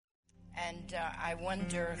And I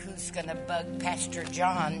wonder who's going to bug Pastor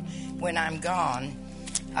John when I'm gone.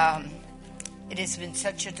 It has been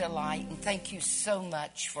such a delight, and thank you so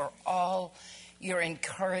much for all your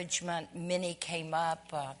encouragement. Many came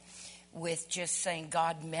up with just saying,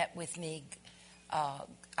 God met with me.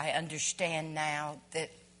 I understand now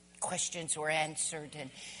that questions were answered,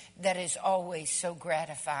 and that is always so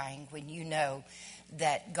gratifying when you know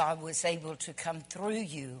that God was able to come through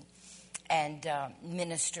you and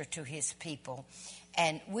minister to his people.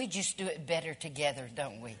 And we just do it better together,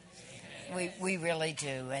 don't we? We really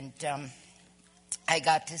do. And I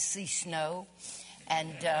got to see snow,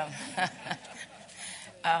 and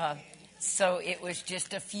so it was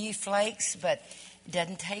just a few flakes, but it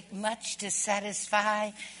doesn't take much to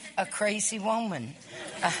satisfy a crazy woman.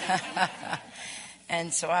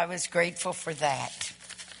 And so I was grateful for that.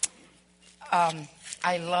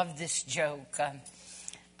 I love this joke.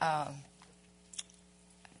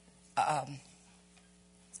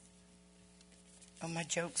 My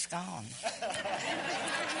joke's gone.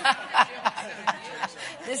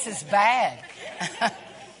 This is bad.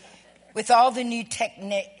 With all the new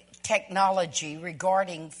technology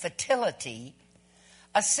regarding fertility,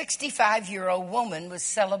 a 65-year-old woman was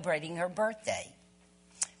celebrating her birthday.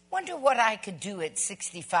 Wonder what I could do at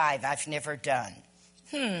 65 I've never done.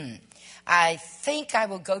 I think I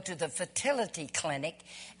will go to the fertility clinic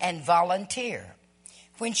and volunteer.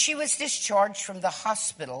 When she was discharged from the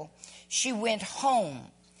hospital, she went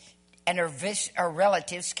home, and her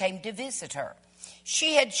relatives came to visit her.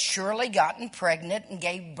 She had surely gotten pregnant and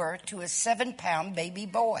gave birth to a 7-pound baby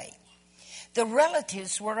boy. The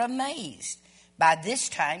relatives were amazed. By this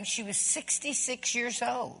time, she was 66 years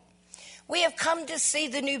old. We have come to see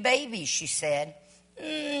the new baby, she said.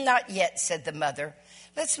 Not yet, said the mother.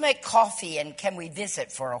 Let's make coffee, and can we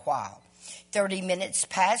visit for a while? 30 minutes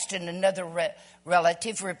passed, and another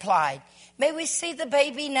relative replied, May we see the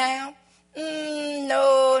baby now?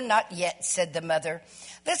 No, not yet, said the mother.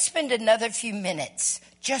 Let's spend another few minutes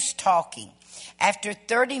just talking. After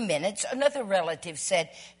 30 minutes, another relative said,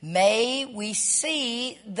 May we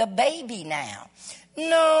see the baby now?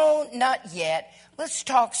 No, not yet. Let's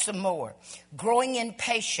talk some more. Growing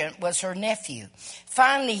impatient was her nephew.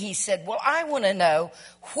 Finally, he said, Well, I want to know,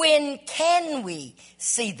 when can we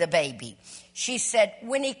see the baby? She said,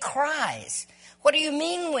 When he cries. What do you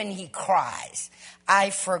mean when he cries? I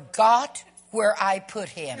forgot where I put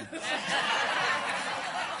him.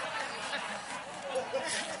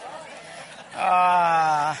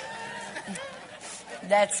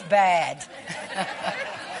 That's bad.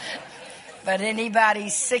 But anybody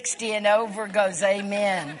 60 and over goes,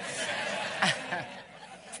 amen.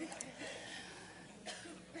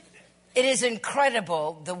 It is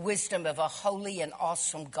incredible, the wisdom of a holy and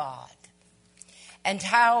awesome God, and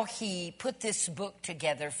how he put this book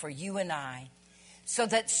together for you and I, so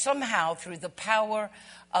that somehow through the power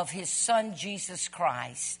of his son, Jesus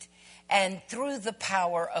Christ, and through the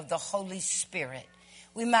power of the Holy Spirit,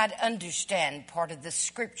 we might understand part of the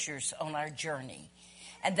scriptures on our journey,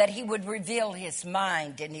 and that he would reveal his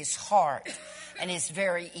mind and his heart and his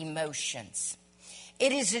very emotions.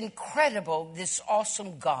 It is incredible, this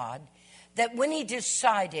awesome God, that when he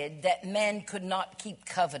decided that man could not keep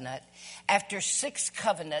covenant, after 6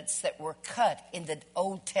 covenants that were cut in the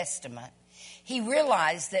Old Testament, he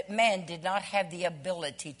realized that man did not have the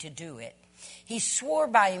ability to do it. He swore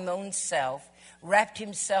by his own self, wrapped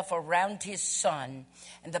himself around his son,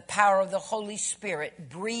 and the power of the Holy Spirit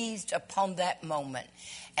breathed upon that moment.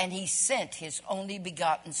 And he sent his only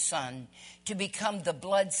begotten son to become the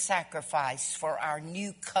blood sacrifice for our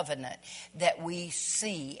new covenant that we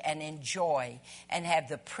see and enjoy and have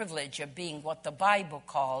the privilege of being what the Bible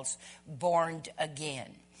calls born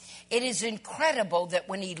again. It is incredible that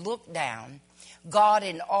when he looked down, God,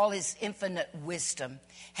 in all his infinite wisdom,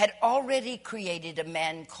 had already created a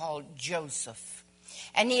man called Joseph.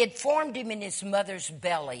 And he had formed him in his mother's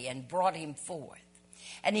belly and brought him forth.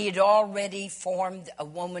 And he had already formed a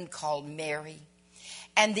woman called Mary.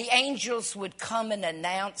 And the angels would come and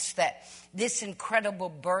announce that this incredible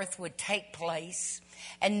birth would take place,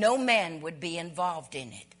 and no man would be involved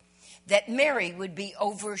in it. That Mary would be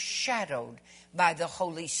overshadowed by the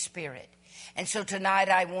Holy Spirit. And so tonight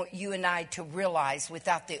I want you and I to realize,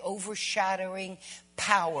 without the overshadowing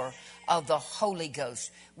power of the Holy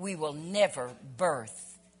Ghost, we will never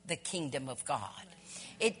birth the kingdom of God.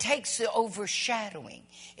 It takes the overshadowing.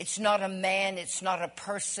 It's not a man, it's not a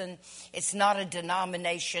person, it's not a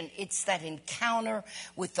denomination. It's that encounter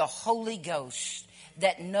with the Holy Ghost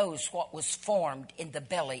that knows what was formed in the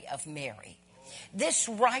belly of Mary. This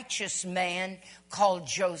righteous man called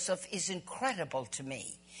Joseph is incredible to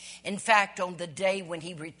me. In fact, on the day when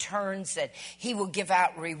he returns, that he will give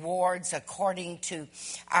out rewards according to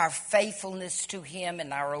our faithfulness to him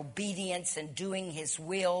and our obedience and doing his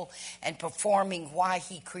will and performing why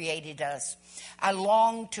he created us. I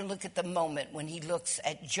long to look at the moment when he looks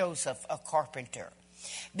at Joseph, a carpenter,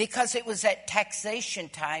 because it was at taxation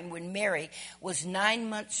time when Mary was 9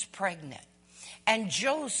 months pregnant. And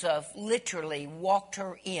Joseph literally walked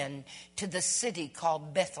her in to the city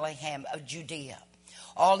called Bethlehem of Judea.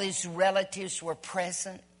 All his relatives were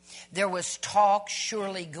present. There was talk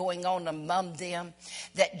surely going on among them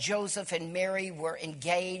that Joseph and Mary were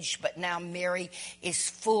engaged, but now Mary is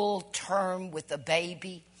full term with the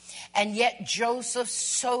baby. And yet Joseph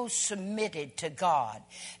so submitted to God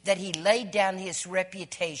that he laid down his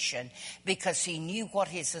reputation because he knew what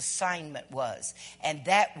his assignment was, and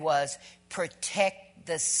that was protect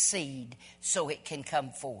the seed so it can come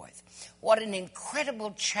forth. What an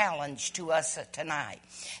incredible challenge to us tonight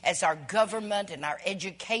as our government and our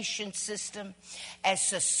education system, as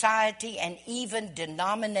society and even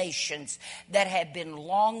denominations that have been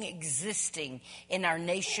long existing in our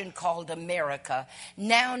nation called America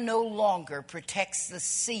now no longer protects the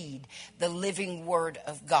seed, the living word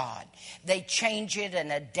of God. They change it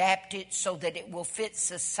and adapt it so that it will fit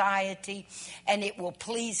society and it will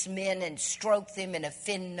please men and stroke them and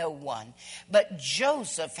offend no one. But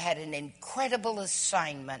Joseph had an incredible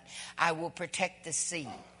assignment. I will protect the seed.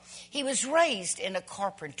 He was raised in a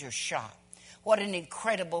carpenter's shop. What an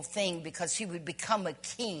incredible thing, because he would become a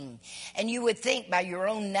king. And you would think by your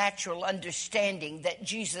own natural understanding that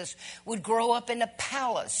Jesus would grow up in a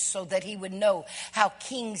palace so that he would know how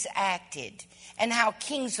kings acted and how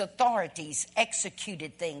kings' authorities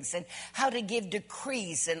executed things and how to give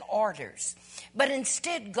decrees and orders. But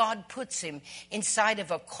instead, God puts him inside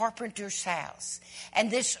of a carpenter's house.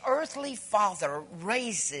 And this earthly father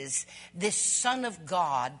raises this son of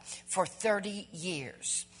God for 30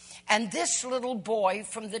 years. And this little boy,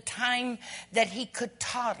 from the time that he could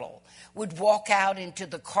toddle, would walk out into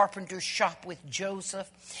the carpenter's shop with Joseph.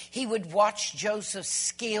 He would watch Joseph's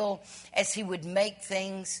skill as he would make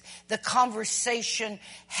things. The conversation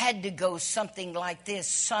had to go something like this: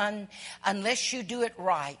 son, unless you do it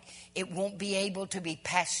right, it won't be able to be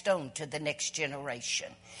passed on to the next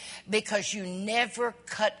generation, because you never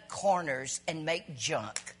cut corners and make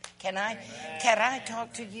junk. Can I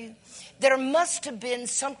talk to you? There must have been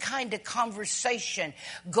some kind of conversation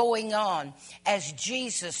going on as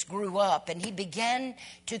Jesus grew up and he began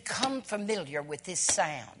to come familiar with this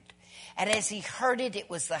sound. And as he heard it, it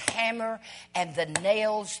was the hammer and the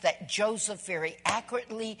nails that Joseph very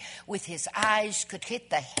accurately with his eyes could hit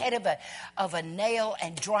the head of a nail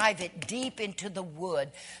and drive it deep into the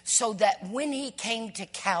wood, so that when he came to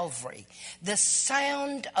Calvary, the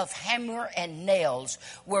sound of hammer and nails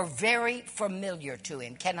were very familiar to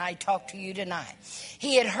him. Can I talk to you tonight?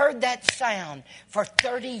 He had heard that sound for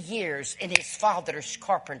 30 years in his father's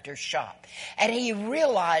carpenter's shop. And he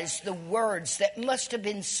realized the words that must have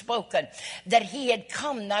been spoken, that he had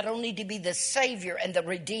come not only to be the Savior and the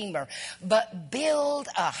Redeemer, but build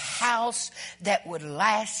a house that would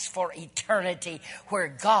last for eternity, where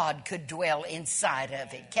God could dwell inside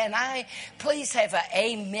of it. Can I please have an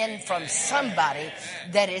amen from somebody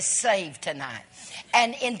that is saved tonight?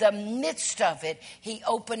 And in the midst of it, he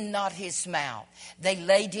opened not his mouth. They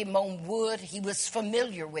laid him on wood. He was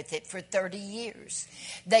familiar with it for 30 years.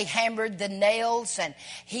 They hammered the nails, and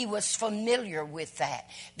he was familiar with that,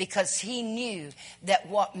 because he knew that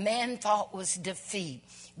what man thought was defeat,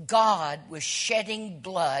 God was shedding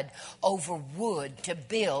blood over wood to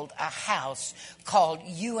build a house called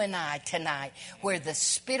you and I tonight, where the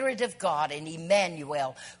Spirit of God and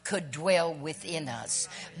Emmanuel could dwell within us,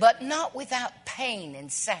 but not without pain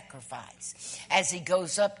and sacrifice. As he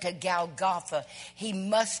goes up to Golgotha, he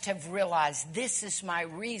must have realized, this is my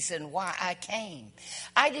reason why I came.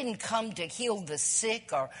 I didn't come to heal the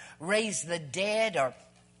sick or raise the dead or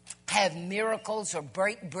have miracles or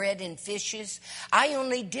break bread and fishes. I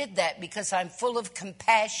only did that because I'm full of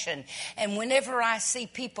compassion. And whenever I see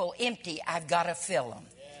people empty, I've got to fill them.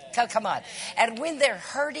 Come on. And when they're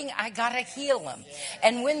hurting, I got to heal them.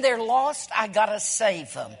 And when they're lost, I got to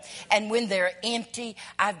save them. And when they're empty,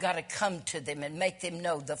 I've got to come to them and make them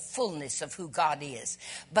know the fullness of who God is.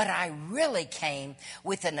 But I really came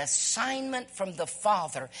with an assignment from the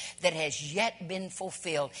Father that has yet been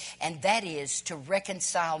fulfilled, and that is to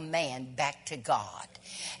reconcile man back to God.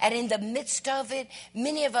 And in the midst of it,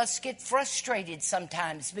 many of us get frustrated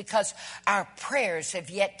sometimes because our prayers have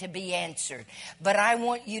yet to be answered. But I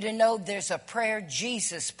want you to know there's a prayer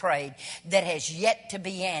Jesus prayed that has yet to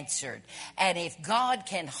be answered. And if God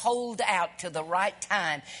can hold out to the right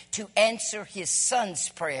time to answer his son's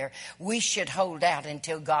prayer, we should hold out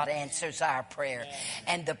until God answers our prayer.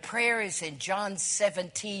 And the prayer is in John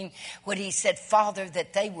 17 when he said, Father,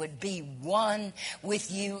 that they would be one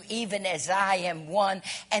with you even as I am one.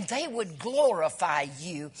 And they would glorify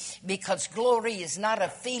you, because glory is not a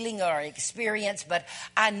feeling or experience, but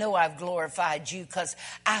I know I've glorified you because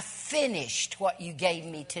I finished what you gave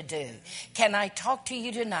me to do. Can I talk to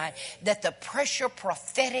you tonight that the pressure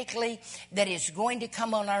prophetically that is going to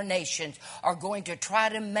come on our nations are going to try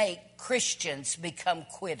to make Christians become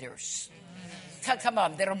quitters? Come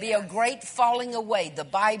on, there'll be a great falling away. The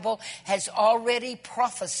Bible has already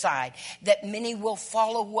prophesied that many will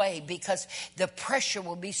fall away because the pressure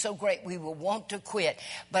will be so great we will want to quit.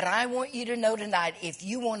 But I want you to know tonight, if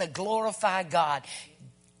you want to glorify God,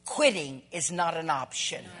 quitting is not an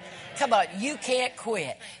option. Come on, you can't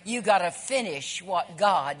quit. You got to finish what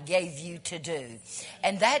God gave you to do.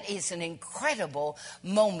 And that is an incredible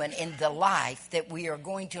moment in the life that we are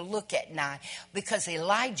going to look at now, because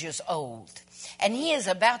Elijah's old. And he is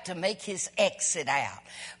about to make his exit out.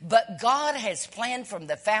 But God has planned from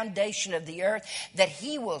the foundation of the earth that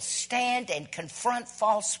he will stand and confront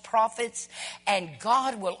false prophets. And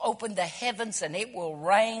God will open the heavens and it will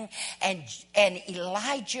rain. And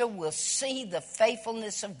Elijah will see the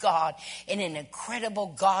faithfulness of God in an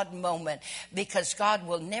incredible God moment. Because God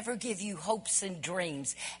will never give you hopes and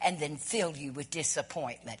dreams and then fill you with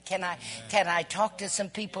disappointment. Can I talk to some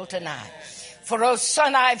people tonight? For, oh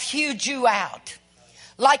son, I've hewed you out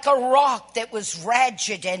like a rock that was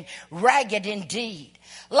ragged indeed.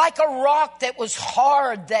 Like a rock that was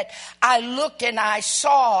hard, that I looked and I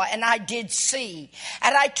saw and I did see.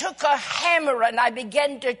 And I took a hammer and I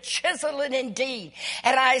began to chisel it indeed.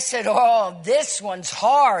 And I said, oh, this one's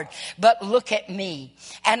hard, but look at me.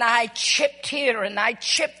 And I chipped here and I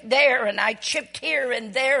chipped there and I chipped here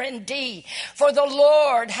and there indeed. For the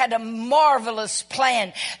Lord had a marvelous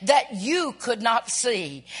plan that you could not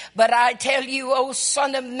see. But I tell you, O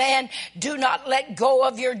son of man, do not let go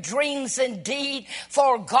of your dreams indeed,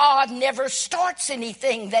 for God never starts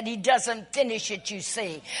anything that he doesn't finish it, you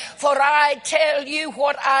see. For I tell you,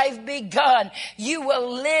 what I've begun, you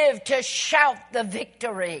will live to shout the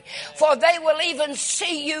victory. For they will even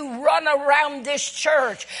see you run around this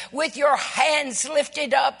church with your hands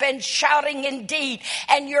lifted up and shouting indeed,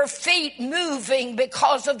 and your feet moving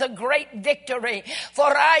because of the great victory. For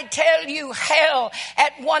I tell you, hell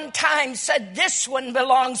at one time said, this one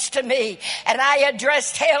belongs to me. And I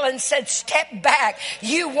addressed hell and said, step back.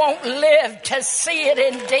 You won't live to see it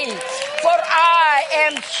indeed. For I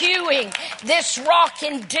am hewing this rock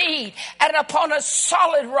indeed, and upon a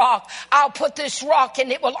solid rock I'll put this rock,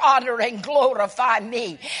 and it will honor and glorify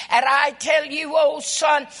me. And I tell you, O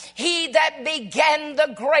son, he that began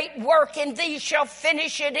the great work in thee shall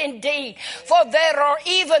finish it indeed. For there are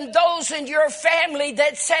even those in your family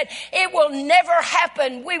that said, it will never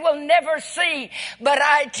happen, we will never see. But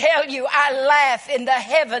I tell you, I laugh in the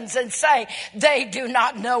heavens and say, they do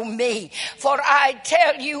not know me. For I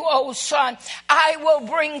tell you, O son, I will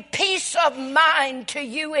bring peace of mind to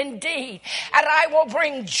you indeed. And I will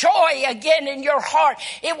bring joy again in your heart.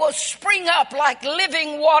 It will spring up like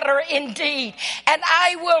living water indeed. And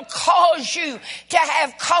I will cause you to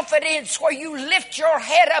have confidence where you lift your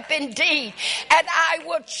head up indeed. And I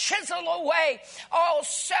will chisel away all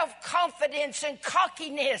self-confidence and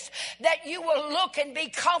cockiness, that you will look and be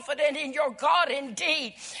confident in your God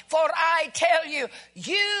indeed. For I tell you,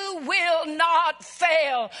 you will not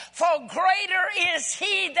fail. For greater is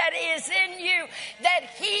he that is in you than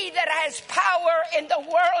he that has power in the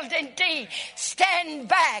world indeed. Stand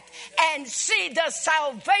back and see the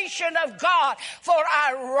salvation of God, for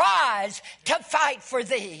I rise to fight for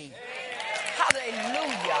thee.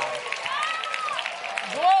 Hallelujah.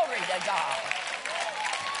 Glory to God.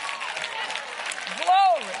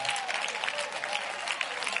 Glory.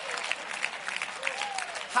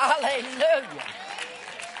 Hallelujah.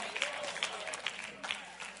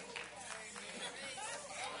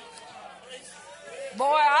 Boy,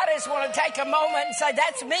 I just want to take a moment and say,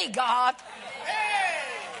 that's me, God.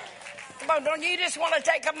 Come on, don't you just want to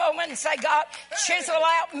take a moment and say, God, chisel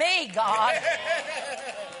out me, God.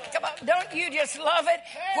 Come on, don't you just love it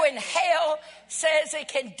when hell says it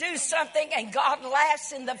can do something and God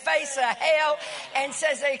laughs in the face of hell and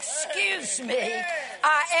says, excuse me,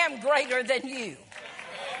 I am greater than you.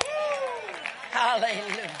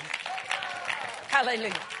 Hallelujah.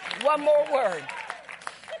 Hallelujah. One more word.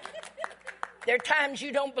 There are times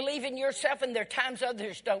you don't believe in yourself, and there are times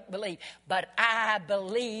others don't believe. But I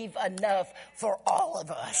believe enough for all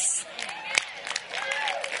of us.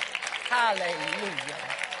 Hallelujah.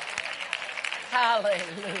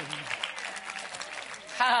 Hallelujah.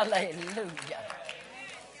 Hallelujah.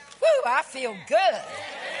 Woo, I feel good.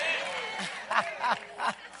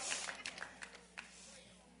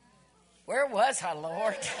 Where was I,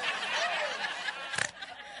 Lord?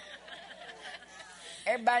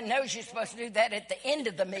 Everybody knows you're supposed to do that at the end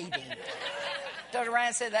of the meeting. Turn around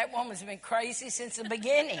and say, that woman's been crazy since the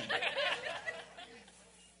beginning.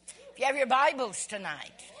 If you have your Bibles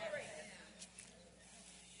tonight.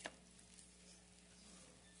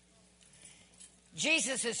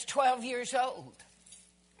 Jesus is 12 years old.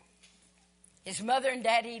 His mother and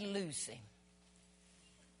daddy lose him.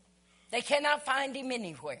 They cannot find him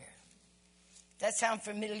anywhere. Does that sound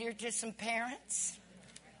familiar to some parents?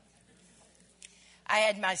 I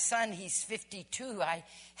had my son, he's 52. I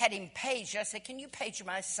had him paged. I said, can you page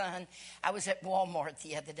my son? I was at Walmart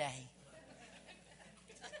the other day.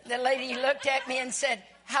 The lady looked at me and said,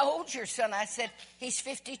 how old's your son? I said, he's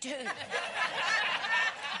 52.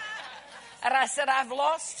 And I said, I've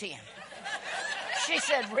lost him. She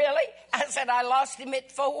said, really? I said, I lost him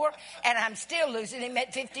at 4, and I'm still losing him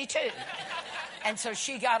at 52. And so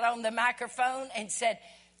she got on the microphone and said,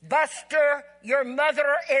 Buster, your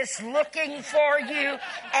mother is looking for you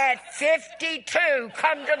at 52.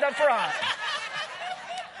 Come to the front.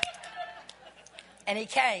 And he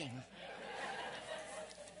came.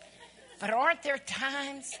 But aren't there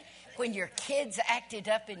times when your kids acted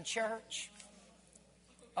up in church?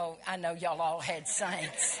 Oh, I know y'all all had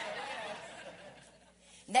saints.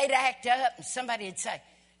 They'd act up and somebody would say,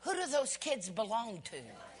 who do those kids belong to?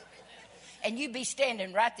 And you'd be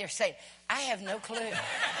standing right there saying, I have no clue.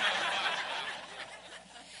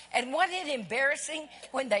 And wasn't it embarrassing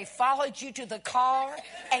when they followed you to the car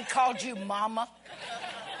and called you mama?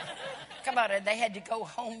 Come on, they had to go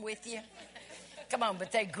home with you. Come on,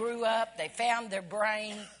 but they grew up. They found their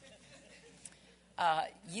brain.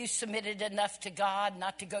 You submitted enough to God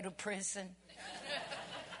not to go to prison.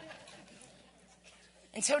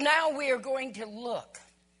 And so now we are going to look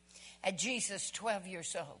at Jesus, 12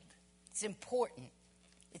 years old. It's important.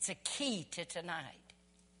 It's a key to tonight.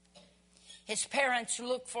 His parents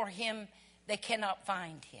look for him. They cannot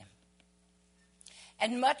find him.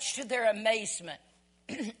 And much to their amazement,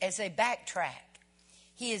 as they backtrack,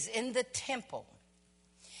 he is in the temple.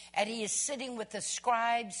 And he is sitting with the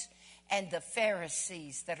scribes and the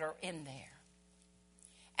Pharisees that are in there.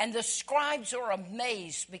 And the scribes are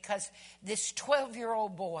amazed because this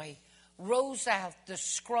 12-year-old boy rolls out the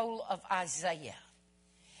scroll of Isaiah.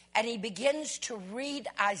 And he begins to read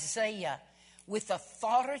Isaiah with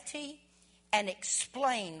authority and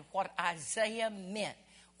explain what Isaiah meant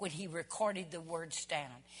when he recorded the words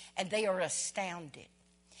down. And they are astounded.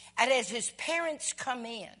 And as his parents come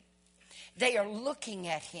in, they are looking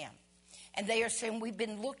at him. And they are saying, we've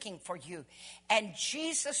been looking for you. And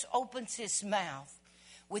Jesus opens his mouth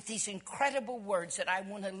with these incredible words that I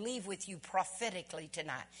want to leave with you prophetically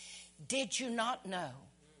tonight. Did you not know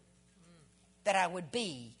that I would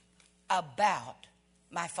be about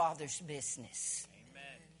my Father's business?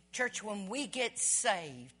 Amen. Church, when we get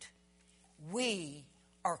saved, we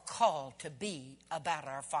are called to be about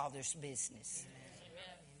our Father's business.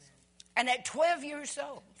 Amen. And at 12 years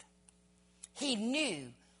old, he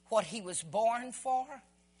knew what he was born for.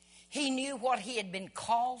 He knew what he had been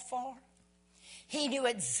called for. He knew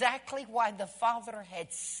exactly why the Father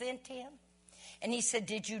had sent him. And he said,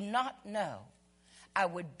 did you not know I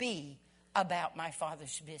would be about my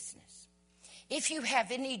Father's business? If you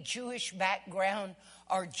have any Jewish background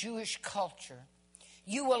or Jewish culture,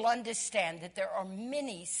 you will understand that there are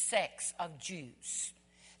many sects of Jews.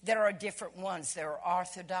 There are different ones. There are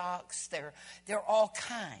Orthodox. There are all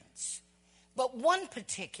kinds. But one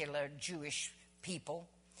particular Jewish people,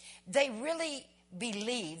 they really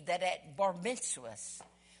believe that at bar mitzvahs,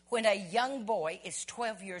 when a young boy is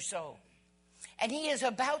 12 years old, and he is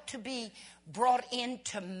about to be brought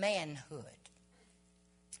into manhood,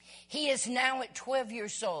 he is now at 12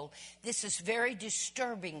 years old. This is very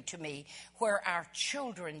disturbing to me where our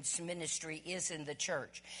children's ministry is in the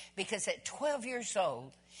church. Because at 12 years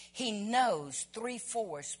old, he knows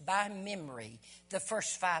 3/4 by memory the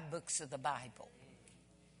first 5 books of the Bible.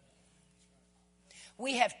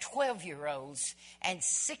 We have 12-year-olds and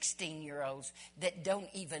 16-year-olds that don't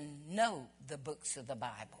even know the books of the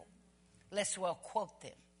Bible. Let's well quote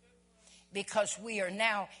them. Because we are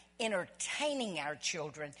now entertaining our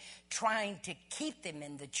children, trying to keep them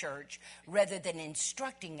in the church rather than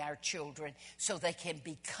instructing our children so they can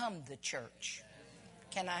become the church.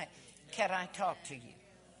 Can I Can I talk to you?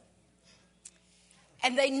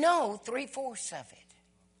 And they know 3/4 of it.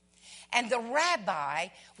 And the rabbi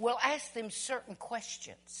will ask them certain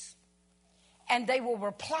questions. And they will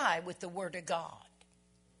reply with the word of God.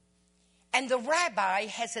 And the rabbi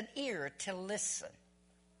has an ear to listen.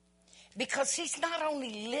 Because he's not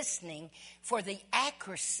only listening for the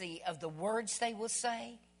accuracy of the words they will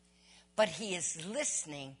say, but he is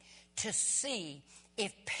listening to see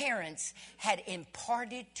if parents had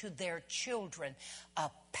imparted to their children a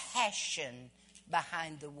passion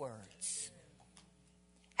behind the words.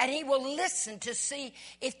 And he will listen to see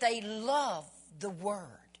if they love the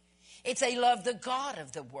word, if they love the God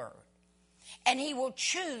of the word. And he will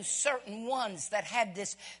choose certain ones that have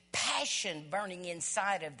this passion burning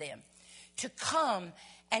inside of them to come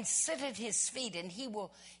and sit at his feet, and he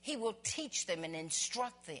will teach them and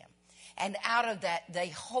instruct them. And out of that, they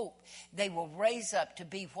hope they will raise up to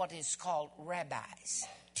be what is called rabbis,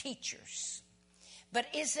 teachers.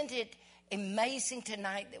 But isn't it amazing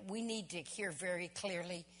tonight that we need to hear very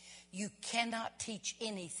clearly, you cannot teach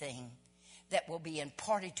anything that will be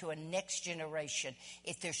imparted to a next generation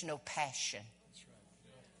if there's no passion. That's right.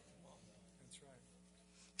 That's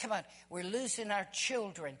right. Come on, we're losing our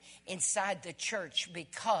children inside the church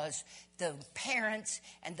because the parents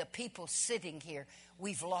and the people sitting here,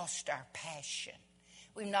 we've lost our passion.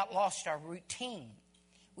 We've not lost our routine.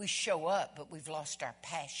 We show up, but we've lost our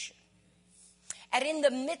passion. And in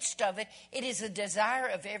the midst of it, it is a desire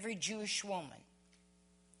of every Jewish woman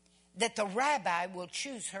that the rabbi will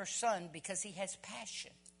choose her son because he has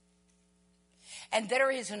passion. And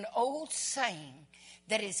there is an old saying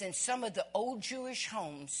that is in some of the old Jewish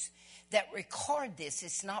homes that record this.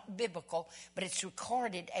 It's not biblical, but it's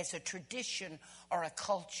recorded as a tradition or a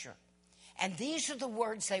culture. And these are the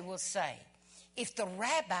words they will say. If the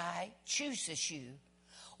rabbi chooses you,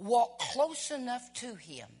 walk close enough to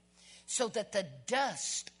him so that the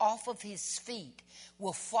dust off of his feet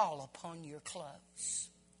will fall upon your clothes.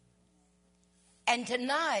 And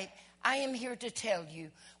tonight, I am here to tell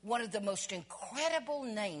you one of the most incredible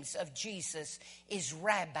names of Jesus is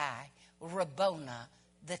Rabbi, Rabboni,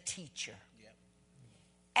 the teacher. Yep.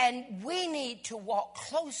 And we need to walk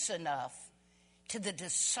close enough to the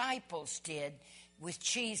disciples did with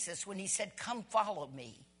Jesus when he said, come follow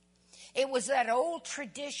me. It was that old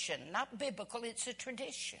tradition, not biblical, it's a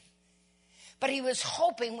tradition. But he was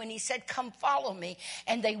hoping when he said, come follow me,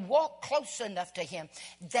 and they walked close enough to him,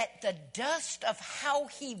 that the dust of how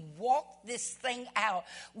he walked this thing out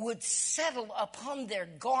would settle upon their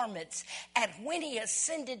garments. And when he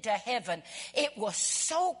ascended to heaven, it was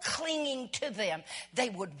so clinging to them,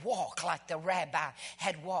 they would walk like the rabbi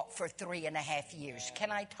had walked for 3.5 years.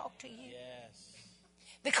 Can I talk to you? Yes.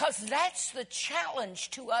 Because that's the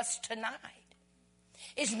challenge to us tonight.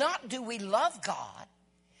 Is not do we love God,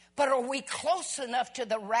 but are we close enough to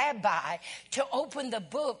the rabbi to open the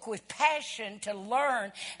book with passion to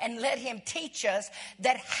learn and let him teach us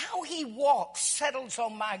that how he walks settles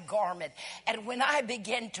on my garment. And when I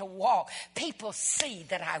begin to walk, people see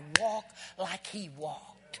that I walk like he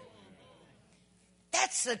walked.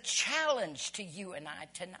 That's the challenge to you and I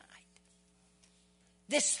tonight.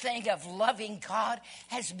 This thing of loving God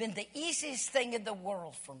has been the easiest thing in the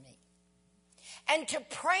world for me. And to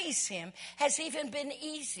praise him has even been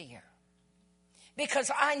easier. Because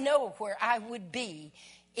I know where I would be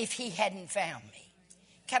if he hadn't found me.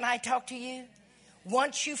 Can I talk to you?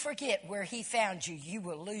 Once you forget where he found you, you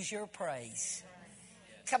will lose your praise.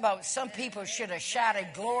 Come on, some people should have shouted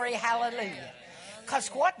glory, hallelujah. Because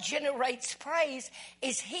what generates praise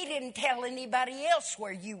is he didn't tell anybody else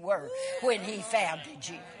where you were when he founded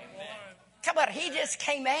you. Come on, he just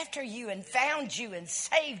came after you and found you and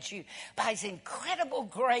saved you by his incredible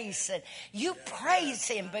grace. And you praise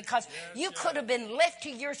him because you could have been left to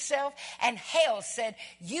yourself, and hell said,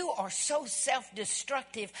 you are so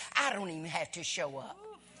self-destructive, I don't even have to show up.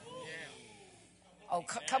 Oh,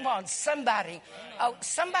 come on, somebody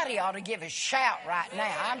ought to give a shout right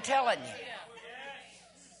now. I'm telling you.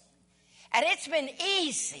 And it's been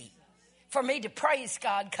easy for me to praise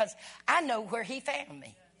God because I know where he found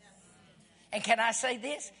me. And can I say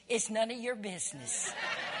this? It's none of your business.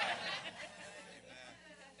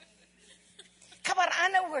 Come on, I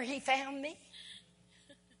know where he found me.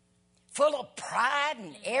 Full of pride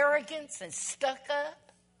and arrogance and stuck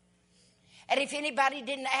up. And if anybody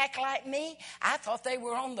didn't act like me, I thought they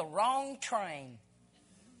were on the wrong train.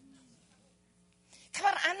 Come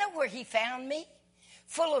on, I know where he found me.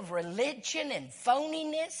 Full of religion and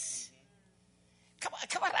phoniness. Come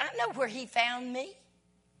on, I know where he found me.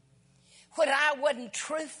 When I wasn't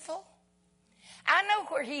truthful. I know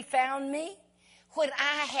where he found me. When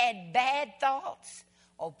I had bad thoughts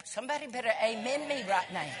Oh, somebody better amen me right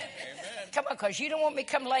now. Amen. Come on, because you don't want me to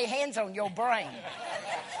come lay hands on your brain.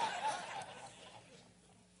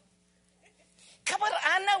 Come on,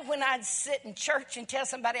 I know when I'd sit in church and tell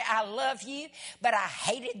somebody I love you, but I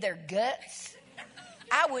hated their guts,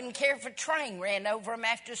 I wouldn't care if a train ran over them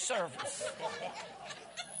after service.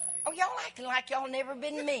 Oh, y'all acting like y'all never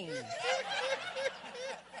been mean.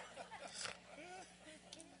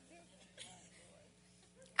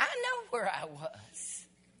 I know where I was.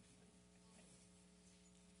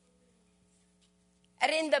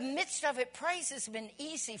 And in the midst of it, praise has been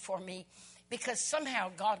easy for me because somehow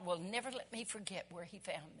God will never let me forget where he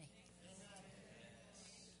found me.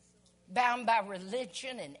 Bound by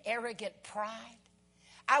religion and arrogant pride,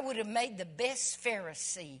 I would have made the best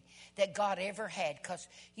Pharisee that God ever had. Because,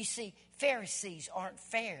 you see, Pharisees aren't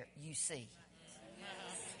fair, you see.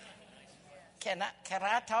 Can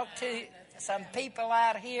I talk to some people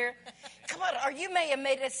out here? Come on, or you may have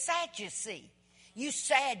made a Sadducee. You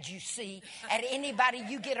sad, you see, at anybody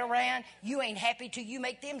you get around, you ain't happy till you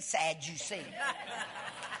make them sad, you see.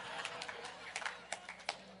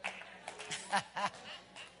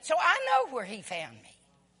 So I know where he found me.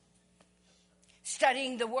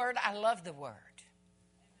 Studying the Word, I love the Word.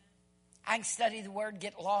 I can study the Word,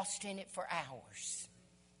 get lost in it for hours.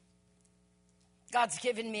 God's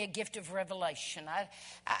given me a gift of revelation.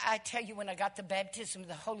 I tell you, when I got the baptism of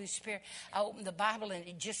the Holy Spirit, I opened the Bible and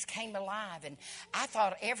it just came alive. And I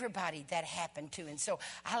thought everybody that happened to. And so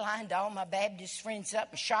I lined all my Baptist friends up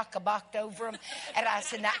and shock-a-bocked over them. And I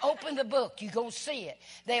said, now open the book. You're going to see it.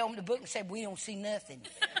 They opened the book and said, we don't see nothing.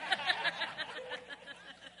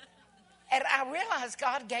 And I realized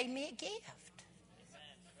God gave me a gift.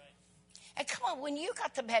 And come on, when you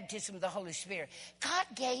got the baptism of the Holy Spirit, God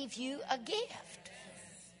gave you a gift.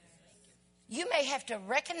 You may have to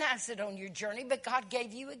recognize it on your journey, but God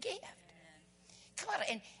gave you a gift. Come on,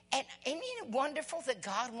 and isn't it wonderful that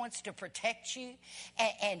God wants to protect you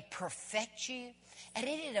and perfect you? And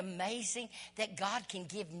isn't it amazing that God can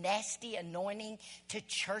give nasty anointing to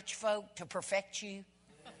church folk to perfect you?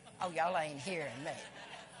 Oh, y'all ain't hearing me.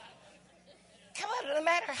 Come on, no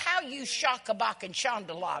matter how you shock-a-bock and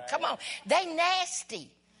chandala, come on, they nasty.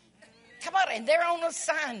 Come on, and they're on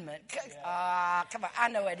assignment. Come on, I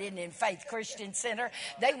know it isn't in Faith Christian Center.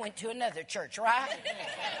 They went to another church, right?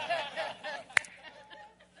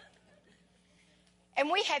 And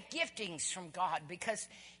we have giftings from God because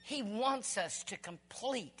he wants us to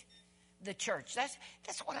complete the church. That's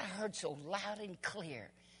what I heard so loud and clear.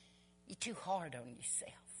 You're too hard on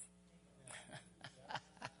yourself.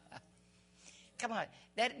 Come on,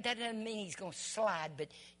 that doesn't mean he's going to slide, but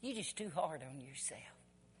you're just too hard on yourself.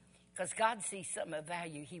 Because God sees something of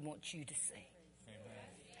value he wants you to see.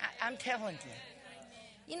 I'm telling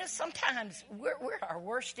you. You know, sometimes we're our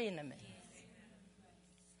worst enemy.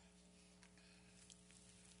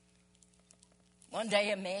 One day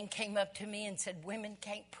a man came up to me and said, women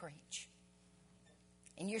can't preach.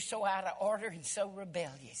 And you're so out of order and so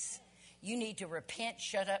rebellious. You need to repent,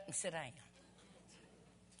 shut up, and sit down.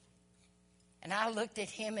 And I looked at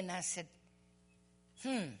him and I said,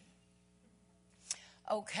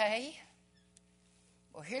 okay.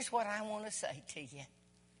 Well, here's what I want to say to you.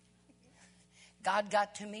 God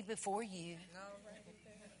got to me before you.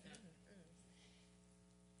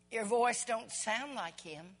 Your voice don't sound like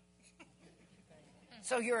him.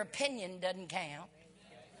 So your opinion doesn't count.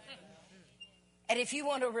 And if you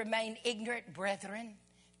want to remain ignorant, brethren,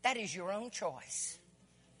 that is your own choice.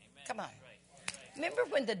 Come on. Remember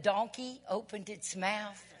when the donkey opened its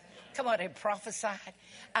mouth? Come on, and prophesied.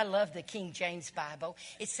 I love the King James Bible.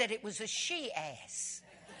 It said it was a she-ass.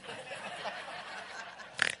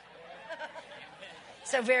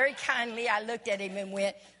 So very kindly, I looked at him and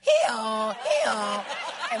went, here,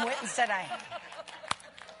 and went and sat down.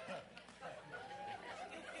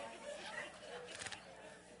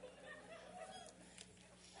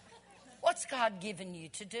 What's God given you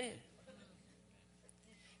to do?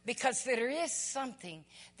 Because there is something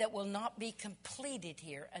that will not be completed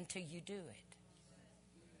here until you do it.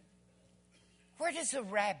 Where does a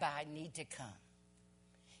rabbi need to come?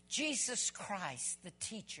 Jesus Christ, the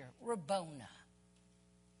teacher, Rabboni.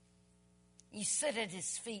 You sit at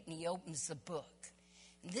his feet and he opens the book.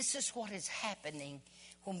 And this is what is happening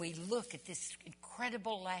when we look at this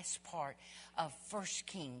incredible last part of 1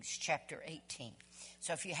 Kings chapter 18.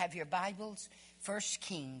 So if you have your Bibles, 1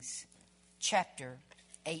 Kings chapter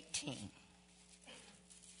 18,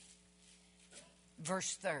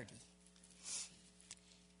 verse 30.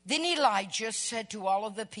 Then Elijah said to all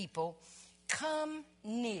of the people, come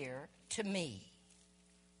near to me.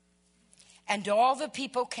 And all the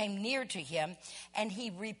people came near to him, and he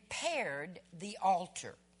repaired the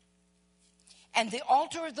altar. And the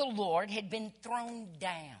altar of the Lord had been thrown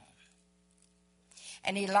down.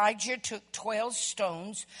 And Elijah took 12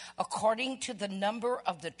 stones, according to the number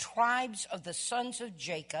of the tribes of the sons of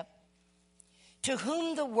Jacob, to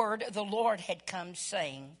whom the word of the Lord had come,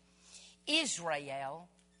 saying, Israel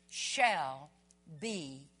shall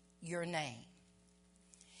be your name.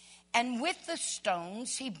 And with the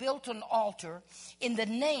stones he built an altar in the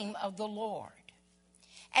name of the Lord.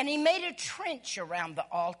 And he made a trench around the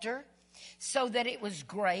altar so that it was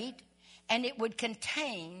great, and it would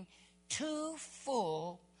contain 2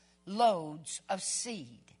 full loads of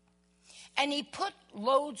seed. And he put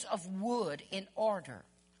loads of wood in order.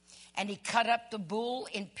 And he cut up the bull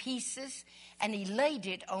in pieces, and he laid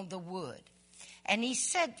it on the wood. And he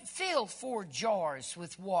said, fill 4 jars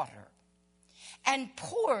with water, and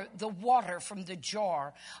pour the water from the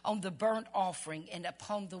jar on the burnt offering and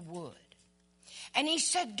upon the wood. And he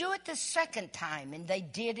said, do it the second time. And they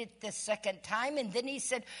did it the second time. And then he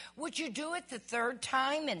said, would you do it the third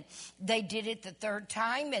time? And they did it the third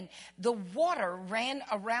time. And the water ran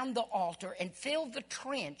around the altar and filled the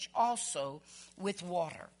trench also with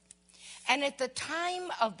water. And at the time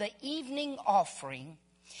of the evening offering,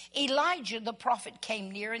 Elijah the prophet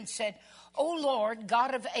came near and said, O Lord,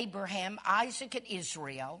 God of Abraham, Isaac, and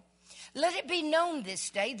Israel, let it be known this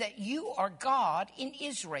day that you are God in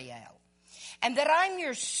Israel, and that I'm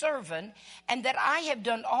your servant, and that I have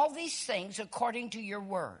done all these things according to your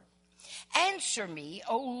word. Answer me,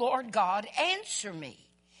 O Lord God, answer me,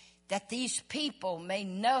 that these people may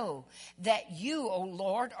know that you, O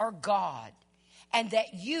Lord, are God, and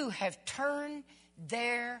that you have turned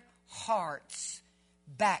their hearts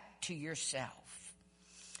back to yourself.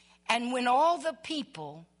 And when all the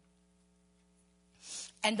people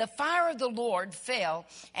and the fire of the Lord fell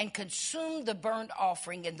and consumed the burnt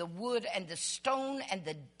offering and the wood and the stone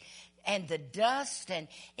and the dust, and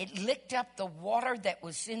it licked up the water that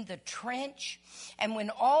was in the trench. And when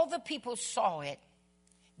all the people saw it,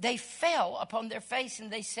 they fell upon their face and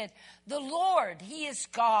they said, the Lord, he is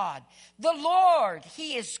God. The Lord,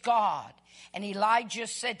 he is God. And Elijah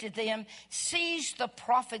said to them, seize the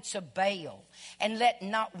prophets of Baal, and let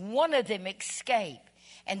not one of them escape.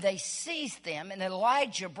 And they seized them, and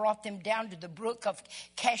Elijah brought them down to the brook of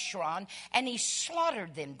Keshron, and he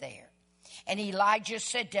slaughtered them there. And Elijah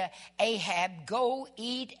said to Ahab, go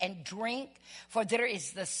eat and drink, for there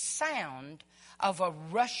is the sound of a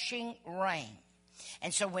rushing rain.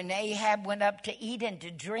 And so when Ahab went up to eat and to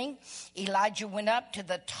drink, Elijah went up to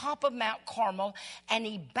the top of Mount Carmel, and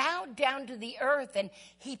he bowed down to the earth, and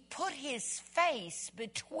he put his face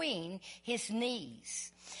between his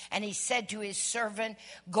knees. And he said to his servant,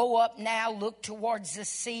 go up now, look towards the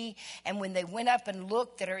sea. And when they went up and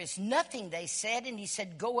looked, there is nothing, they said. And he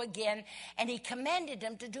said, go again. And he commanded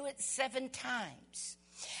them to do it 7 times.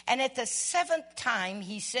 And at the 7th time,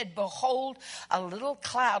 he said, behold, a little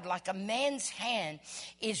cloud like a man's hand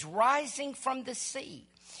is rising from the sea.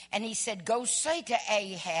 And he said, go say to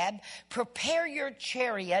Ahab, prepare your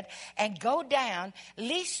chariot and go down,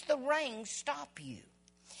 lest the rain stop you.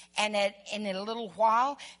 And in a little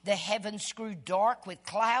while, the heavens grew dark with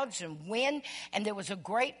clouds and wind, and there was a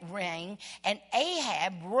great rain. And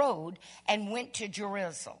Ahab rode and went to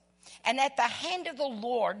Jerusalem. And at the hand of the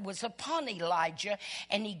Lord was upon Elijah,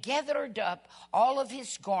 and he gathered up all of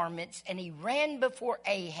his garments, and he ran before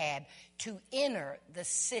Ahab to enter the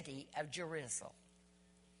city of Jerusalem.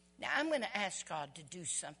 Now, I'm going to ask God to do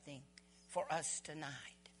something for us tonight.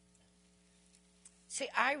 See,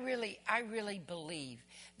 I really believe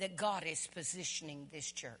that God is positioning this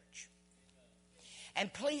church.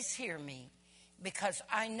 And please hear me, because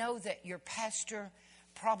I know that your pastor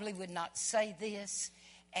probably would not say this,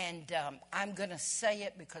 and I'm going to say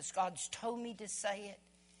it because God's told me to say it,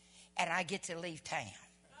 and I get to leave town.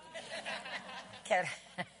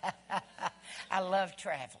 I love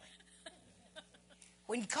traveling.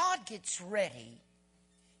 When God gets ready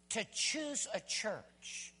to choose a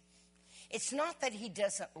church, it's not that he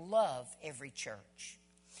doesn't love every church.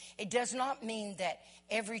 It does not mean that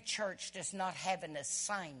every church does not have an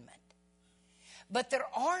assignment. But there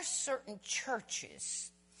are certain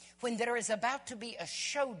churches, when there is about to be a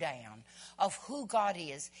showdown of who God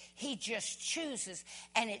is, he just chooses,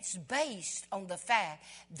 and it's based on the fact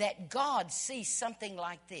that God sees something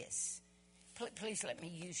like this. Please let me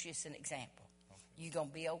use you as an example. You're going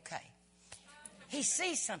to be okay. He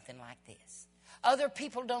sees something like this. Other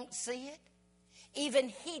people don't see it. Even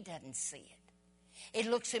he doesn't see it. It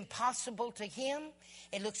looks impossible to him.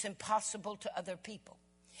 It looks impossible to other people.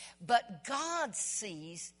 But God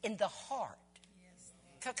sees in the heart.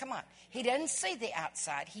 Come on. He doesn't see the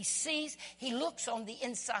outside. He looks on the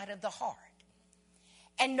inside of the heart.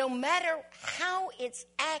 And no matter how it's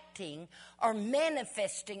acting or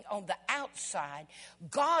manifesting on the outside,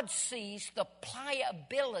 God sees the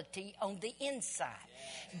pliability on the inside.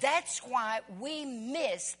 That's why we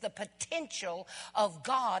miss the potential of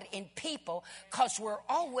God in people, because we're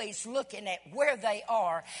always looking at where they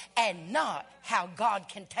are and not how God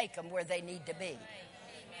can take them where they need to be.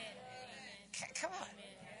 Come on.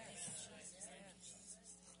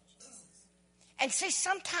 And see,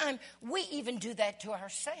 sometimes we even do that to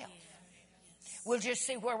ourselves. We'll just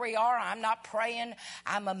see where we are. I'm not praying.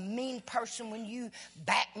 I'm a mean person when you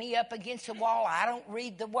back me up against the wall. I don't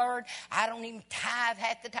read the word. I don't even tithe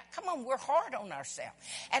half the time. Come on, we're hard on ourselves.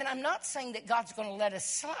 And I'm not saying that God's going to let us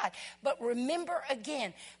slide. But remember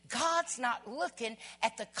again, God's not looking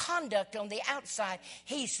at the conduct on the outside.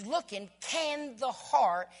 He's looking, can the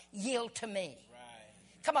heart yield to me?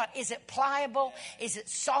 Come on, is it pliable? Is it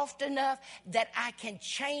soft enough that I can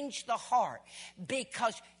change the heart?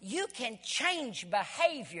 Because you can change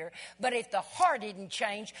behavior, but if the heart didn't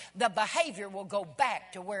change, the behavior will go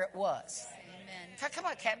back to where it was. Amen. Come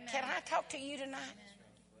on, can I talk to you tonight?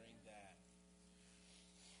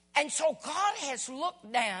 And so God has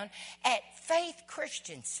looked down at Faith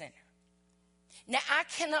Christian Center. Now, I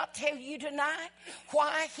cannot tell you tonight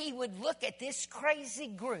why he would look at this crazy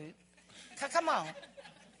group. Come on.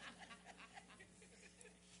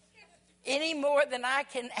 Any more than I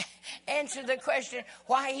can answer the question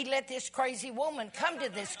why he let this crazy woman come to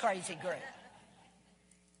this crazy group.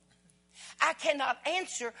 I cannot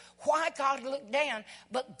answer why God looked down,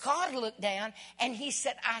 but God looked down and he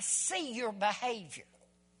said, I see your behavior.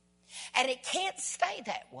 And it can't stay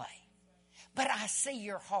that way, but I see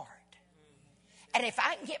your heart. And if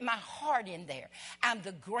I can get my heart in there, I'm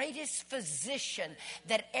the greatest physician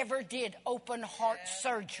that ever did open heart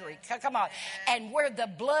surgery. Come on. And where the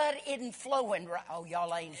blood isn't flowing, oh,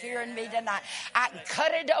 y'all ain't hearing me tonight. I can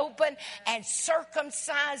cut it open and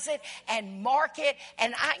circumcise it and mark it,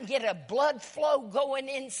 and I can get a blood flow going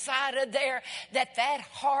inside of there that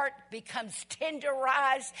heart becomes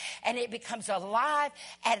tenderized and it becomes alive,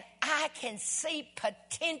 and I can see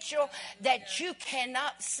potential that you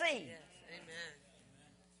cannot see.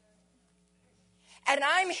 And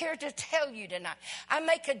I'm here to tell you tonight, I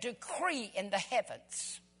make a decree in the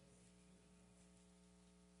heavens.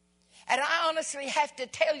 And I honestly have to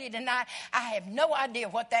tell you tonight, I have no idea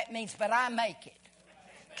what that means, but I make it.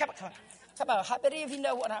 Come on. How many of you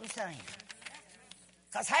know what I'm saying?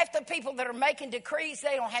 Because half the people that are making decrees,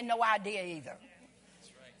 they don't have no idea either.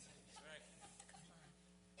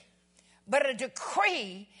 But a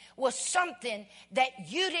decree was something that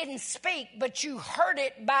you didn't speak, but you heard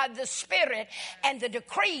it by the Spirit. And the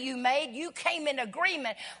decree you made, you came in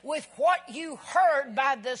agreement with what you heard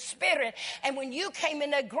by the Spirit. And when you came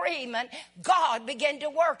in agreement, God began to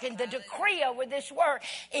work. And the decree over this word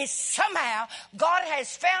is somehow God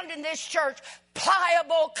has found in this church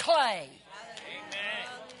pliable clay. Amen.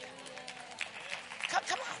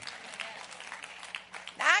 Come on.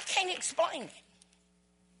 Now, I can't explain it.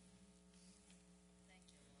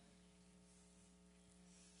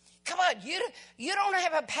 Come on, you don't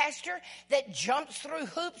have a pastor that jumps through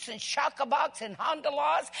hoops and shock-a-box and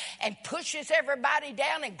hondalas and pushes everybody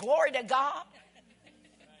down, and glory to God.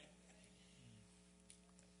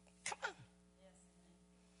 Come on.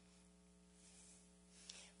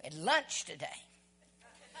 At lunch today,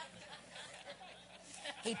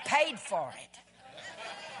 he paid for it.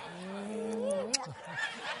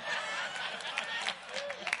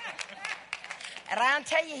 And I'll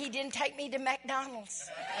tell you, he didn't take me to McDonald's.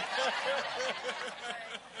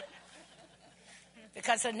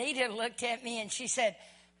 Because Anita looked at me and she said,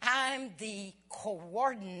 I'm the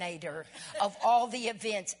coordinator of all the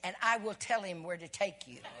events, and I will tell him where to take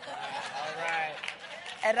you. All right.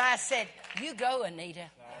 And I said, you go, Anita.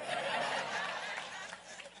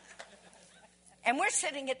 And we're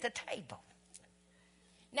sitting at the table.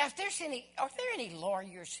 Now, are there any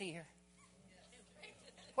lawyers here?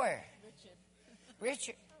 Where?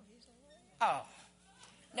 Richard? Oh,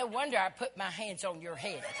 no wonder I put my hands on your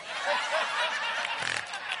head.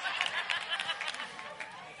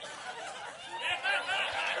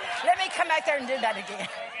 Let me come back there and do that again.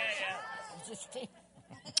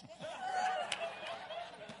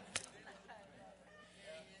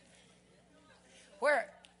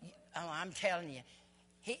 Where? Oh, I'm telling you,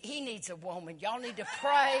 he needs a woman. Y'all need to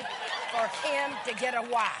pray for him to get a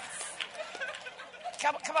wife.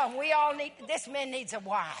 Come on, this man needs a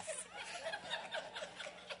wife.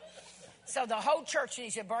 So the whole church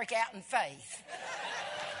needs to break out in faith.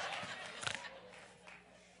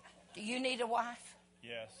 Do you need a wife?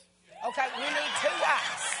 Yes. Okay, we need 2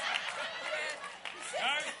 wives.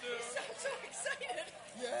 So excited.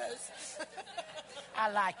 Yes. I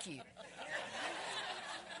like you.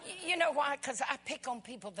 You know why? Because I pick on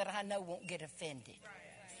people that I know won't get offended.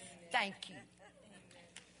 Thank you.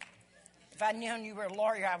 If I'd known you were a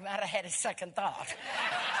lawyer, I might have had a second thought.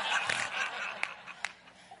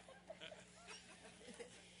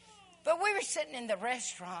 But we were sitting in the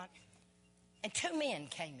restaurant, and 2 men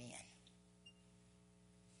came in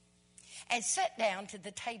and sat down to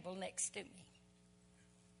the table next to me.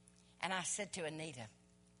 And I said to Anita,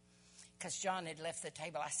 because John had left the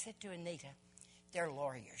table, I said to Anita, they're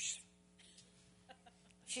lawyers.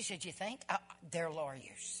 She said, you think? They're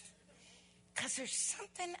lawyers. Because there's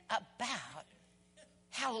something about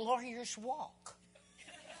how lawyers walk.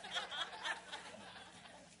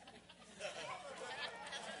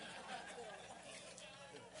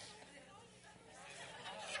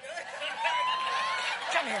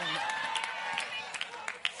 Come here.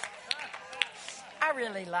 I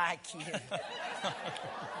really like you.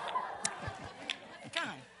 Come.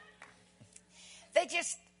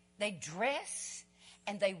 They dress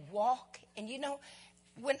and they walk. And you know,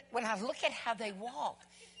 when I look at how they walk,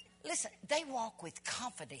 listen, they walk with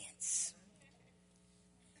confidence.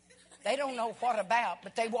 They don't know what about,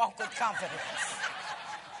 but they walk with confidence.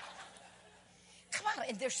 Come on,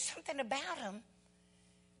 and there's something about them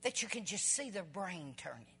that you can just see their brain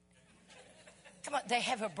turning. Come on, they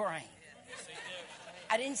have a brain.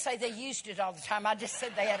 I didn't say they used it all the time. I just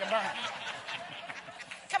said they had a brain.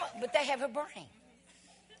 Come on, but they have a brain.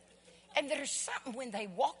 And there's something when they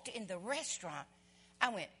walked in the restaurant, I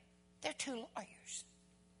went, they're 2 lawyers.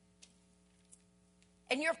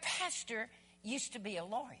 And your pastor used to be a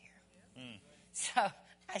lawyer. Mm. So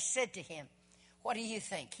I said to him, what do you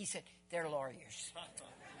think? He said, they're lawyers.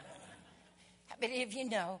 But if you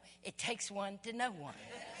know, it takes one to know one.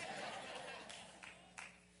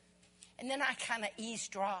 And then I kind of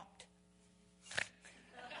eavesdropped.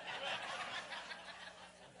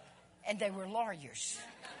 And they were lawyers.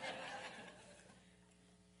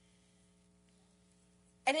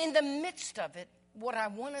 And in the midst of it, what I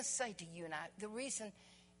want to say to you and I, the reason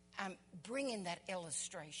I'm bringing that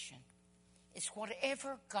illustration is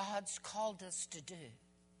whatever God's called us to do,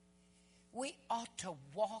 we ought to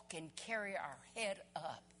walk and carry our head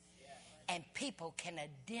up, and people can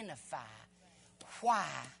identify why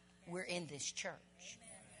we're in this church.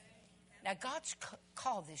 Now, God's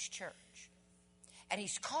called this church, and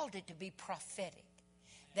He's called it to be prophetic.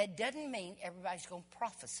 That doesn't mean everybody's going to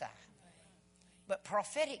prophesy. But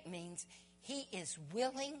prophetic means He is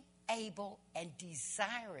willing, able, and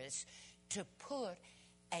desirous to put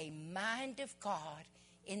a mind of God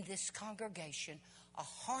in this congregation, a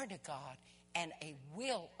heart of God, and a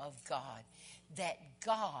will of God, that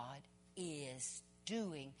God is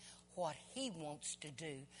doing what He wants to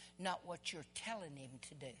do, not what you're telling Him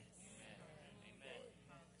to do. Amen.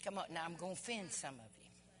 Come on, now I'm going to offend some of you.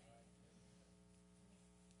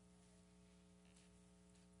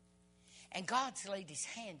 And God's laid His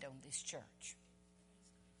hand on this church.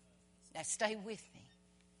 Now stay with me.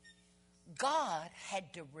 God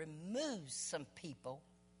had to remove some people,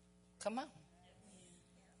 come on,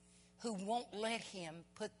 who won't let Him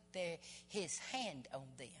put His hand on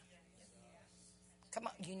them. Come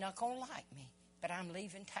on, you're not going to like me, but I'm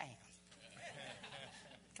leaving town.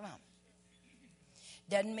 Come on.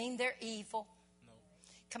 Doesn't mean they're evil.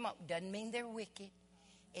 Come on, doesn't mean they're wicked.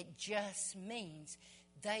 It just means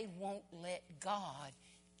they won't let God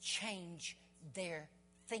change their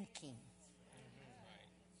thinking.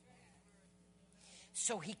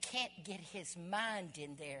 So He can't get His mind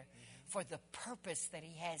in there for the purpose that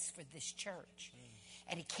He has for this church.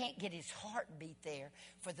 And He can't get His heartbeat there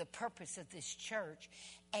for the purpose of this church.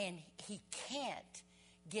 And He can't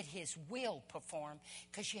get His will performed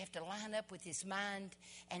because you have to line up with His mind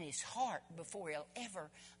and His heart before He'll ever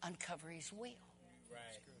uncover His will.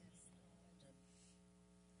 Right.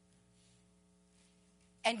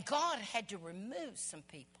 And God had to remove some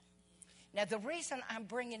people. Now, the reason I'm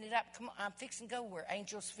bringing it up, come on, I'm fixing to go where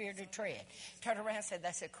angels fear to tread. Turn around and said,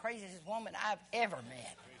 that's the craziest woman I've ever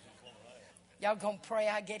met. Y'all gonna pray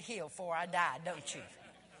I get healed before I die, don't you?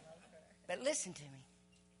 But listen to me.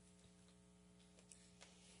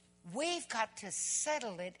 We've got to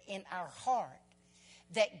settle it in our heart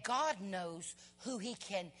that God knows who He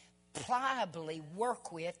can pliably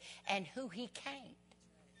work with and who He can't.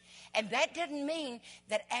 And that doesn't mean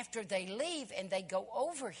that after they leave and they go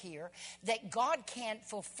over here, that God can't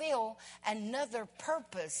fulfill another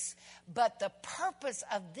purpose. But the purpose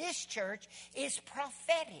of this church is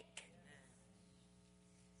prophetic.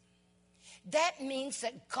 that means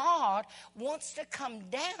that God wants to come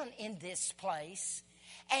down in this place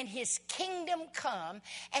and his kingdom come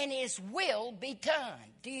and his will be done.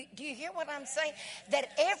 Do you hear what I'm saying? That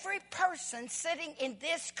every person sitting in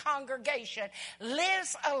this congregation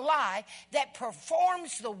lives a life that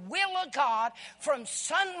performs the will of God from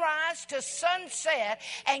sunrise to sunset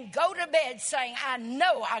and go to bed saying, I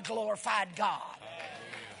know I glorified God.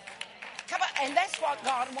 Come on, and that's what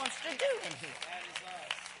God wants to do in here.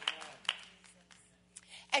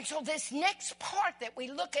 And so this next part that we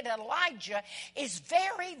look at Elijah is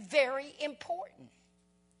very, very important.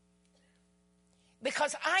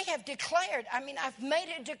 Because I have declared, I've made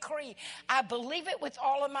a decree. I believe it with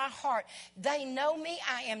all of my heart. They know me.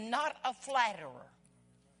 I am not a flatterer.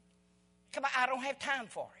 Come on, I don't have time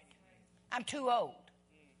for it. I'm too old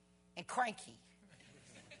and cranky.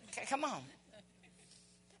 Come on.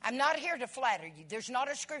 I'm not here to flatter you. There's not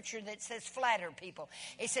a scripture that says flatter people.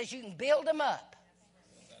 It says you can build them up.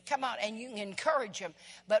 Come on, and you can encourage them.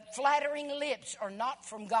 But flattering lips are not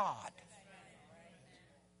from God.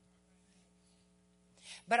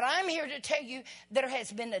 But I'm here to tell you there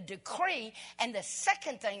has been a decree. And the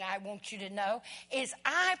second thing I want you to know is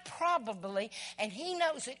I probably, and he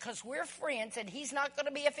knows it because we're friends and he's not going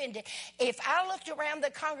to be offended. If I looked around the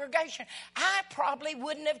congregation, I probably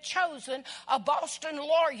wouldn't have chosen a Boston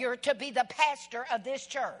lawyer to be the pastor of this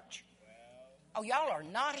church. Oh, y'all are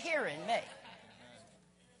not hearing me.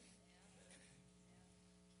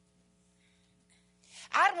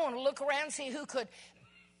 I'd want to look around and see who could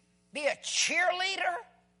be a cheerleader.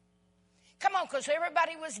 Come on, because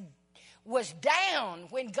everybody was down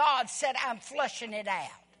when God said, I'm flushing it out.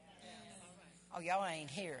 Oh, y'all ain't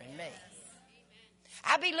hearing me.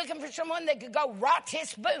 I'd be looking for someone that could go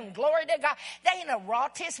rotis boom. Glory to God. There ain't a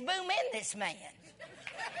rotis boom in this man.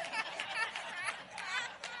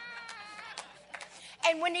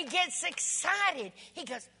 And when he gets excited, he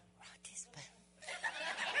goes, rotis boom.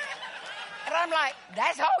 And I'm like,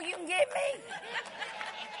 that's all you can give me?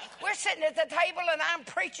 We're sitting at the table and I'm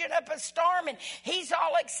preaching up a storm and he's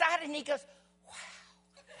all excited and he goes, wow.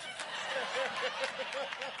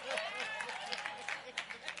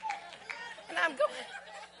 And I'm going.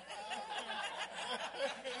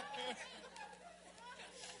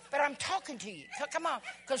 But I'm talking to you. Come on,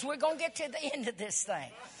 because we're going to get to the end of this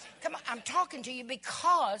thing. Come on, I'm talking to you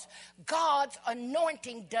because God's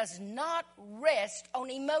anointing does not rest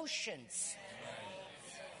on emotions.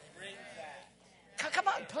 Come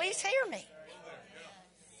on, please hear me.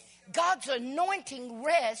 God's anointing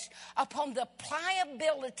rests upon the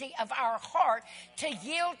pliability of our heart to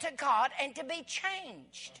yield to God and to be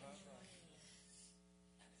changed.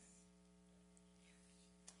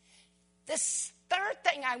 This third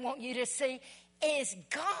thing I want you to see is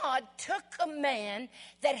God took a man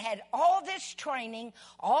that had all this training,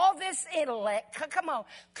 all this intellect, come on,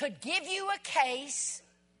 could give you a case,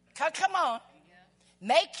 come on,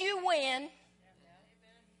 make you win,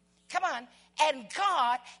 come on, and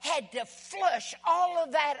God had to flush all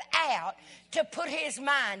of that out to put his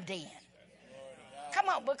mind in. Come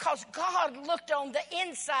on, because God looked on the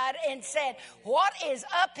inside and said, what is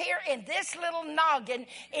up here in this little noggin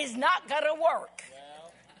is not going to work.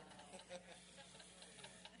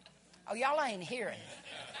 Oh, y'all ain't hearing me.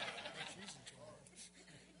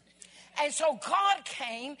 And so God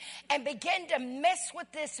came and began to mess with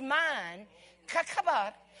this mind. Come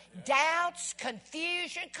on. Doubts,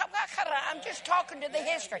 confusion. Come on, I'm just talking to the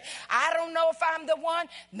history. I don't know if I'm the one.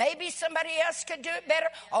 Maybe somebody else could do it better.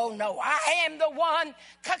 Oh, no, I am the one.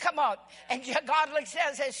 Come on. And God looks down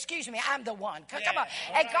and says, excuse me, I'm the one. Come on.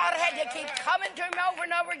 And God had to keep coming to him over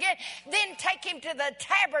and over again. Then take him to the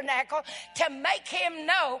tabernacle to make him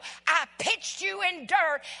know I pitched you in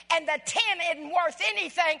dirt and the tent isn't worth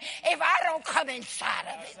anything if I don't come inside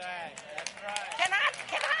of it. That's right.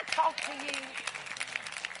 Can I talk to you?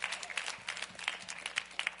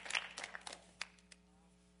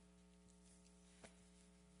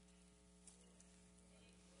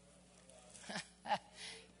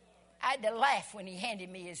 I had to laugh when he handed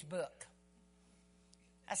me his book.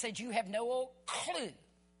 I said, you have no clue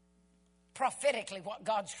prophetically what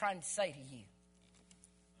God's trying to say to you.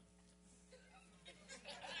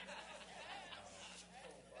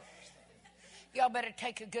 Y'all better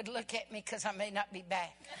take a good look at me because I may not be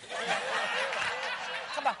back.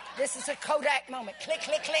 Come on, this is a Kodak moment. Click,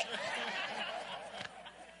 click, click.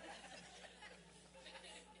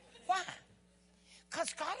 Why?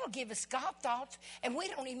 Because God will give us God thoughts, and we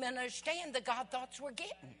don't even understand the God thoughts we're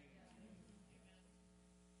getting.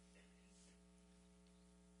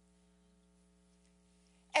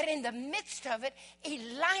 And in the midst of it,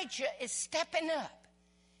 Elijah is stepping up.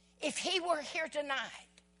 If he were here tonight,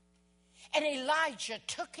 and Elijah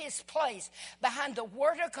took his place behind the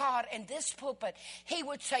Word of God in this pulpit, he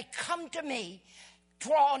would say, come to me.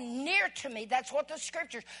 Draw near to me. That's what the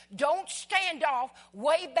scriptures. Don't stand off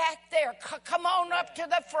way back there. Come on up to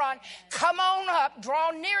the front. Come on up. Draw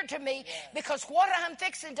near to me, because what I'm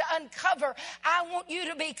fixing to uncover, I want you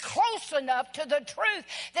to be close enough to the truth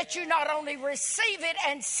that you not only receive it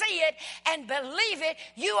and see it and believe it,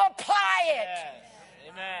 you apply it. Yes.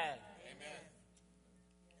 Amen.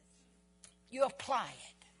 You apply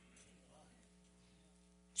it.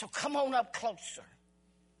 So come on up closer.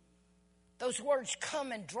 Those words,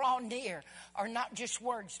 come and draw near, are not just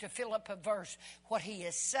words to fill up a verse. What he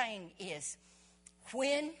is saying is,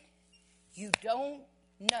 when you don't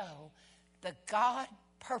know the God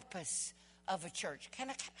purpose of a church. Can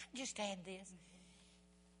I just add this?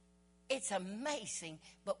 It's amazing,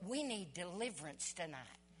 but we need deliverance tonight.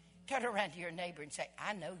 Turn around to your neighbor and say,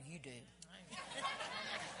 I know you do.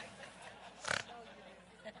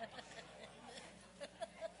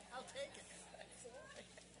 I'll take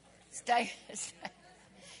it.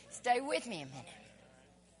 Stay with me a minute.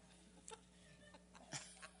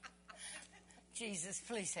 Jesus,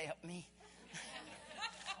 please help me.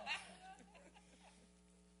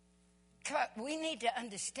 Come on, we need to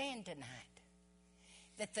understand tonight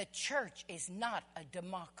that the church is not a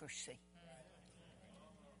democracy.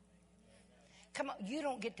 Come on, you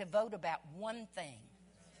don't get to vote about one thing.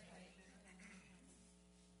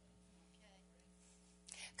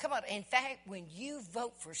 Come on, in fact, when you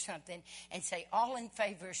vote for something and say all in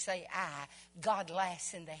favor, say aye, God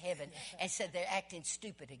laughs in the heaven and said they're acting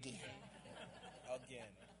stupid again.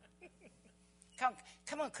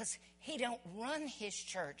 Come on, because he don't run his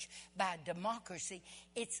church by democracy.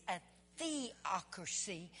 It's a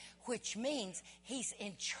theocracy, which means he's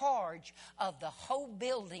in charge of the whole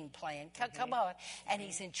building plan. Come on. And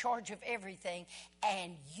he's in charge of everything.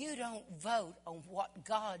 And you don't vote on what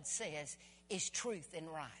God says is truth and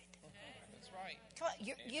right. That's right. Come on,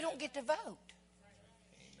 you don't get to vote. Amen.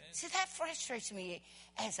 See, that frustrates me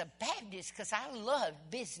as a Baptist, because I love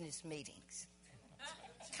business meetings.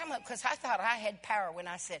 Come on, because I thought I had power when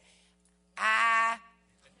I said, I.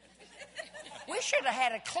 We should have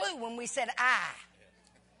had a clue when we said I.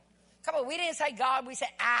 Come on, we didn't say God, we said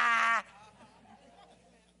I.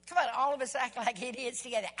 Come on, all of us act like idiots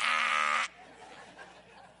together. I.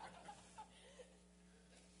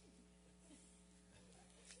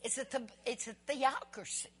 It's a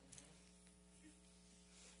theocracy.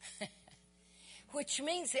 Which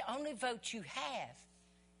means the only vote you have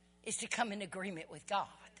is to come in agreement with God.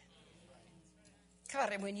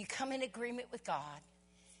 God, and when you come in agreement with God,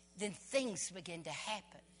 then things begin to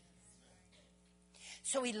happen.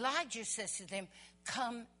 So Elijah says to them,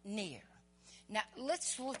 come near. Now,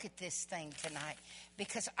 let's look at this thing tonight,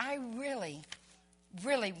 because I really,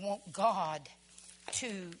 really want God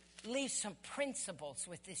to leave some principles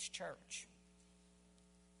with this church.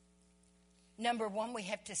 Number one, we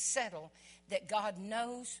have to settle that God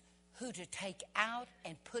knows who to take out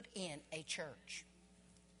and put in a church.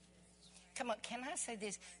 Come on, can I say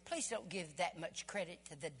this? Please don't give that much credit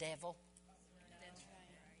to the devil.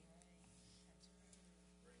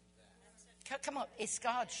 Come on, it's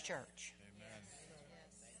God's church.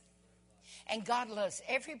 And God loves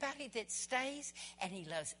everybody that stays, and he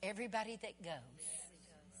loves everybody that goes.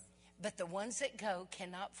 But the ones that go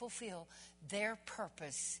cannot fulfill their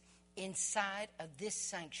purpose inside of this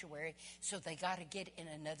sanctuary, so they got to get in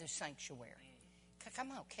another sanctuary.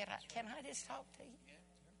 Come on, can I just talk to you?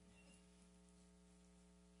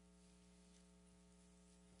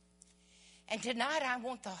 And tonight I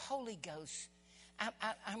want the Holy Ghost.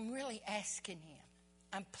 I'm really asking him.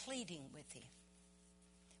 I'm pleading with him.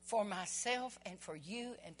 For myself and for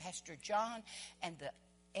you and Pastor John and the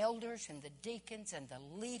elders and the deacons and the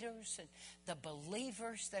leaders and the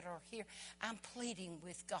believers that are here. I'm pleading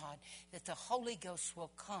with God that the Holy Ghost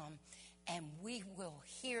will come and we will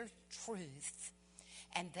hear truth.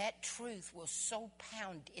 And that truth will so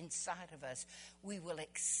pound inside of us, we will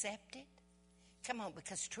accept it. Come on,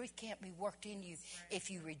 because truth can't be worked in you if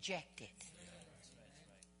you reject it.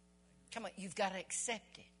 Come on, you've got to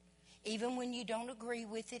accept it. Even when you don't agree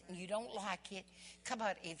with it and you don't like it. Come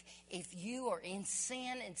on, if you are in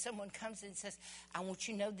sin and someone comes and says, I want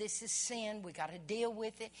you to know this is sin, we got to deal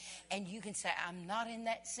with it. And you can say, I'm not in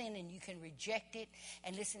that sin, and you can reject it.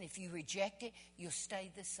 And listen, if you reject it, you'll stay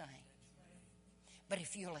the same. But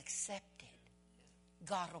if you'll accept it,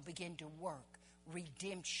 God will begin to work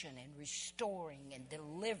redemption and restoring and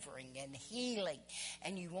delivering and healing,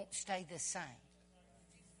 and you won't stay the same.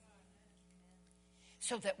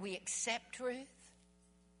 So that we accept truth.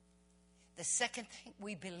 The second thing,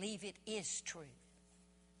 we believe it is truth.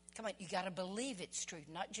 Come on, you got to believe it's true.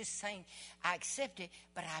 Not just saying, I accept it,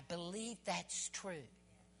 but I believe that's true.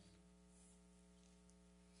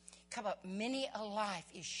 Come on, many a life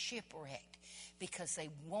is shipwrecked because they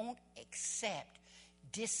won't accept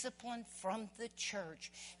discipline from the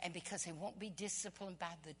church. And because they won't be disciplined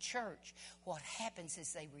by the church, what happens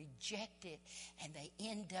is they reject it and they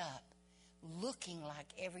end up looking like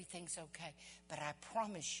everything's okay. But I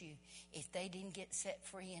promise you, if they didn't get set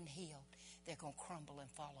free and healed, they're going to crumble and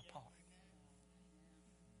fall apart.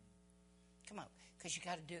 Come on, because you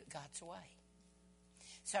got to do it God's way.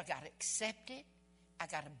 So I got to accept it. I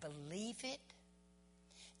got to believe it.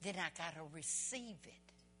 Then I got to receive it.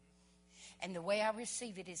 And the way I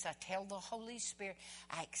receive it is I tell the Holy Spirit,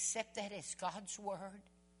 I accept that as God's word.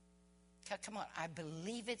 Come on, I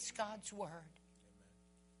believe it's God's word.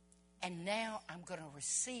 And now I'm going to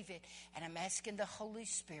receive it. And I'm asking the Holy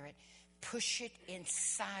Spirit, push it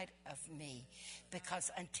inside of me. Because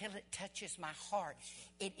until it touches my heart,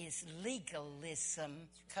 it is legalism.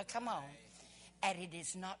 Come on. And it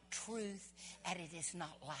is not truth. And it is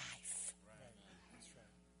not life.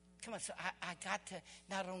 Come on, so I got to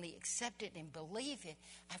not only accept it and believe it,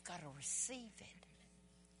 I've got to receive it.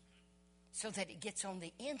 So that it gets on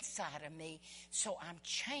the inside of me, so I'm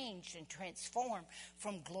changed and transformed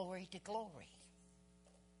from glory to glory.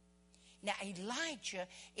 Now, Elijah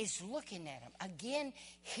is looking at him. Again,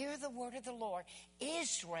 hear the word of the Lord.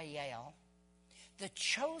 Israel, the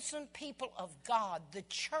chosen people of God, the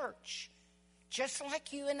church, just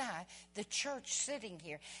like you and I, the church sitting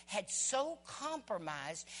here, had so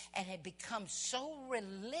compromised and had become so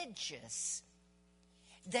religious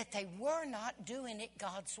that they were not doing it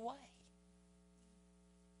God's way.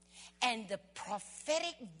 And the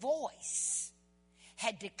prophetic voice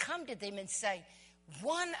had to come to them and say,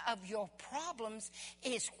 one of your problems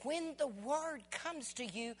is when the word comes to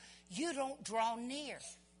you, you don't draw near.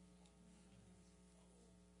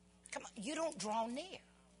 Come on, you don't draw near.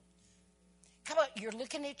 Come on, you're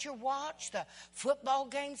looking at your watch. The football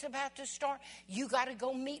game's about to start. You got to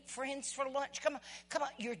go meet friends for lunch. Come on.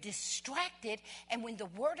 You're distracted. And when the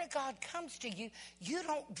word of God comes to you, you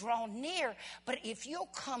don't draw near. But if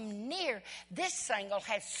you'll come near, this thing will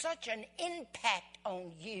have such an impact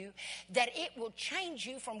on you that it will change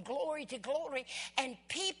you from glory to glory. And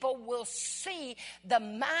people will see the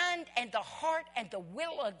mind and the heart and the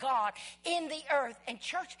will of God in the earth. And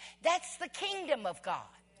church, that's the kingdom of God.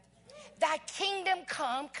 Thy kingdom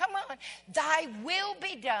come on, thy will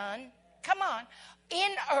be done, come on,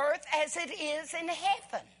 in earth as it is in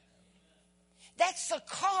heaven. That's the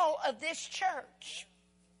call of this church.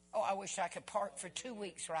 Oh, I wish I could park for 2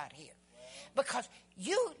 weeks right here. Because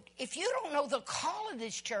if you don't know the call of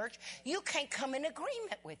this church, you can't come in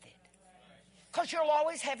agreement with it. Because you'll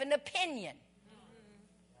always have an opinion.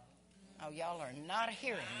 Oh, y'all are not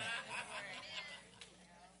hearing me.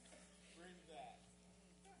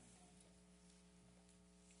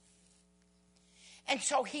 And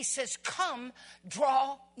so he says, come,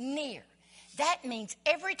 draw near. That means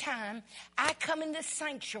every time I come in the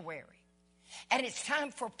sanctuary and it's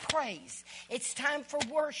time for praise, it's time for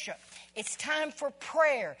worship, it's time for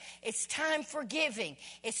prayer, it's time for giving,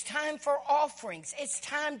 it's time for offerings, it's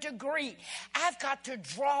time to greet. I've got to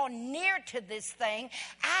draw near to this thing.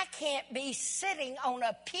 I can't be sitting on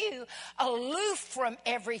a pew aloof from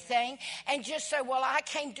everything and just say, well, I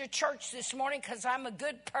came to church this morning because I'm a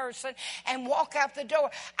good person, and walk out the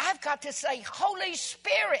door. I've got to say, Holy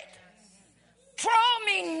Spirit, draw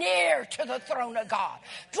me near to the throne of God.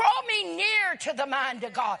 Draw me near to the mind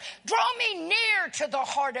of God. Draw me near to the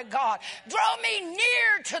heart of God. Draw me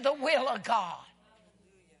near to the will of God.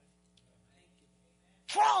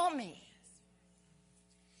 Draw me.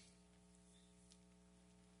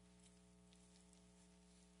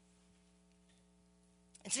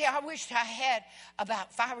 And see, I wished I had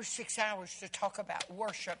about 5 or 6 hours to talk about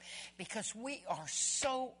worship, because we are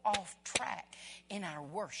so off track in our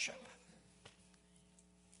worship.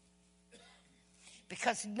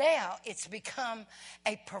 Because now it's become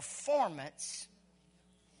a performance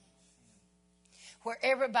where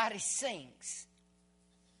everybody sings.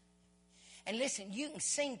 And listen, you can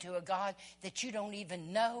sing to a God that you don't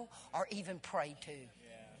even know or even pray to.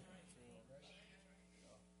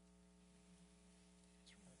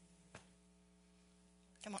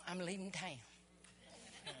 Come on, I'm leaving town.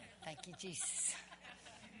 Thank you, Jesus.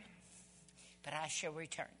 But I shall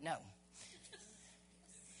return. No.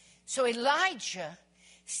 So Elijah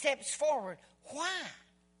steps forward. Why?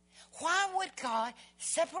 Why would God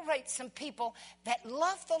separate some people that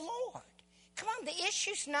love the Lord? Come on, the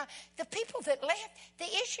issue's not, the people that left, the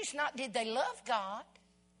issue's not did they love God?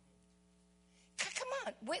 Come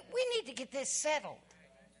on, we need to get this settled.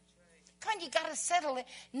 Come on, you got to settle it,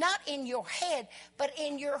 not in your head, but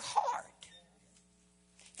in your heart.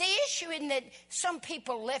 The issue isn't that some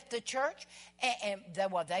people left the church and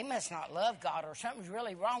they must not love God or something's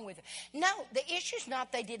really wrong with it. No, the issue's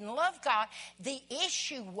not they didn't love God. The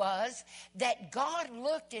issue was that God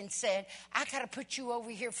looked and said, I got to put you over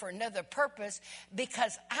here for another purpose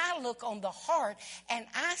because I look on the heart and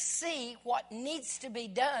I see what needs to be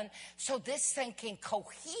done so this thing can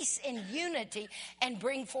cohese in unity and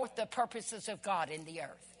bring forth the purposes of God in the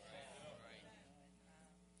earth.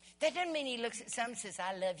 That doesn't mean he looks at some and says,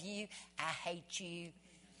 I love you, I hate you.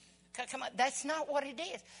 Come on, that's not what it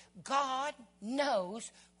is. God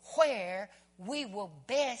knows where we will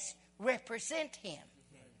best represent him.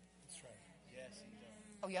 That's right. Yes, he does.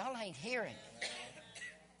 Oh, y'all ain't hearing.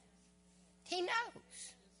 He knows.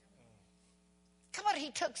 Come on,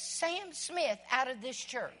 he took Sam Smith out of this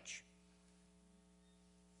church.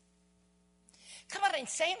 Come on, and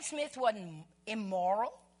Sam Smith wasn't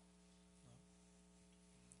immoral.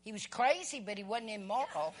 He was crazy, but he wasn't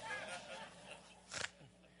immoral.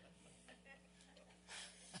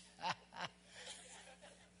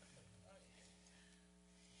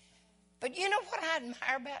 But you know what I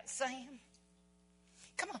admire about Sam?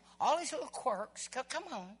 Come on, all his little quirks. Come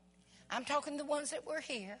on. I'm talking the ones that were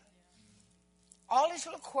here. All his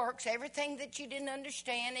little quirks, everything that you didn't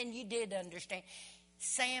understand and you did understand.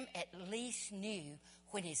 Sam at least knew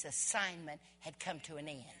when his assignment had come to an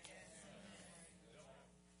end.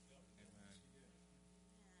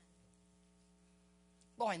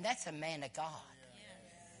 Boy, and that's a man of God.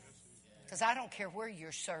 Because I don't care where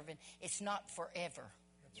you're serving, it's not forever.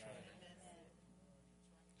 That's right.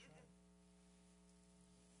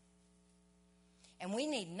 And we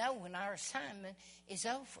need to know when our assignment is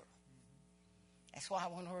over. That's why I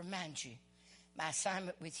want to remind you, my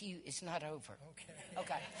assignment with you is not over.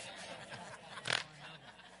 Okay.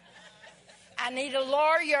 I need a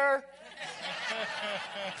lawyer.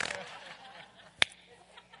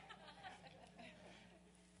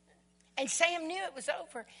 And Sam knew it was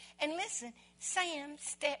over. And listen, Sam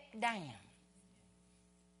stepped down.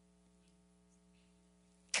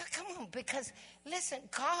 Come on, because listen,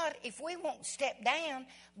 God, if we won't step down,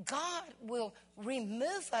 God will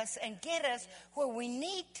remove us and get us where we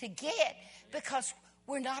need to get because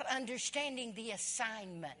we're not understanding the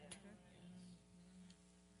assignment.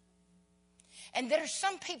 And there are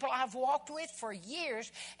some people I've walked with for years,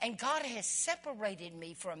 and God has separated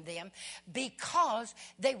me from them because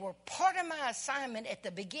they were part of my assignment at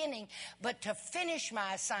the beginning, but to finish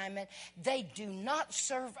my assignment, they do not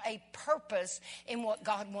serve a purpose in what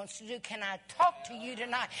God wants to do. Can I talk to you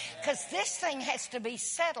tonight? Because this thing has to be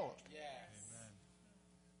settled. Yes.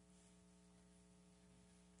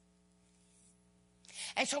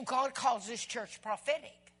 And so God calls this church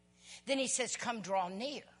prophetic. Then he says, come draw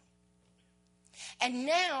near. And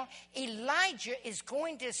now Elijah is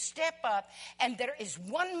going to step up, and there is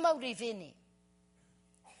one motive in him.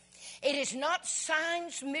 It is not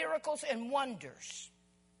signs, miracles, and wonders.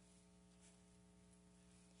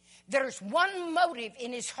 There's one motive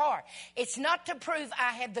in his heart. It's not to prove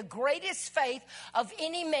I have the greatest faith of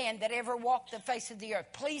any man that ever walked the face of the earth.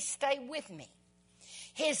 Please stay with me.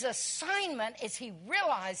 His assignment is he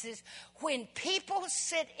realizes when people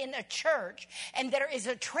sit in a church and there is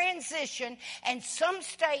a transition and some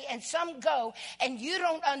stay and some go and you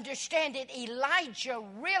don't understand it, Elijah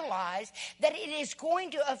realized that it is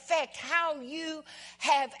going to affect how you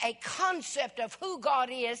have a concept of who God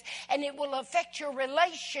is, and it will affect your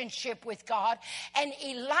relationship with God. And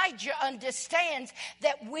Elijah understands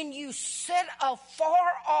that when you sit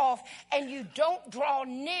afar off and you don't draw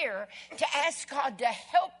near to ask God to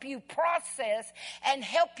help you process and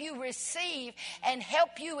help you receive and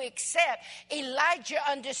help you accept, Elijah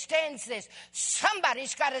understands this.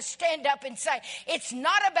 Somebody's got to stand up and say, it's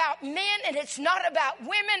not about men and it's not about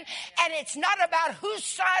women and it's not about whose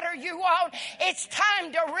side are you on. It's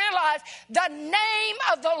time to realize the name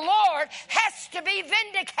of the Lord has to be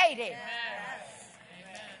vindicated.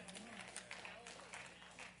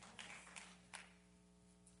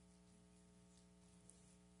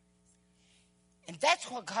 And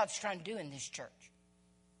that's what God's trying to do in this church.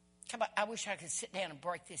 Come on, I wish I could sit down and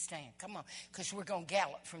break this down. Come on, because we're going to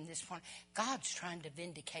gallop from this point. God's trying to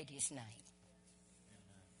vindicate his name.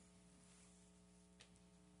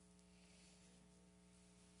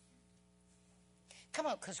 Come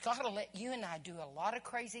on, because God will let you and I do a lot of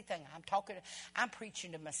crazy things. I'm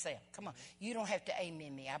preaching to myself. Come on, you don't have to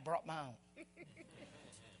amen me. I brought my own.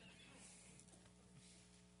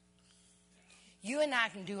 You and I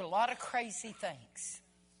can do a lot of crazy things.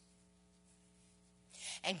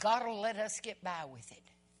 And God will let us get by with it.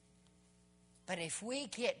 But if we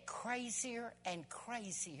get crazier and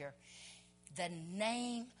crazier, the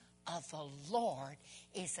name of the Lord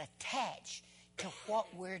is attached to what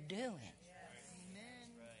we're doing. Amen.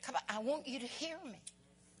 Come on, I want you to hear me.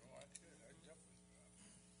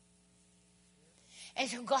 And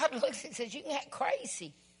so God looks and says, you can get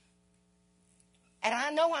crazy. And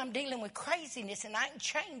I know I'm dealing with craziness and I can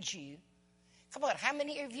change you. Come on, how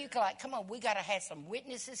many of you can like, come on, we got to have some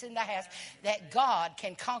witnesses in the house that God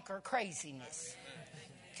can conquer craziness.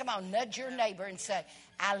 Come on, nudge your neighbor and say,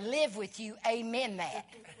 I live with you, amen that.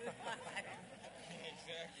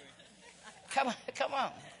 Come on, come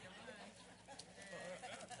on.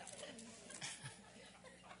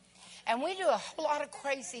 And we do a whole lot of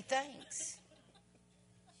crazy things.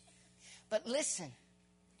 But listen,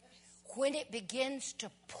 when it begins to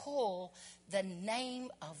pull the name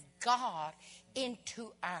of God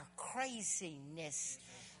into our craziness,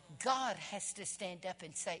 God has to stand up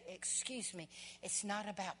and say, excuse me, it's not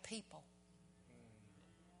about people.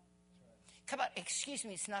 Come on, excuse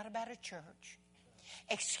me, it's not about a church.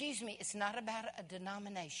 Excuse me, it's not about a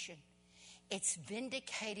denomination. It's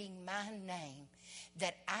vindicating my name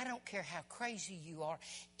that I don't care how crazy you are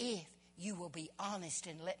if you will be honest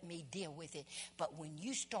and let me deal with it. But when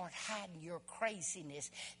you start hiding your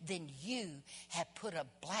craziness, then you have put a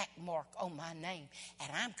black mark on my name,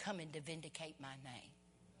 and I'm coming to vindicate my name.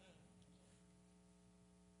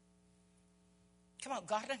 Come on,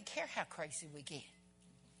 God doesn't care how crazy we get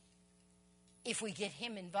if we get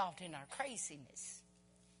him involved in our craziness.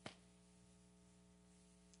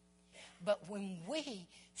 But when we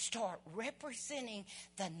start representing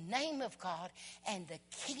the name of God and the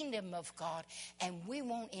kingdom of God, and we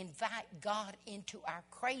won't invite God into our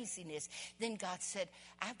craziness, then God said,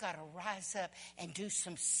 I've got to rise up and do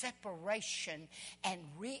some separation and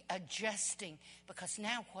readjusting, because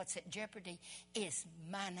now what's at jeopardy is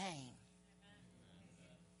my name.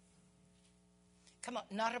 Come on,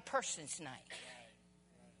 not a person's name.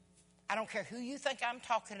 I don't care who you think I'm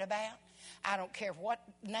talking about. I don't care what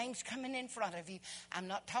name's coming in front of you. I'm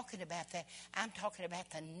not talking about that. I'm talking about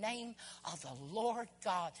the name of the Lord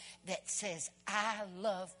God that says, I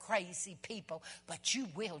love crazy people, but you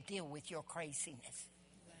will deal with your craziness.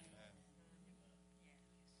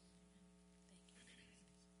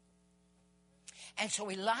 And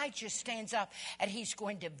so Elijah stands up and he's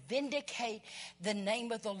going to vindicate the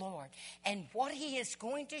name of the Lord. And what he is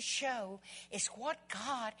going to show is what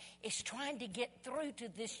God is trying to get through to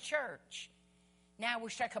this church. Now I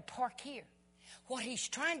wish I could park here. What he's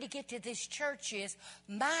trying to get to this church is,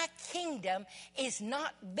 my kingdom is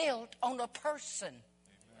not built on a person.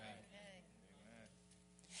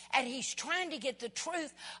 And he's trying to get the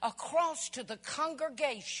truth across to the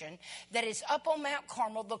congregation that is up on Mount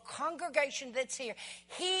Carmel, the congregation that's here.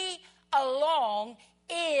 He alone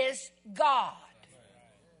is God.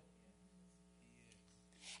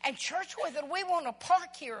 And church, whether we want to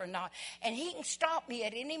park here or not, and he can stop me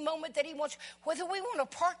at any moment that he wants, whether we want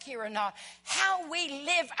to park here or not, how we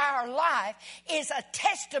live our life is a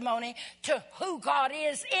testimony to who God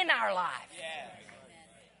is in our life. Yeah.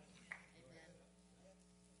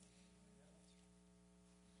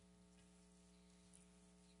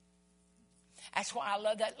 That's why I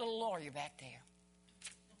love that little lawyer back there.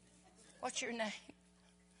 What's your name?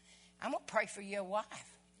 I'm going to pray for your wife.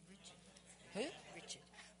 Who?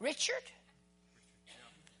 Richard?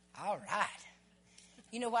 All right.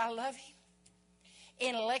 You know why I love him?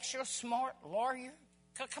 Intellectual, smart, lawyer.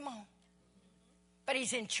 Come on. But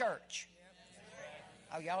he's in church.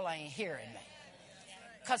 Oh, y'all ain't hearing me.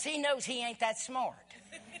 Because he knows he ain't that smart.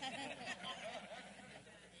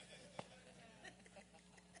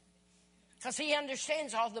 Because he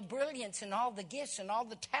understands all the brilliance and all the gifts and all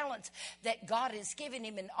the talents that God has given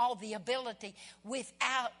him and all the ability.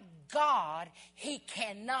 Without God, he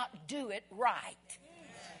cannot do it right.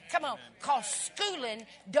 Come on, because schooling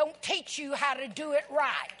don't teach you how to do it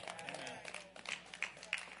right.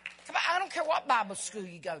 Come on, I don't care what Bible school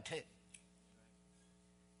you go to.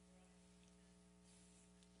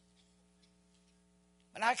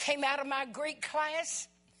 When I came out of my Greek class,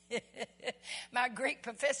 my Greek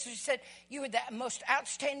professor said, you were the most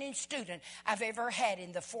outstanding student I've ever had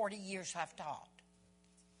in the 40 years I've taught.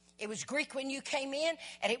 It was Greek when you came in,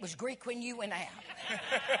 and it was Greek when you went out.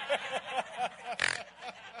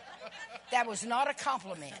 That was not a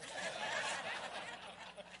compliment.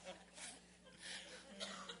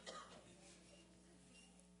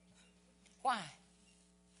 Why?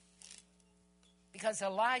 Because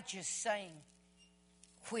Elijah's saying,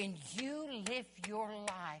 when you live your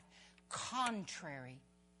life contrary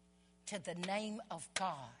to the name of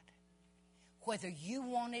God, whether you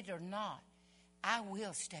want it or not, I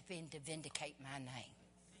will step in to vindicate my name.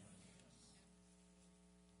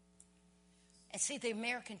 And see, the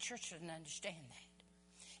American church doesn't understand that.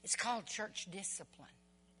 It's called church discipline.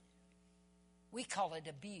 We call it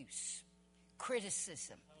abuse,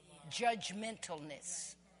 criticism,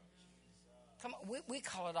 judgmentalness. Come on, we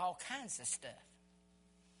call it all kinds of stuff.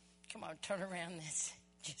 Come on, turn around and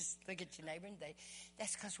just look at your neighbor and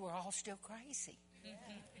that's because we're all still crazy.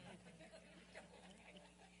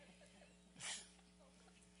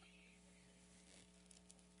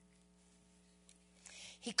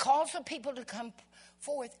 He calls the people to come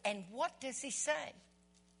forth, and what does he say?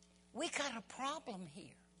 We got a problem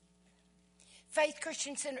here. Faith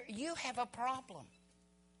Christian Center, you have a problem.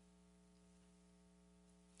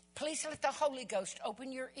 Please let the Holy Ghost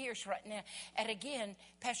open your ears right now. And again,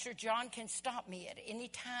 Pastor John can stop me at any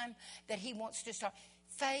time that he wants to stop.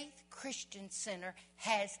 Faith Christian Center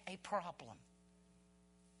has a problem.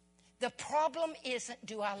 The problem isn't,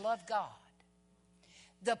 do I love God?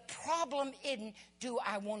 The problem isn't, do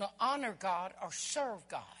I want to honor God or serve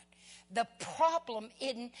God? The problem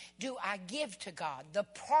isn't, do I give to God? The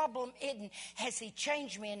problem isn't, has he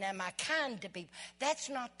changed me and am I kind to people? That's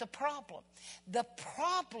not the problem. The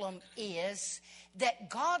problem is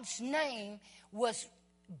that God's name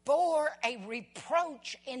bore a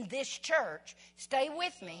reproach in this church. Stay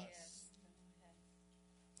with me.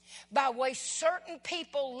 By way certain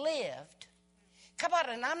people lived. Come on,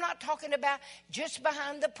 and I'm not talking about just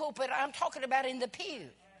behind the pulpit. I'm talking about in the pew.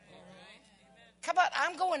 Come on,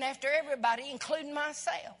 I'm going after everybody, including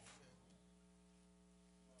myself.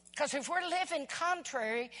 Because if we're living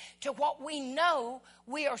contrary to what we know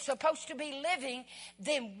we are supposed to be living,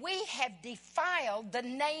 then we have defiled the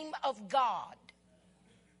name of God.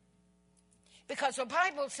 Because the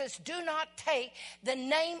Bible says, do not take the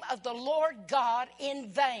name of the Lord God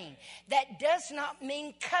in vain. That does not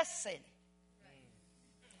mean cussing.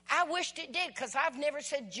 I wished it did, because I've never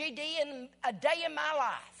said GD in a day in my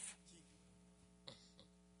life.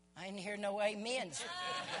 I didn't hear no amens.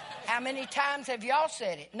 How many times have y'all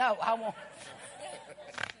said it? No, I won't.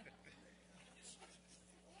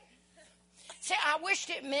 See, I wished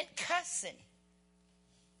it meant cussing.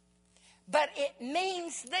 But it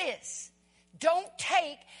means this. Don't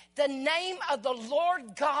take the name of the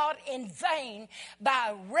Lord God in vain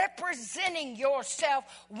by representing yourself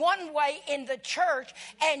one way in the church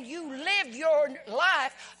and you live your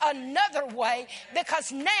life another way,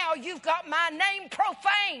 because now you've got my name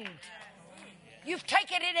profaned. You've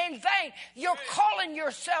taken it in vain. You're calling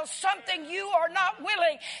yourself something you are not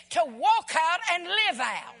willing to walk out and live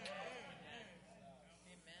out.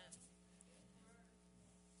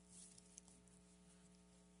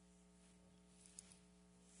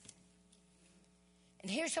 And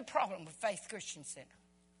here's the problem with Faith Christian Center.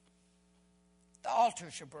 The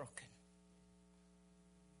altars are broken.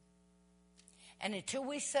 And until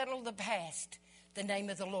we settle the past, the name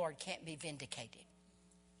of the Lord can't be vindicated.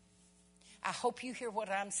 I hope you hear what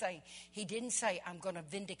I'm saying. He didn't say, I'm going to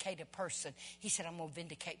vindicate a person. He said, I'm going to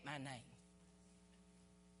vindicate my name.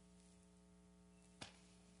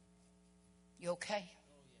 You okay?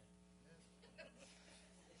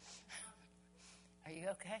 Are you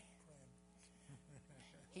okay?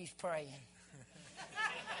 He's praying.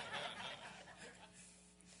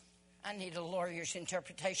 I need a lawyer's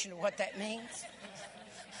interpretation of what that means.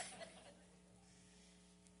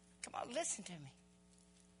 Come on, listen to me.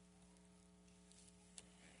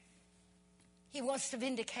 He wants to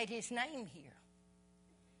vindicate his name here.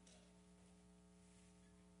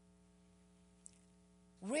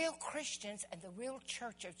 Real Christians and the real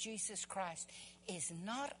church of Jesus Christ is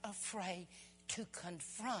not afraid to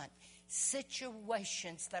confront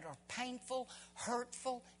situations that are painful,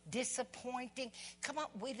 hurtful, disappointing. Come on,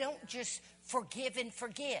 we don't just forgive and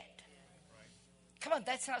forget. Come on,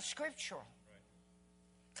 that's not scriptural.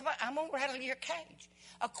 Come on, I'm going to rattle your cage.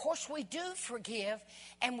 Of course, we do forgive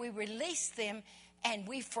and we release them and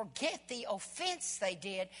we forget the offense they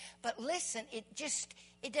did. But listen, it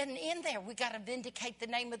doesn't end there. We got to vindicate the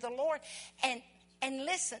name of the Lord. And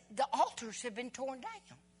listen, the altars have been torn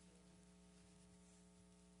down.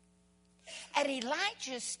 And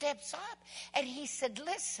Elijah steps up and he said,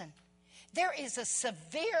 listen, there is a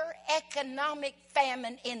severe economic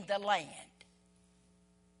famine in the land.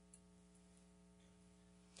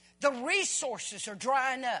 The resources are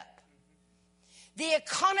drying up. The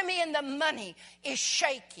economy and the money is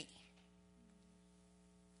shaky.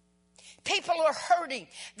 People are hurting.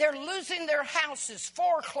 They're losing their houses,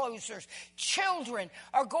 foreclosures. Children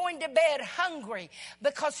are going to bed hungry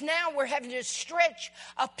because now we're having to stretch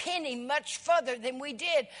a penny much further than we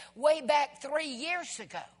did way back 3 years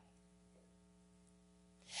ago.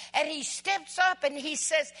 And he steps up and he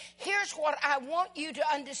says, here's what I want you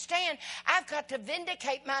to understand. I've got to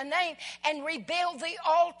vindicate my name and rebuild the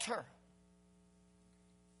altar.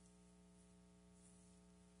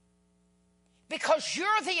 Because you're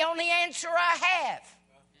the only answer I have.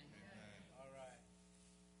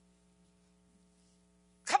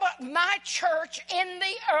 Come on, my church in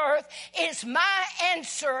the earth is my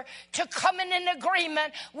answer to coming in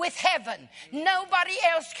agreement with heaven. Nobody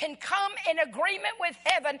else can come in agreement with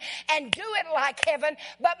heaven and do it like heaven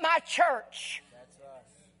but my church. That's us.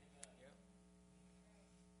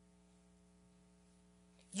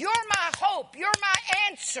 You're my hope. You're my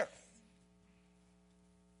answer.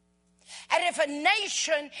 And if a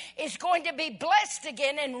nation is going to be blessed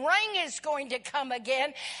again and rain is going to come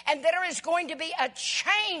again and there is going to be a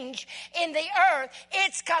change in the earth,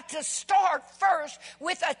 it's got to start first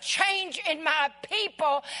with a change in my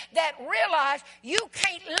people that realize you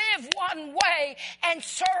can't live one way and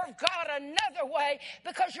serve God another way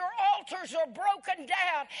because your altars are broken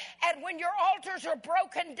down. And when your altars are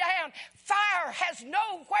broken down, fire has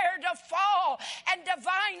nowhere to fall and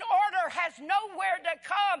divine order has nowhere to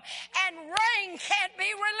come and rain can't be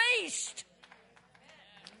released.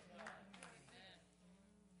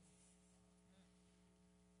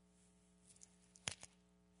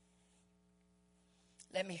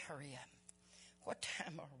 Let me hurry up. What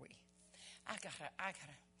time are we? I gotta,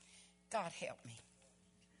 God help me.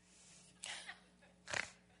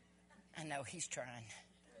 I know he's trying.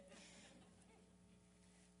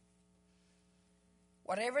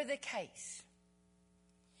 Whatever the case,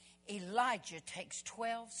 Elijah takes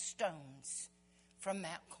 12 stones from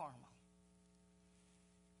Mount Carmel.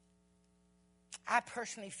 I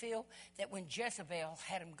personally feel that when Jezebel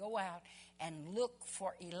had him go out and look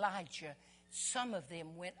for Elijah, some of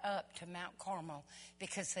them went up to Mount Carmel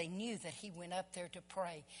because they knew that he went up there to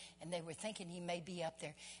pray. And they were thinking he may be up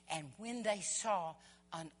there. And when they saw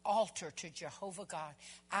an altar to Jehovah God,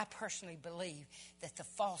 I personally believe that the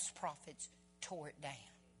false prophets tore it down.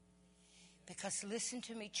 Because listen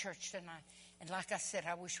to me, church, tonight. And like I said,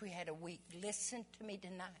 I wish we had a week. Listen to me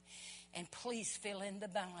tonight. And please fill in the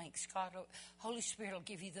blanks. God, Holy Spirit will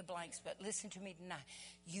give you the blanks. But listen to me tonight.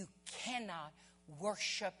 You cannot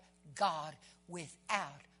worship God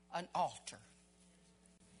without an altar.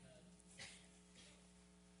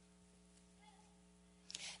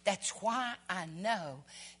 That's why I know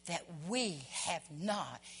that we have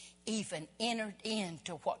not even entered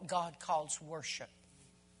into what God calls worship.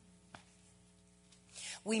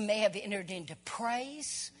 We may have entered into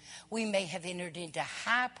praise. We may have entered into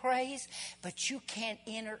high praise. But you can't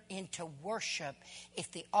enter into worship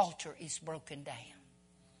if the altar is broken down.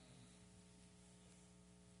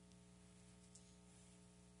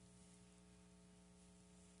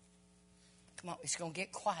 Come on, it's going to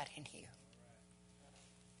get quiet in here.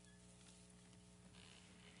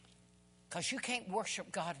 Because you can't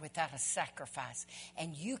worship God without a sacrifice.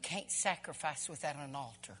 And you can't sacrifice without an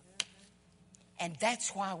altar. And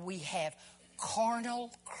that's why we have carnal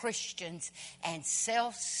Christians and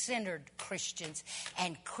self-centered Christians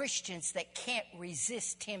and Christians that can't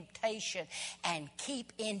resist temptation and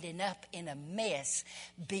keep ending up in a mess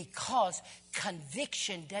because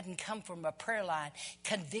conviction doesn't come from a prayer line.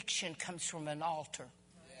 Conviction comes from an altar.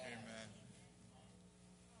 Amen.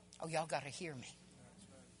 Oh, y'all got to hear me.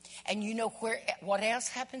 And you know what else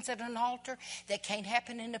happens at an altar that can't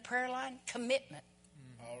happen in the prayer line? Commitment.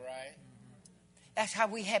 All right. That's how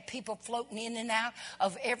we have people floating in and out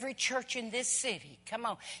of every church in this city. Come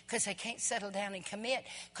on, because they can't settle down and commit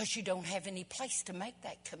because you don't have any place to make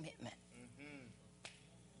that commitment.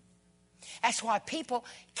 That's why people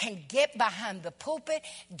can get behind the pulpit,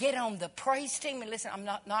 get on the praise team. And listen, I'm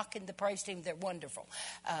not knocking the praise team. They're wonderful.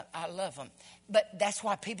 I love them. But that's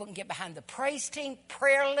why people can get behind the praise team,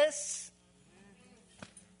 prayerless.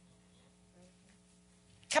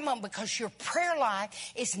 Come on, because your prayer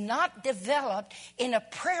life is not developed in a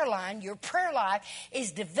prayer line. Your prayer life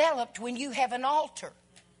is developed when you have an altar.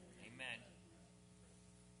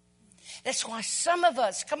 That's why some of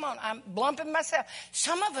us, come on, I'm blumping myself.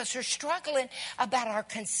 Some of us are struggling about our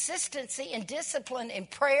consistency and discipline in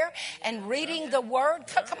prayer and reading the word.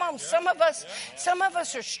 Come on, some of us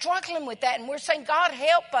are struggling with that. And we're saying, God,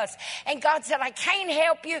 help us. And God said, I can't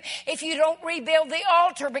help you if you don't rebuild the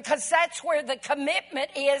altar because that's where the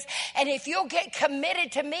commitment is. And if you'll get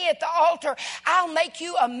committed to me at the altar, I'll make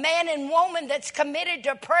you a man and woman that's committed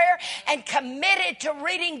to prayer and committed to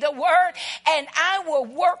reading the word. And I will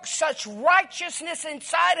work such righteousness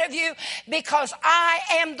inside of you, because I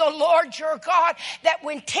am the Lord your God, that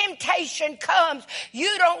when temptation comes,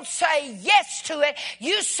 you don't say yes to it.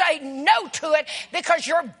 You say no to it, because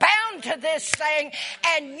you're bound to this thing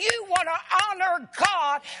and you want to honor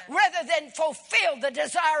God rather than fulfill the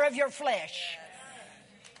desire of your flesh.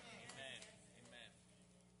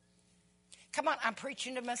 Come on, I'm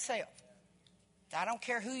preaching to myself. I don't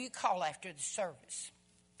care who you call after the service.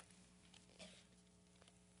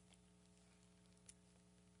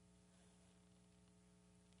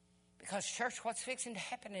 Because, church, what's fixing to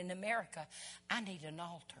happen in America, I need an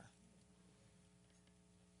altar.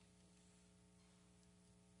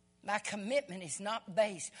 My commitment is not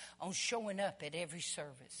based on showing up at every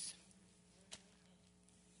service.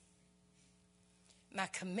 My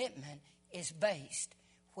commitment is based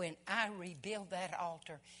when I rebuild that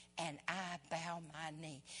altar and I bow my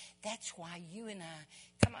knee. That's why you and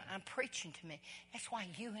I, come on, I'm preaching to me. That's why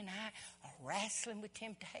you and I are wrestling with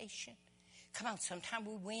temptation. Come on, sometimes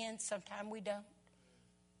we win, sometimes we don't.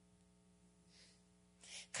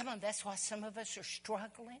 Come on, that's why some of us are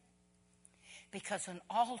struggling. Because an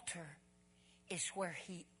altar is where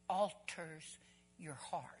he alters your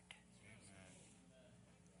heart.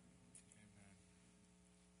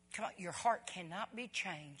 Come on, your heart cannot be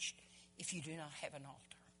changed if you do not have an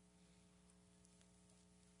altar.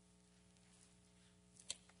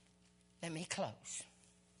 Let me close.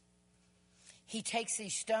 He takes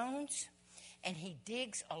these stones and he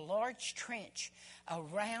digs a large trench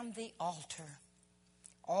around the altar,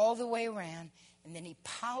 all the way around, and then he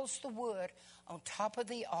piles the wood on top of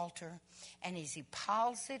the altar, and as he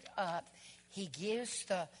piles it up, he gives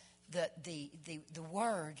the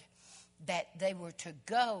word that they were to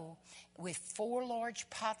go with 4 large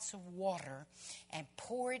pots of water and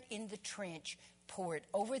pour it in the trench, pour it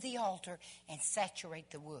over the altar, and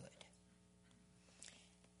saturate the wood.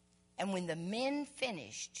 And when the men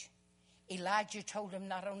finished, Elijah told them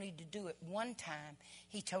not only to do it one time,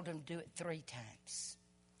 he told them to do it 3 times.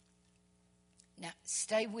 Now,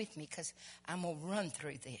 stay with me because I'm going to run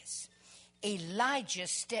through this. Elijah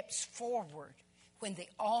steps forward when the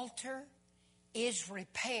altar is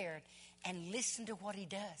repaired, and listen to what he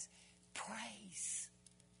does. Praise.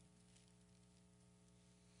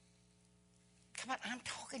 Come on, I'm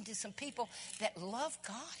talking to some people that love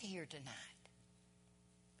God here tonight.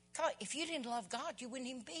 Come on, if you didn't love God, you wouldn't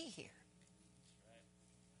even be here.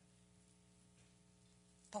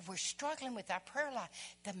 But we're struggling with our prayer life.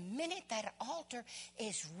 The minute that altar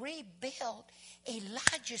is rebuilt,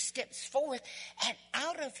 Elijah steps forward, and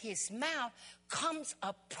out of his mouth comes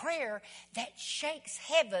a prayer that shakes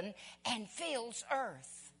heaven and fills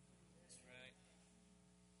earth.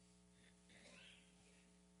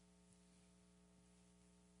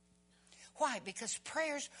 Why? Because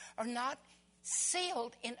prayers are not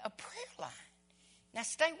sealed in a prayer line. Now,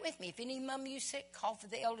 stay with me. If any mom you sick, call for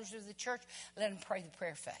the elders of the church. Let them pray the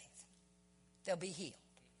prayer of faith. They'll be healed.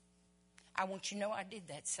 I want you to know I did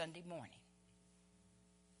that Sunday morning.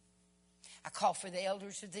 I called for the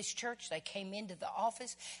elders of this church. They came into the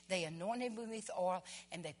office. They anointed me with oil,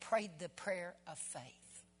 and they prayed the prayer of faith.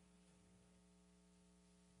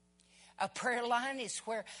 A prayer line is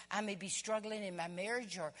where I may be struggling in my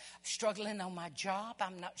marriage or struggling on my job.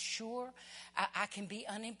 I'm not sure. I can be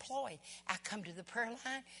unemployed. I come to the prayer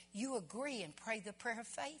line. You agree and pray the prayer of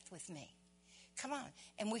faith with me. Come on.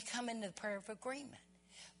 And we come into the prayer of agreement.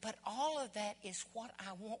 But all of that is what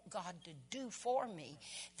I want God to do for me.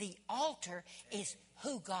 The altar is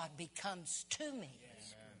who God becomes to me.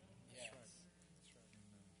 Yes.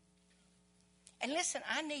 And listen,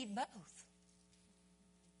 I need both.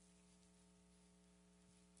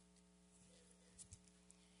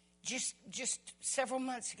 Just several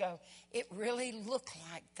months ago, it really looked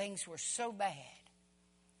like things were so bad.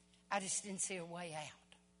 I just didn't see a way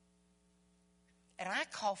out. And I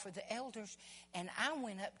called for the elders, and I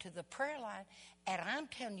went up to the prayer line, and I'm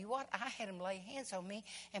telling you what, I had them lay hands on me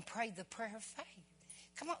and pray the prayer of faith.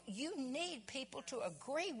 Come on, you need people to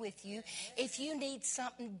agree with you if you need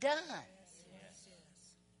something done.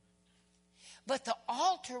 But the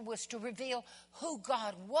altar was to reveal who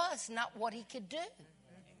God was, not what he could do.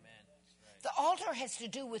 The altar has to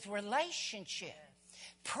do with relationship.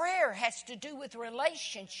 Prayer has to do with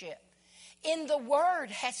relationship. In the Word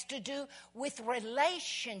has to do with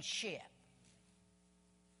relationship.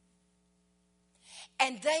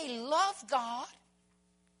 And they loved God,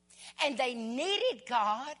 and they needed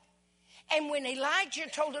God. And when Elijah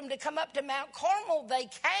told them to come up to Mount Carmel, they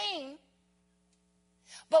came.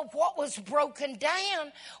 But what was broken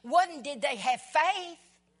down wasn't did they have faith?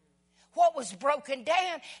 What was broken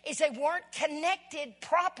down is they weren't connected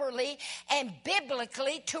properly and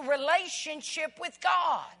biblically to relationship with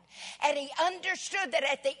God. And he understood that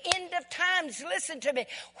at the end of times, listen to me,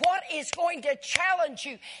 what is going to challenge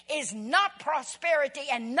you is not prosperity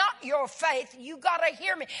and not your faith. You got to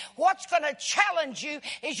hear me. What's going to challenge you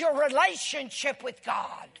is your relationship with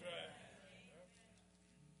God.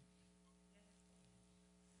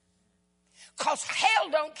 Because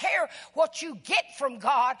hell don't care what you get from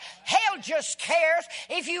God. Hell just cares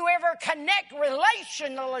if you ever connect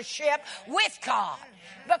relationship with God.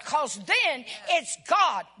 Because then it's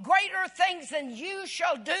God. Greater things than you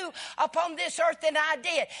shall do upon this earth than I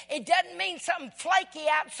did. It doesn't mean something flaky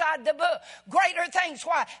outside the book. Greater things.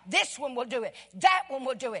 Why? This one will do it. That one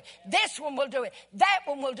will do it. This one will do it. That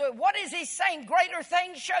one will do it. What is he saying? Greater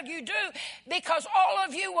things shall you do, because all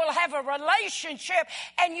of you will have a relationship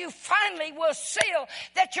and you finally will seal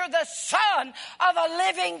that you're the son of a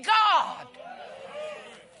living God.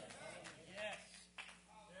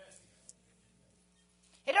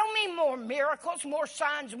 It don't mean more miracles, more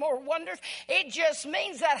signs, more wonders. It just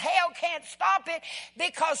means that hell can't stop it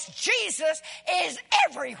because Jesus is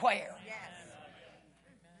everywhere. Yes.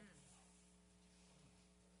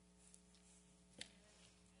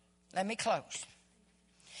 Let me close.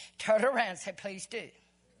 Turn around and say, please do.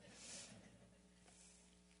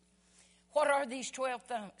 What are these 12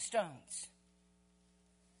 stones?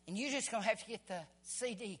 And you're just going to have to get the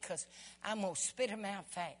CD because I'm going to spit them out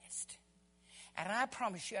fast. And I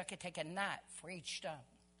promise you I could take a knife for each stone.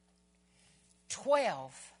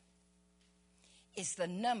 12 is the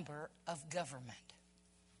number of government.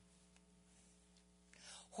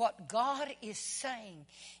 What God is saying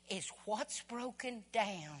is what's broken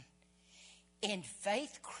down in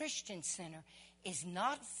Faith Christian Center is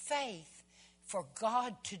not faith for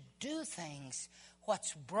God to do things.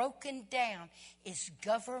 What's broken down is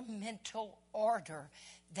governmental order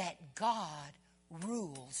that God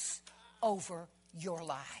rules over your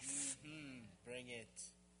life. Bring it.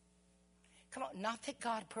 Come on, not that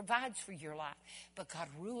God provides for your life, but God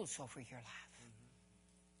rules over your life.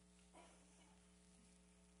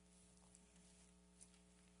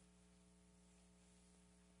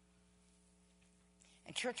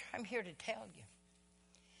 And church, I'm here to tell you,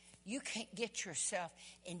 you can't get yourself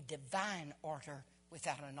in divine order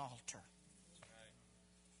without an altar.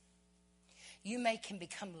 You can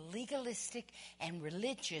become legalistic and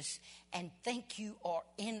religious and think you are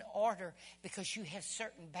in order because you have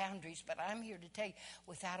certain boundaries. But I'm here to tell you,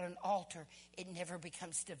 without an altar, it never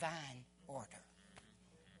becomes divine order.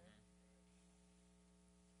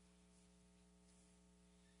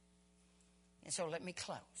 And so let me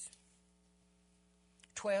close.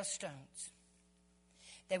 12 stones.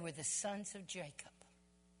 They were the sons of Jacob.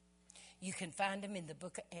 You can find them in the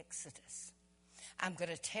book of Exodus. I'm going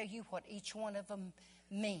to tell you what each one of them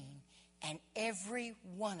mean. And every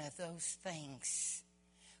one of those things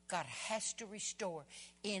God has to restore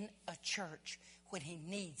in a church when he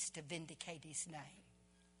needs to vindicate his name.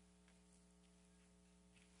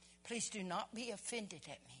 Please do not be offended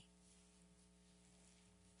at me.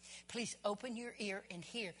 Please open your ear and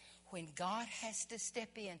hear when God has to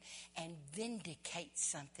step in and vindicate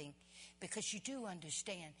something. Because you do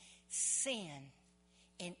understand, sin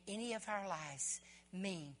in any of our lives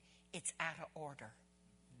mean it's out of order.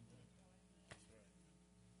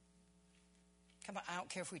 Come on, I don't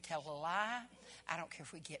care if we tell a lie. I don't care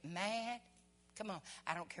if we get mad. Come on,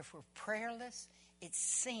 I don't care if we're prayerless. It's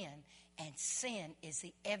sin, and sin is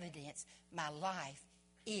the evidence my life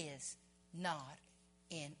is not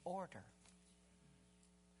in order.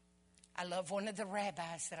 I love one of the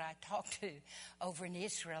rabbis that I talked to over in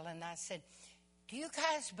Israel, and I said, do you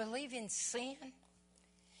guys believe in sin?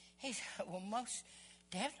 He said, well, most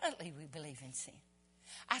definitely we believe in sin.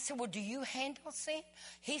 I said, well, do you handle sin?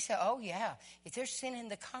 He said, oh, yeah. If there's sin in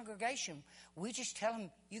the congregation, we just tell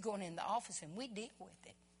them you're going in the office and we deal with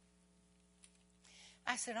it.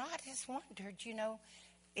 I said, oh, I just wondered,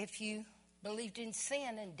 if you believed in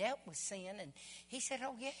sin and dealt with sin. And he said,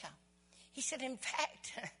 oh, yeah. He said, in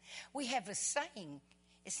fact, we have a saying.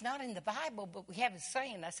 It's not in the Bible, but we have a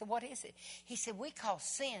saying. I said, what is it? He said, we call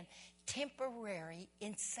sin temporary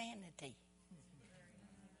insanity.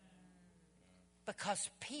 Because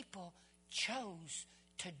people chose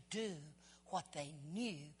to do what they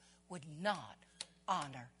knew would not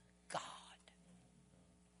honor God.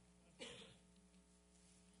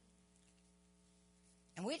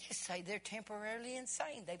 And we just say they're temporarily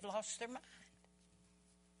insane. They've lost their mind.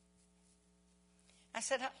 I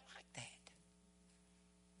said, I like that.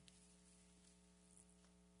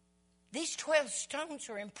 These 12 stones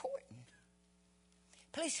are important.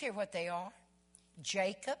 Please hear what they are.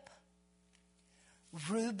 Jacob,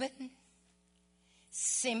 Reuben,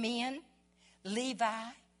 Simeon, Levi,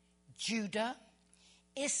 Judah,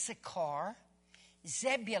 Issachar,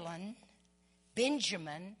 Zebulun,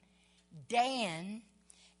 Benjamin, Dan,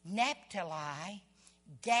 Naphtali,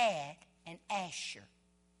 Gad, and Asher.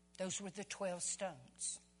 Those were the 12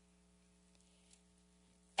 stones.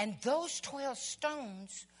 And those 12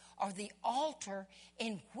 stones are the altar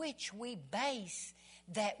in which we base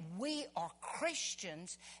that we are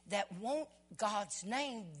Christians that want God's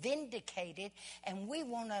name vindicated, and we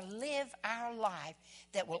want to live our life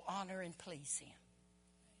that will honor and please Him.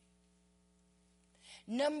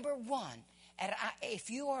 Number one, and if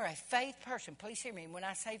you are a faith person, please hear me. When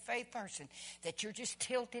I say faith person, that you're just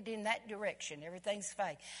tilted in that direction, everything's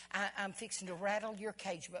faith. I'm fixing to rattle your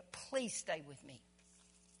cage, but please stay with me.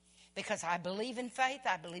 Because I believe in faith.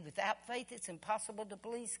 I believe without faith it's impossible to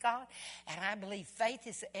please God. And I believe faith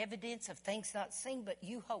is the evidence of things not seen, but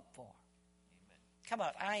you hope for. Amen. Come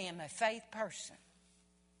on, I am a faith person.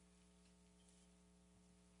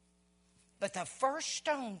 But the first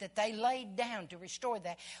stone that they laid down to restore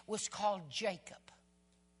that was called Jacob.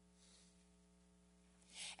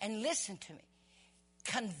 And listen to me.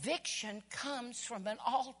 Conviction comes from an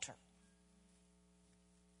altar.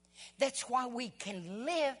 That's why we can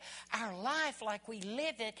live our life like we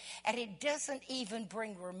live it, and it doesn't even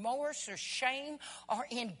bring remorse or shame or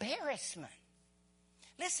embarrassment.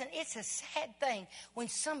 Listen, it's a sad thing when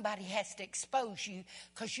somebody has to expose you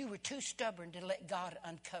because you were too stubborn to let God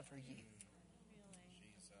uncover you.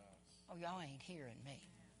 Oh, y'all ain't hearing me.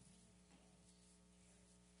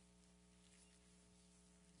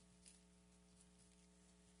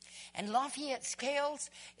 And Lafayette Scales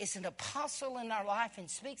is an apostle in our life and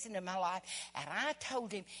speaks into my life. And I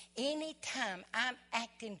told him, anytime I'm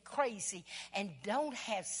acting crazy and don't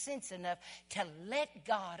have sense enough to let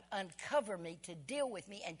God uncover me, to deal with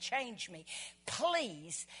me and change me,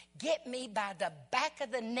 please get me by the back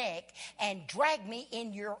of the neck and drag me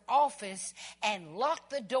in your office and lock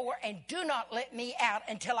the door and do not let me out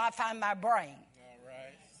until I find my brain.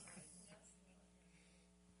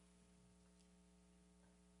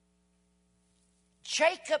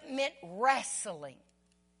 Jacob meant wrestling.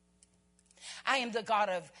 I am the God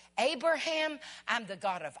of Abraham, I'm the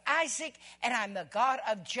God of Isaac, and I'm the God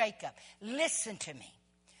of Jacob. Listen to me.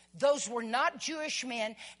 Those were not Jewish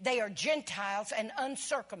men. They are Gentiles and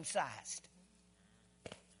uncircumcised.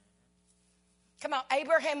 Come on,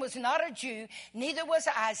 Abraham was not a Jew, neither was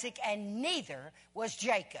Isaac, and neither was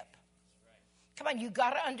Jacob. Come on, you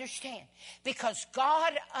got to understand. Because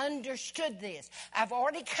God understood this. I've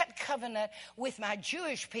already cut covenant with my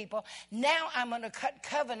Jewish people. Now I'm going to cut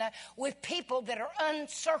covenant with people that are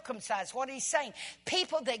uncircumcised. What he's saying,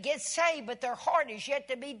 people that get saved, but their heart is yet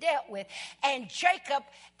to be dealt with. And Jacob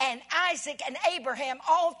and Isaac and Abraham,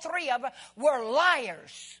 all three of them, were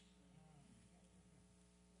liars.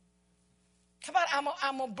 Come on,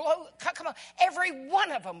 I'm going to blow. Come on, every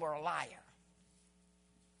one of them were a liar.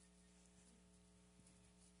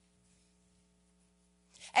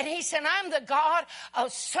 And he said, I'm the God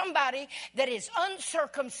of somebody that is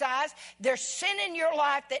uncircumcised. There's sin in your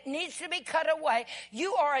life that needs to be cut away.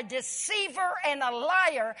 You are a deceiver and a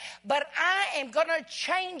liar, but I am going to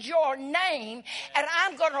change your name, and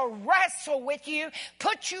I'm going to wrestle with you,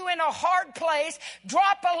 put you in a hard place,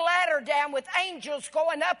 drop a ladder down with angels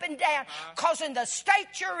going up and down, because in the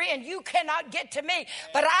state you're in, you cannot get to me,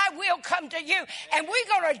 but I will come to you, and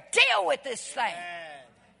we're going to deal with this thing.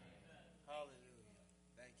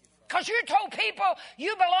 Because you told people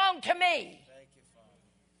you belong to me. Thank you,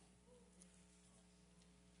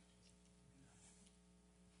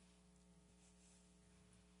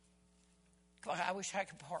 Father. God, I wish I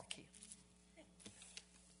could park you.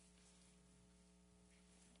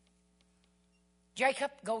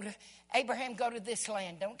 Jacob, Abraham, go to this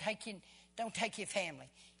land. Don't take your family.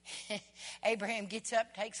 Abraham gets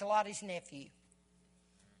up, takes a lot of his nephew.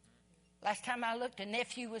 Last time I looked, a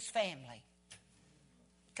nephew was family.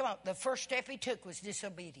 Come on, the first step he took was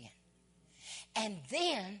disobedient. And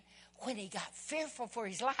then, when he got fearful for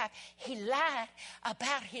his life, he lied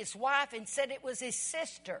about his wife and said it was his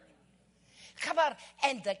sister. Come on,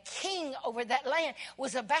 and the king over that land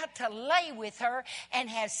was about to lay with her and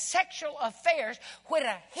have sexual affairs when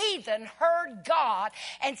a heathen heard God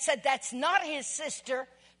and said, that's not his sister.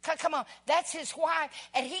 Come on, that's his wife.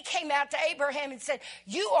 And he came out to Abraham and said,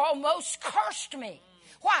 you almost cursed me.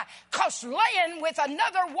 Why? Because laying with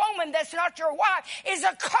another woman that's not your wife is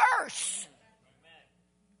a curse.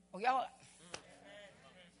 Oh, y'all.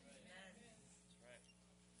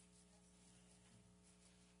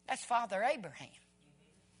 That's Father Abraham.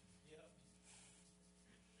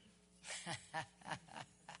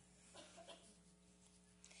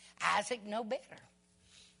 Isaac no better.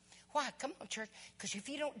 Why? Come on, church. Because if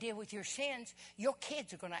you don't deal with your sins, your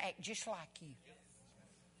kids are going to act just like you.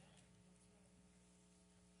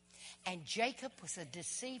 And Jacob was a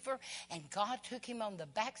deceiver, and God took him on the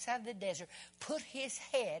backside of the desert, put his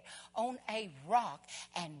head on a rock,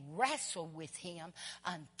 and wrestled with him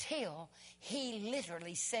until he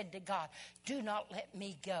literally said to God, do not let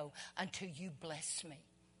me go until you bless me.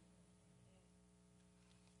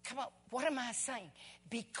 Come on, what am I saying?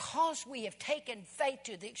 Because we have taken faith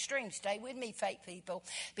to the extreme, stay with me, faith people,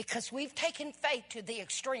 because we've taken faith to the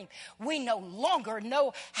extreme, we no longer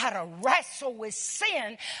know how to wrestle with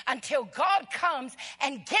sin until God comes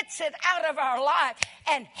and gets it out of our life,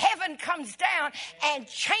 and heaven comes down and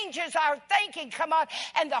changes our thinking, come on,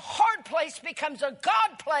 and the hard place becomes a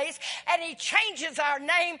God place, and he changes our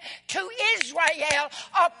name to Israel,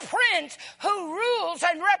 a prince who rules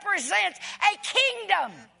and represents a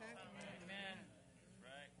kingdom.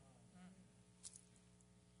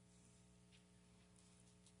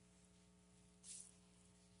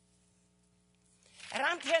 And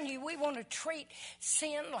I'm telling you, we want to treat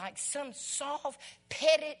sin like some soft,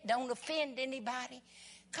 pet it, don't offend anybody.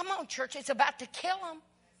 Come on, church, it's about to kill them.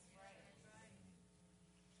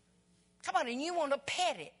 Come on, and you want to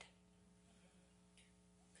pet it.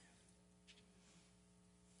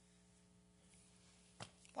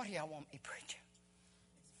 What do y'all want me preaching?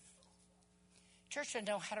 Church doesn't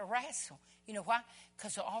know how to wrestle. You know why?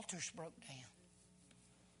 Because the altars broke down.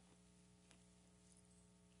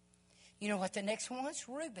 You know what the next one was?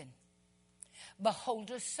 Reuben.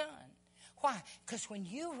 Behold a son. Why? Because when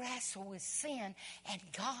you wrestle with sin and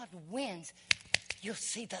God wins, you'll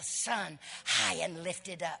see the sun high and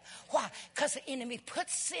lifted up. Why? Because the enemy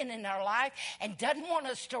puts sin in our life and doesn't want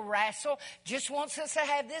us to wrestle, just wants us to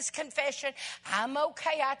have this confession. I'm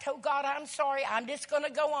okay. I told God I'm sorry. I'm just going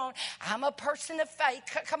to go on. I'm a person of faith.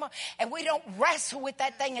 Come on. And we don't wrestle with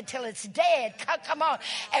that thing until it's dead. Come on.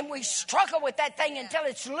 And we struggle with that thing until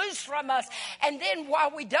it's loose from us. And then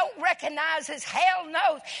while we don't recognize as hell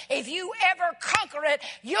knows, if you ever conquer it,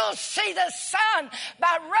 you'll see the sun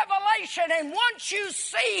by revelation. And once you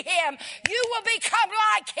see him, you will become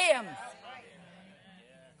like him.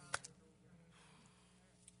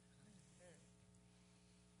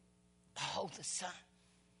 Behold the son.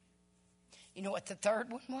 You know what the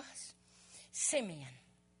third one was? Simeon.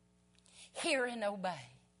 Hear and obey.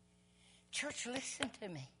 Church, listen to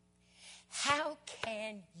me. How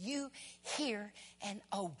can you hear and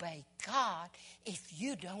obey God if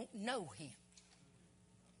you don't know him?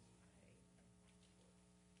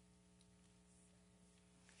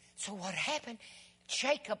 So what happened?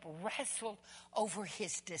 Jacob wrestled over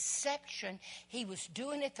his deception. He was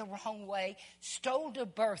doing it the wrong way, stole the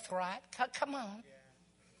birthright. Come on.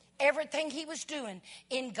 Everything he was doing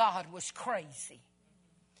in God was crazy.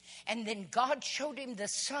 And then God showed him the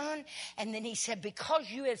son, and then he said,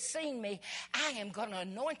 because you have seen me, I am going to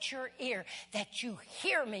anoint your ear that you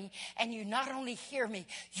hear me, and you not only hear me,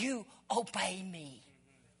 you obey me.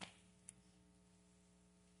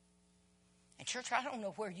 And church, I don't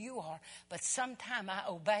know where you are, but sometime I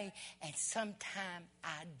obey and sometime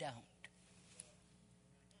I don't.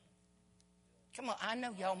 Come on, I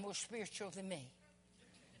know y'all more spiritual than me.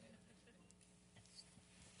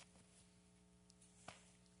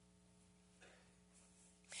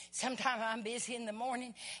 Sometimes I'm busy in the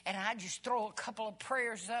morning and I just throw a couple of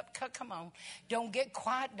prayers up. Come on, don't get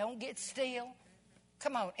quiet, don't get still.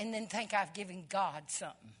 Come on, and then think I've given God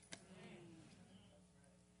something.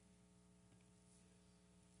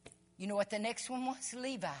 You know what the next one was?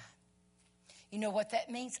 Levi. You know what that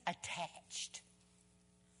means? Attached.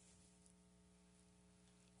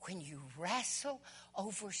 When you wrestle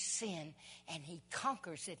over sin and he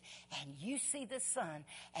conquers it and you see the son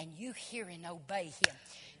and you hear and obey him,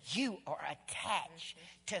 you are attached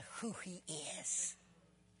to who he is.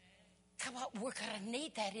 Come on, we're going to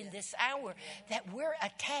need that in this hour, that we're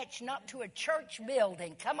attached not to a church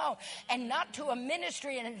building, come on, and not to a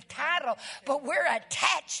ministry and a title, but we're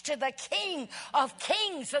attached to the King of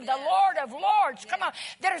Kings and the Lord of Lords. Come on,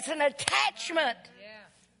 there's an attachment.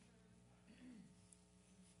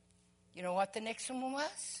 You know what the next one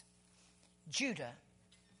was? Judah.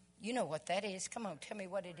 You know what that is. Come on, tell me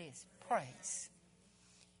what it is. Praise.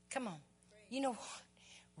 Come on. You know what?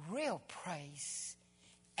 Real praise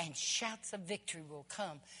and shouts of victory will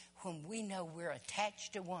come when we know we're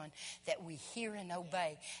attached to one that we hear and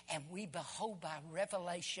obey, and we behold by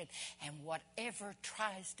revelation, and whatever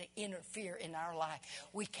tries to interfere in our life,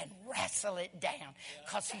 we can wrestle it down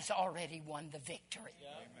because he's already won the victory.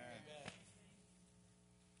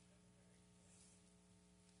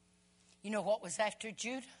 You know what was after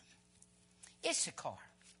Judah? Issachar.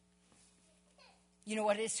 You know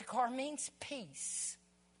what Issachar means? Peace.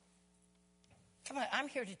 Come on, I'm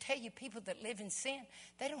here to tell you, people that live in sin,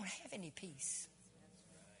 they don't have any peace.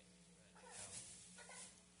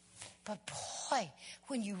 But boy,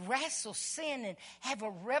 when you wrestle sin and have a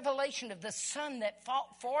revelation of the Son that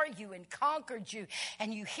fought for you and conquered you,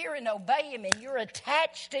 and you hear and obey Him, and you're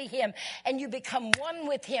attached to Him, and you become one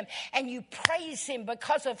with Him, and you praise Him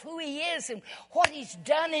because of who He is and what He's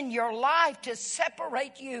done in your life to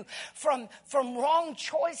separate you from wrong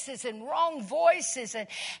choices and wrong voices,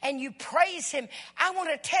 and you praise Him. I want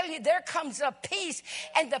to tell you, there comes a peace,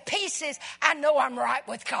 and the peace is, I know I'm right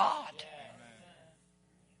with God.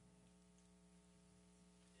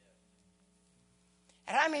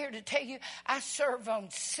 And I'm here to tell you, I serve on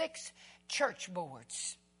 6 church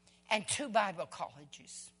boards and 2 Bible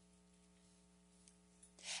colleges.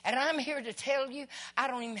 And I'm here to tell you, I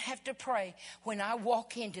don't even have to pray when I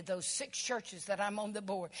walk into those 6 churches that I'm on the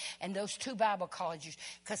board and those 2 Bible colleges,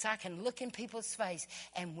 because I can look in people's face,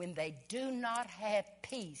 and when they do not have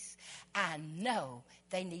peace, I know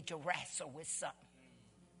they need to wrestle with something.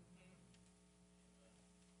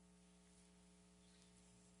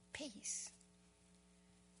 Peace.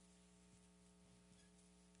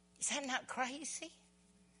 Is that not crazy?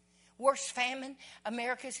 Worst famine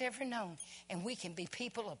America's ever known. And we can be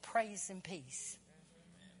people of praise and peace.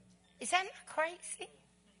 Is that not crazy?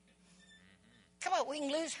 Come on, we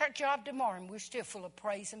can lose our job tomorrow and we're still full of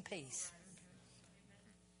praise and peace.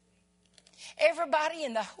 Everybody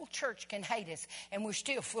in the whole church can hate us and we're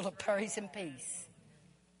still full of praise and peace.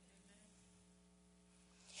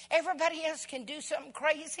 Everybody else can do something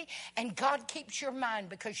crazy, and God keeps your mind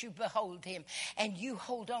because you behold Him, and you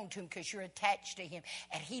hold on to Him because you're attached to Him,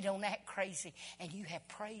 and He don't act crazy, and you have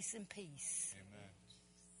praise and peace. Amen.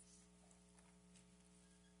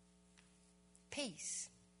 Peace.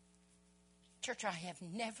 Church, I have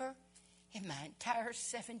never in my entire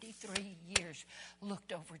 73 years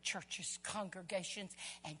looked over churches, congregations,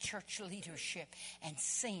 and church leadership and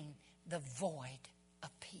seen the void of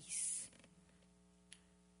peace.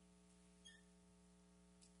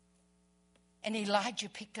 And Elijah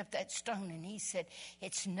picked up that stone and he said,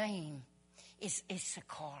 its name is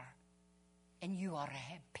Issachar, and you ought to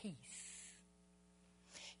have peace.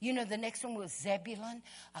 You know, the next one was Zebulun,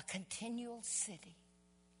 a continual city.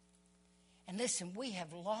 And listen, we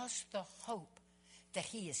have lost the hope that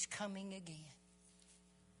He is coming again.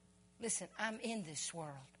 Listen, I'm in this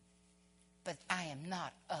world, but I am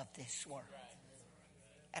not of this world.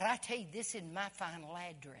 And I tell you, this is my final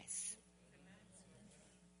address.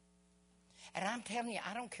 And I'm telling you,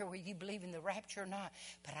 I don't care whether you believe in the rapture or not,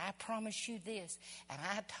 but I promise you this. And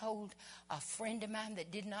I told a friend of mine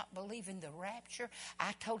that did not believe in the rapture,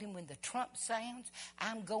 I told him when the trump sounds,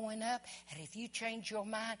 I'm going up. And if you change your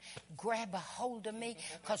mind, grab a hold of me,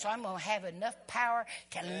 because I'm going to have enough power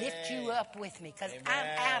to lift you up with me, because I'm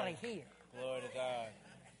out of here. Glory to God.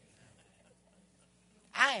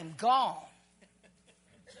 I am gone.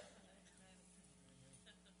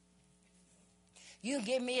 You can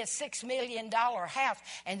give me a $6 million house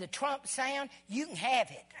and the trump sound, you can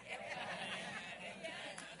have it.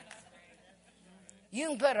 You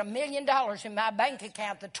can put $1 million in my bank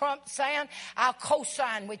account, the trump sound, I'll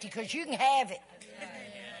co-sign with you because you can have it.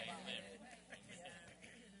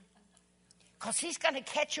 Because He's going to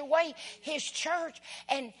catch away His church.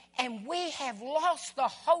 And we have lost the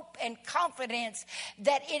hope and confidence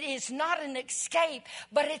that it is not an escape,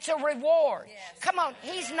 but it's a reward. Yes. Come on,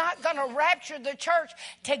 He's not going to rapture the church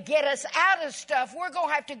to get us out of stuff. We're going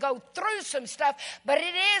to have to go through some stuff, but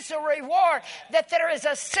it is a reward that there is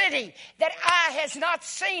a city that eye has not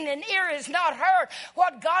seen and ear has not heard,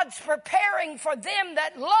 what God's preparing for them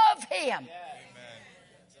that love Him. Yeah.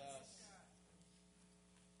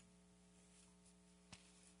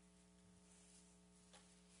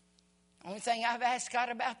 Only thing I've asked God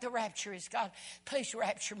about the rapture is, God, please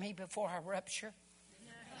rapture me before I rupture.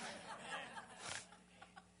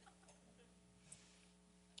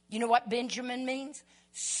 You know what Benjamin means?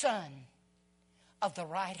 Son of the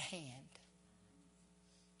right hand.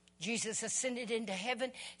 Jesus ascended into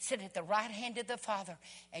heaven, sit at the right hand of the Father.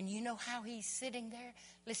 And you know how He's sitting there?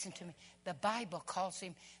 Listen to me. The Bible calls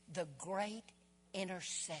Him the great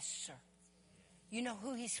intercessor. You know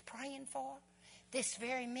who He's praying for? This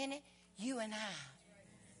very minute, you and I.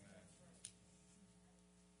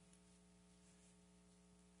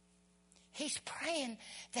 He's praying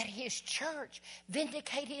that His church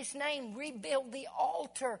vindicate His name, rebuild the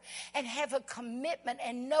altar, and have a commitment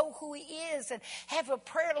and know who He is, and have a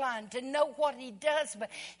prayer line to know what He does. But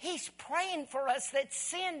He's praying for us that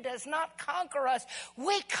sin does not conquer us.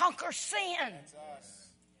 We conquer sin. That's us.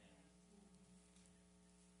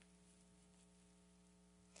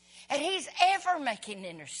 And He's ever making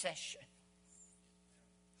intercession.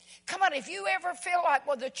 Come on, if you ever feel like,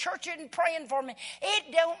 well, the church isn't praying for me, it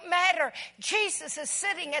don't matter. Jesus is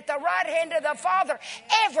sitting at the right hand of the Father,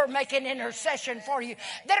 ever making intercession for you.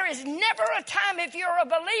 There is never a time, if you're a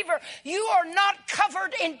believer, you are not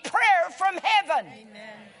covered in prayer from heaven.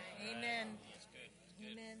 Amen. Amen.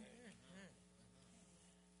 Amen.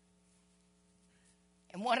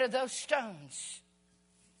 And one of those stones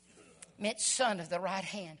meant son of the right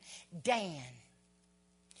hand. Dan.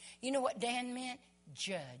 You know what Dan meant?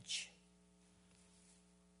 Judge.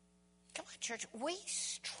 Come on, church. We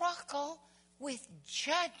struggle with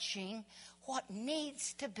judging what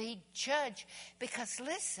needs to be judged. Because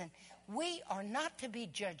listen, we are not to be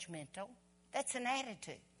judgmental. That's an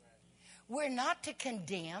attitude. We're not to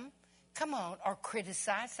condemn, come on, or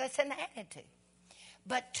criticize. That's an attitude.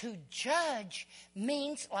 But to judge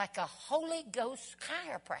means like a Holy Ghost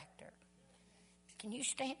chiropractor. Can you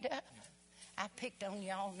stand up? I picked on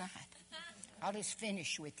you all night. I'll just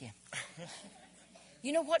finish with you.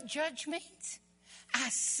 You know what judge means? I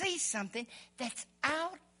see something that's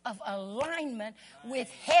out of alignment with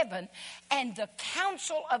heaven, and the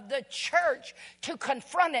counsel of the church to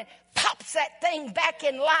confront it pops that thing back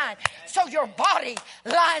in line so your body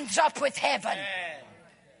lines up with heaven.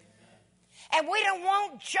 And we don't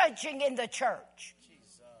want judging in the church.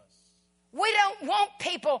 We don't want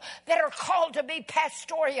people that are called to be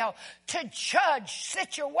pastoral to judge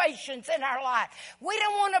situations in our life. We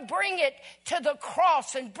don't want to bring it to the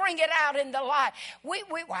cross and bring it out in the light. Well,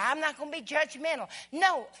 I'm not going to be judgmental.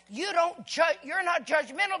 No, you don't judge. You're not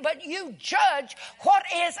judgmental, but you judge what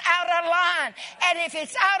is out of line. And if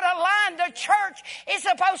it's out of line, the church is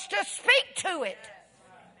supposed to speak to it.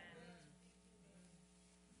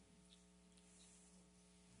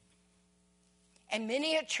 And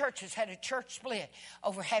many a church has had a church split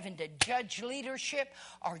over having to judge leadership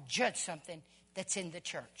or judge something that's in the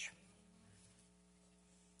church.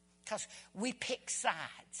 Because we pick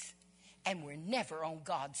sides, and we're never on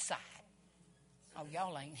God's side. Oh,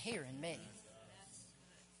 y'all ain't hearing me.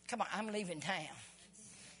 Come on, I'm leaving town.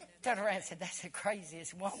 Turned around and said, that's the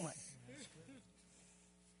craziest woman.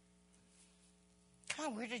 Come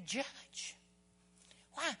on, we're to judge.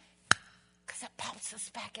 Why? Because it pops us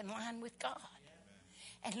back in line with God.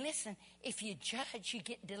 And listen, if you judge, you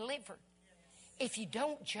get delivered. If you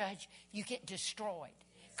don't judge, you get destroyed.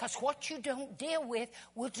 Because what you don't deal with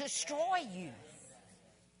will destroy you.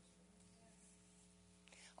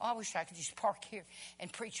 Oh, I wish I could just park here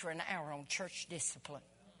and preach for an hour on church discipline.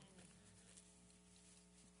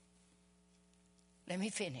 Let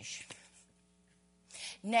me finish.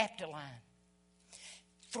 Naphtali,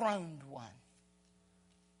 throned one.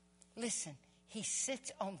 Listen, he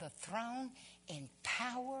sits on the throne in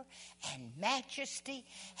power and majesty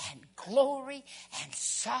and glory and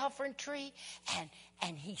sovereignty,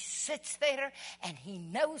 and he sits there and he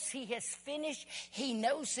knows he has finished. He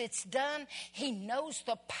knows it's done. He knows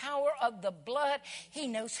the power of the blood. He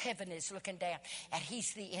knows heaven is looking down, and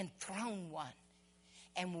he's the enthroned one.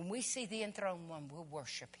 And when we see the enthroned one, we'll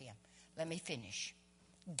worship him. Let me finish.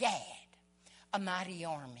 Gad, a mighty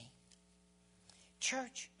army.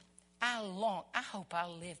 Church, I hope I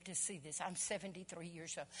live to see this. I'm 73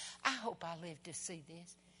 years old. I hope I live to see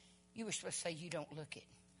this. You were supposed to say you don't look it.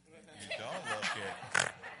 You don't look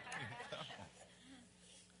it.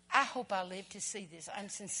 I hope I live to see this. I'm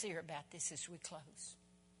sincere about this as we close.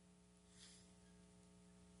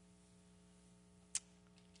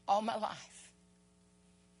 All my life,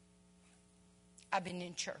 I've been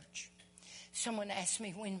in church. Someone asked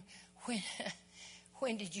me when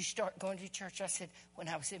did you start going to church? I said, when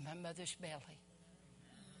I was in my mother's belly.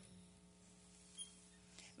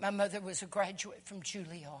 My mother was a graduate from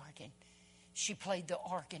Juilliard, and she played the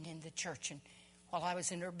organ in the church. And while I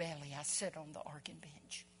was in her belly, I sat on the organ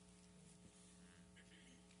bench.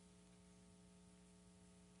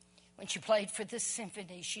 When she played for the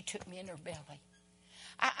symphony, she took me in her belly.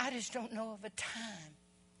 I just don't know of a time.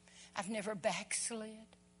 I've never backslid.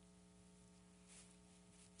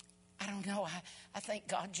 I don't know. I think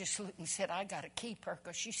God just looked and said, I got to keep her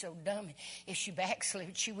because she's so dumb. If she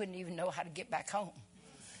backslid, she wouldn't even know how to get back home.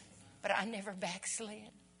 But I never backslid.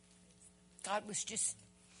 God was just...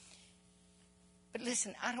 But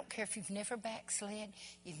listen, I don't care if you've never backslid,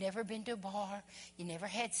 you've never been to a bar, you never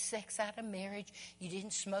had sex out of marriage, you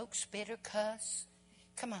didn't smoke, spit, or cuss.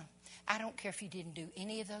 Come on. I don't care if you didn't do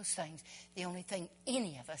any of those things. The only thing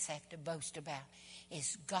any of us have to boast about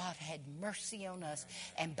is God had mercy on us,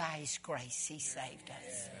 and by his grace, he saved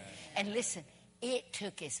us. And listen, it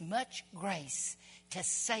took as much grace to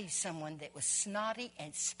save someone that was snotty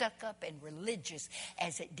and stuck up and religious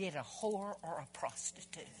as it did a whore or a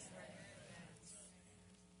prostitute.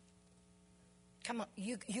 Come on,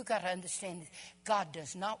 you got to understand this. God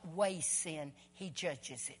does not weigh sin. He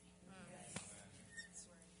judges it.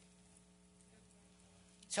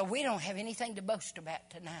 So we don't have anything to boast about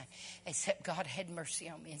tonight except God had mercy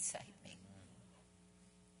on me and saved me.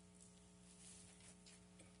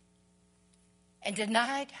 And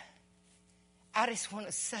tonight, I just want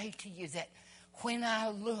to say to you that when I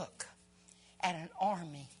look at an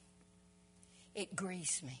army, it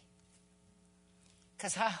grieves me.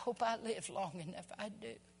 Because I hope I live long enough, I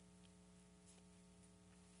do,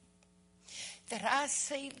 that I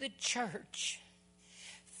see the church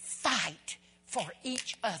fight for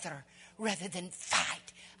each other rather than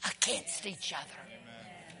fight against each other.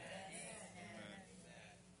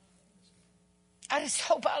 I just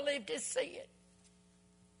hope I live to see it.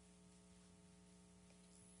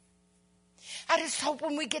 I just hope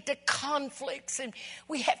when we get to conflicts and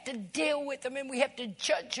we have to deal with them and we have to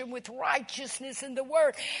judge them with righteousness in the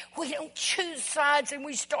Word, we don't choose sides and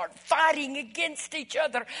we start fighting against each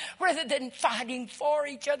other rather than fighting for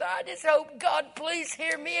each other. I just hope, God, please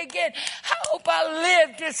hear me again. I hope I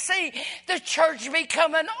live to see the church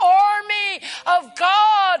become an army of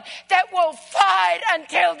God that will fight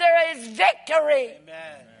until there is victory.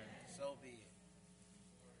 Amen. So be it.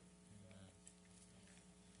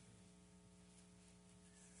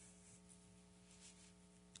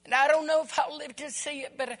 And I don't know if I'll live to see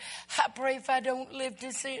it, but I pray if I don't live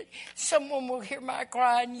to see it, someone will hear my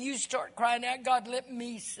cry and you start crying out, God, let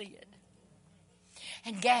me see it.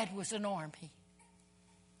 And Gad was an army.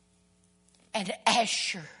 And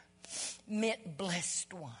Asher meant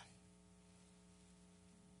blessed one.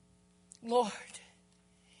 Lord,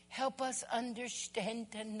 help us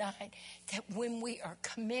understand tonight that when we are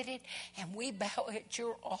committed and we bow at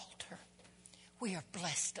your altar, we are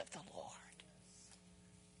blessed of the Lord.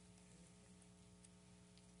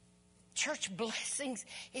 Church, blessings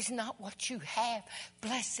is not what you have.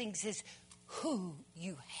 Blessings is who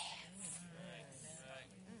you have.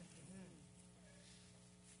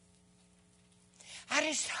 I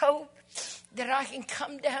just hope that I can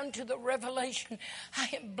come down to the revelation I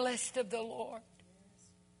am blessed of the Lord.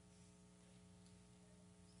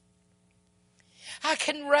 I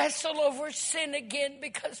can wrestle over sin again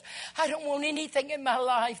because I don't want anything in my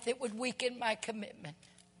life that would weaken my commitment.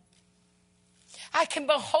 I can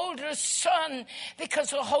behold the Son because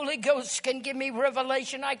the Holy Ghost can give me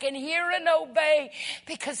revelation. I can hear and obey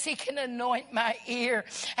because He can anoint my ear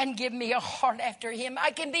and give me a heart after Him.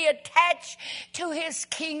 I can be attached to His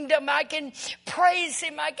kingdom. I can praise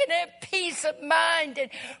Him. I can have peace of mind and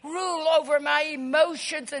rule over my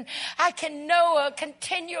emotions. And I can know a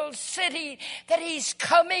continual city that He's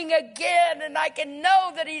coming again. And I can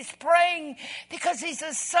know that He's praying because He's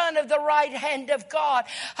the Son of the right hand of God,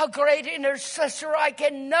 a great intercessor. I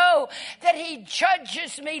can know that He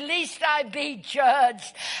judges me lest I be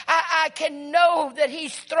judged. I can know that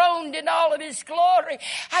He's throned in all of His glory.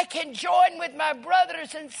 I can join with my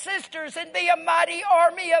brothers and sisters and be a mighty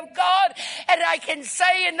army of God. And I can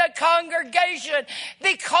say in the congregation,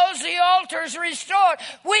 because the altar is restored,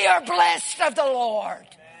 we are blessed of the Lord.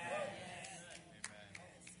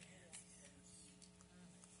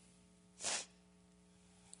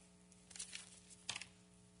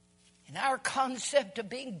 And our concept of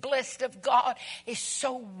being blessed of God is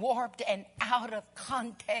so warped and out of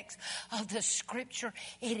context of the Scripture.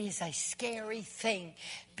 It is a scary thing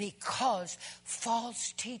because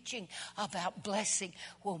false teaching about blessing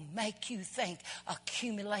will make you think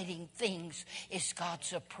accumulating things is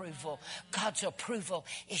God's approval. God's approval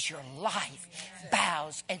is your life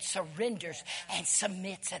bows and surrenders and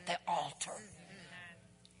submits at the altar.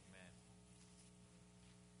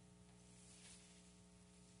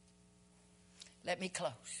 Let me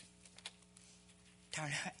close.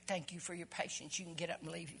 Thank you for your patience. You can get up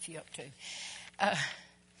and leave if you have to.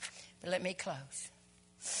 But let me close.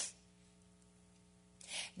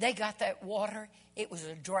 They got that water. It was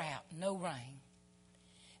a drought, no rain.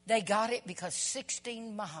 They got it because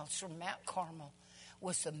 16 miles from Mount Carmel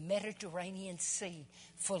was the Mediterranean Sea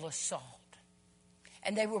full of salt.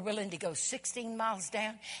 And they were willing to go 16 miles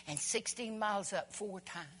down and 16 miles up 4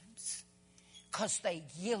 times because they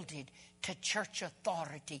yielded to church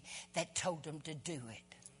authority that told them to do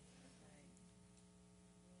it.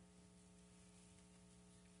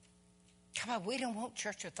 Come on, we don't want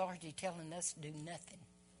church authority telling us to do nothing.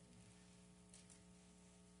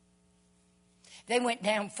 They went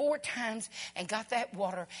down 4 times and got that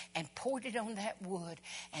water and poured it on that wood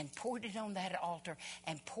and poured it on that altar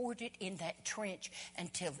and poured it in that trench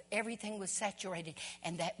until everything was saturated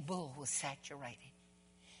and that bull was saturated.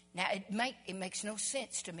 Now, it makes no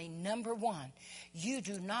sense to me. Number one, you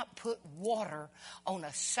do not put water on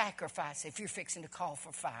a sacrifice if you're fixing to call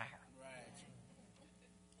for fire.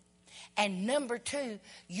 And number two,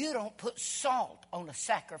 you don't put salt on a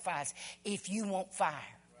sacrifice if you want fire.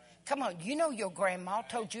 Come on, you know your grandma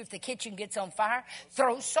told you if the kitchen gets on fire,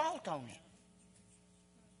 throw salt on it.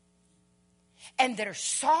 And there's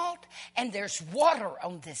salt and there's water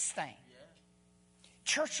on this thing.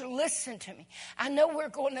 Church, listen to me. I know we're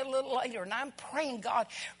going a little later, and I'm praying, God,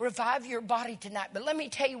 revive your body tonight. But let me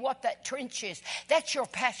tell you what that trench is. That's your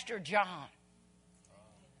Pastor John.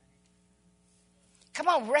 Come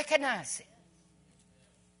on, recognize it.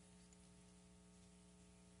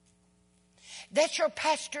 That's your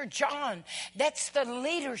Pastor John. That's the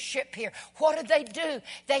leadership here. What do?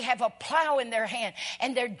 They have a plow in their hand,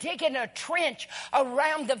 and they're digging a trench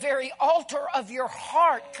around the very altar of your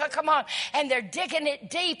heart. Come on. And they're digging it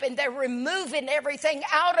deep, and they're removing everything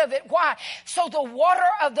out of it. Why? So the water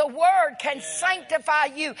of the Word can sanctify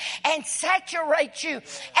you and saturate you.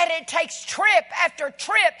 And it takes trip after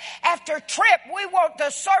trip after trip. We want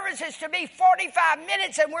the services to be 45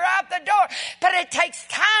 minutes, and we're out the door. But it takes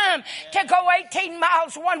time to go 18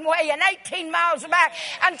 miles one way and 18 miles back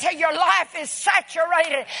until your life is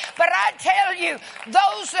saturated. But I tell you,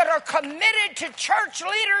 those that are committed to church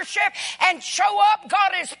leadership and show up,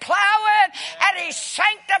 God is plowing and He's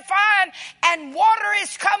sanctifying, and water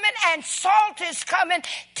is coming and salt is coming.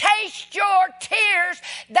 Taste your tears.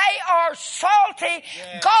 They are salty.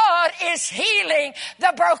 Yeah. God is healing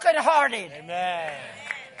the brokenhearted. Amen.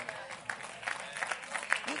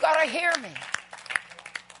 You got to hear me.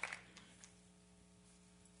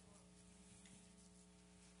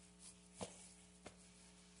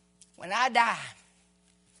 When I die,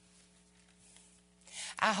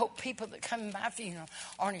 I hope people that come to my funeral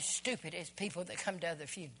aren't as stupid as people that come to other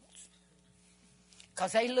funerals.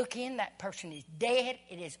 Because they look in, that person is dead,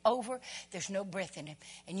 it is over, there's no breath in him.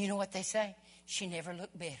 And you know what they say? She never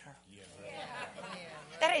looked better. Yeah.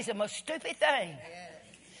 That is the most stupid thing.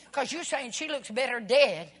 Because you're saying she looks better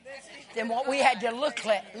dead than what we had to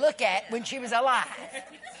look at when she was alive.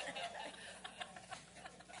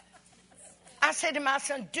 I said to my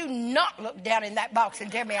son, do not look down in that box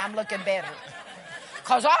and tell me I'm looking better.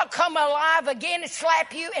 Because I'll come alive again and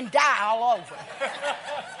slap you and die all over.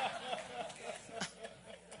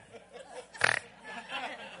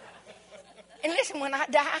 And listen, when I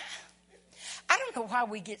die, I don't know why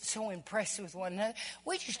we get so impressed with one another.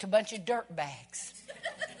 We're just a bunch of dirt bags.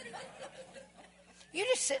 You're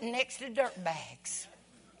just sitting next to dirt bags.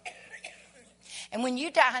 And when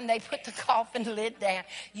you die and they put the coffin lid down,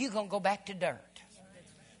 you're going to go back to dirt.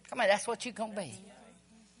 Come on, that's what you're going to be.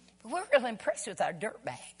 But we're really impressed with our dirt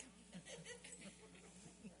bag.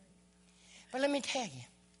 But let me tell you.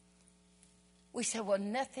 We say, well,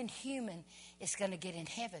 nothing human is going to get in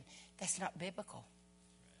heaven. That's not biblical.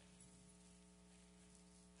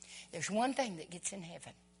 There's one thing that gets in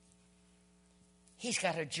heaven. He's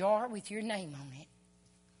got a jar with your name on it.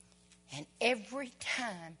 And every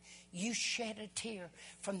time you shed a tear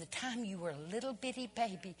from the time you were a little bitty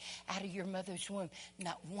baby out of your mother's womb,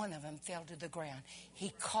 not one of them fell to the ground.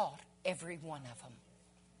 He caught every one of them.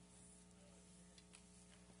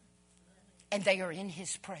 And they are in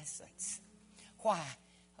His presence. Why?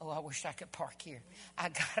 Oh, I wish I could park here. I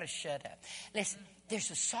got to shut up. Listen,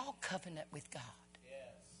 there's a salt covenant with God.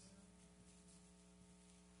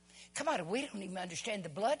 Come on, we don't even understand the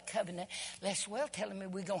blood covenant. Les well telling me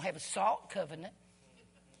we're going to have a salt covenant.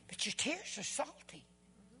 But your tears are salty.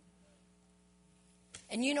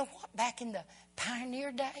 And you know what? Back in the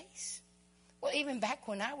pioneer days, well, even back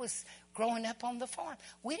when I was growing up on the farm,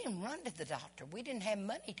 we didn't run to the doctor. We didn't have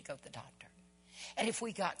money to go to the doctor. And if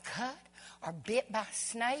we got cut or bit by a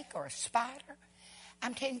snake or a spider,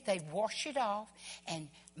 I'm telling you, they'd wash it off, and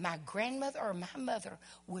my grandmother or my mother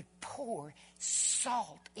would pour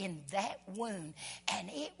salt in that wound, and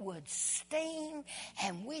it would sting,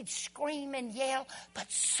 and we'd scream and yell,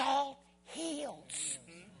 but salt heals.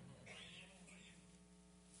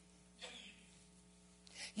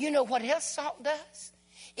 You know what else salt does?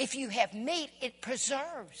 If you have meat, it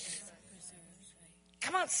preserves.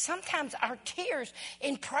 Come on, sometimes our tears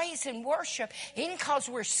in praise and worship ain't because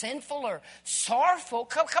we're sinful or sorrowful.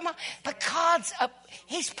 Come on, but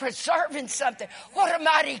He's preserving something. What a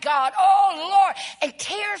mighty God. Oh, Lord. And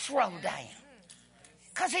tears roll down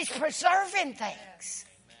because He's preserving things.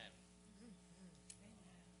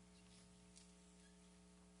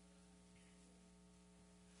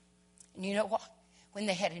 And you know what? When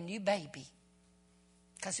they had a new baby,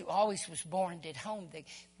 because who always was born at home, they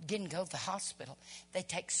didn't go to the hospital. They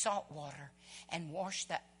take salt water and wash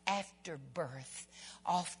the afterbirth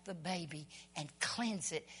off the baby and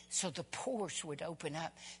cleanse it so the pores would open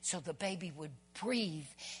up, so the baby would breathe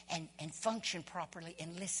and function properly.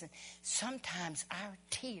 And listen, sometimes our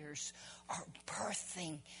tears are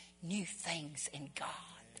birthing new things in God.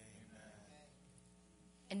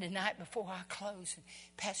 And the night before I close, and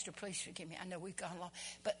Pastor, please forgive me, I know we've gone long,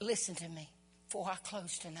 but listen to me. Before I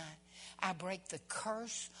close tonight, I break the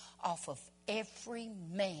curse off of every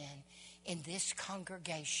man in this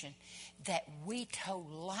congregation that we told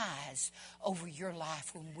lies over your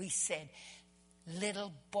life when we said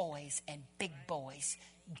little boys and big boys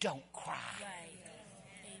don't cry. Right.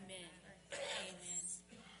 Amen. Amen.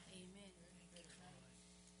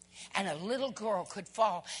 Amen. And a little girl could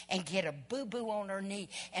fall and get a boo-boo on her knee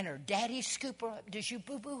and her daddy scoop her up. Does your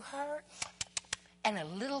boo-boo hurt? And a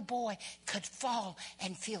little boy could fall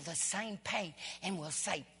and feel the same pain and will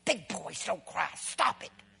say, big boys don't cry, stop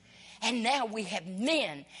it. And now we have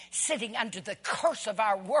men sitting under the curse of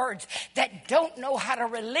our words that don't know how to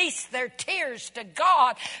release their tears to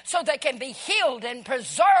God so they can be healed and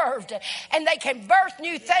preserved and they can birth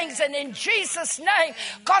new things. And in Jesus' name,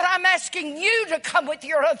 God, I'm asking you to come with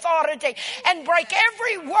your authority and break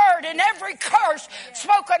every word and every curse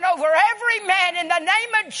spoken over every man in the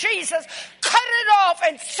name of Jesus. Cut it off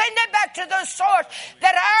and send it back to the source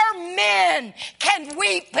that our men can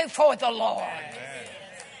weep before the Lord.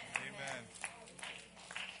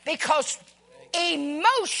 Because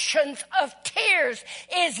emotions of tears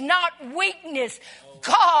is not weakness.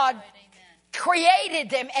 God created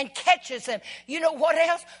them and catches them. You know what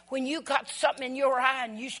else? When you got something in your eye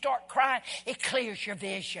and you start crying, it clears your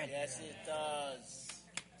vision. Yes, it does.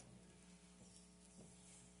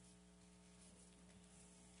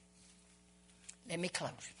 Let me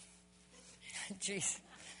close. Jeez.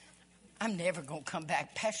 I'm never going to come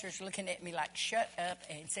back. Pastor's looking at me like, shut up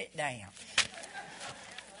and sit down.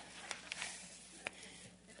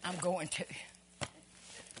 I'm going to.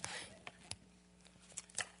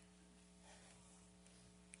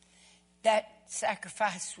 That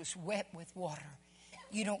sacrifice was wet with water.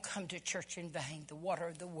 You don't come to church in vain. The water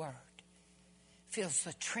of the Word fills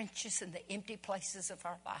the trenches and the empty places of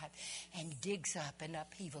our life and digs up and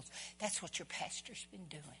upheavals. That's what your pastor's been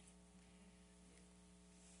doing.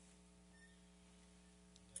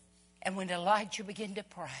 And when Elijah began to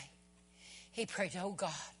pray, he prayed, oh God,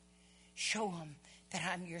 show them that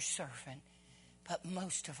I'm your servant. But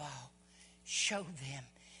most of all, show them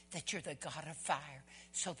that you're the God of fire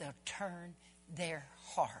so they'll turn their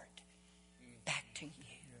heart back to you.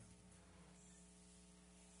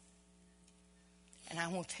 And I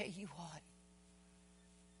will tell you what,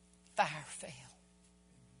 fire fell.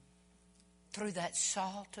 Through that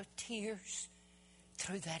salt of tears,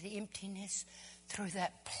 through that emptiness, through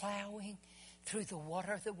that plowing, through the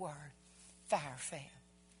water of the Word, fire fell.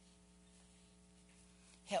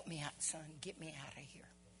 Help me out, son. Get me out of here.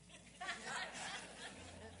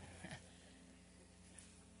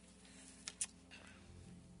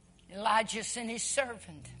 Elijah sent his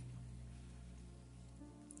servant.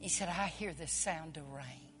 He said, I hear the sound of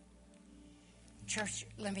rain. Church,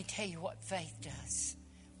 let me tell you what faith does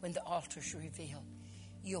when the altar's revealed.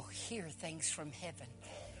 You'll hear things from heaven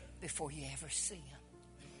before you ever see them.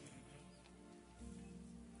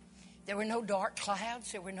 There were no dark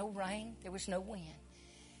clouds. There were no rain. There was no wind.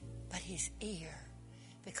 But his ear,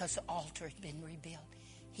 because the altar had been rebuilt,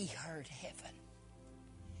 he heard heaven.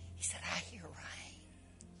 He said, I hear rain.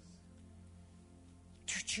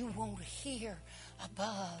 Church, you won't hear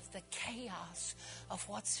above the chaos of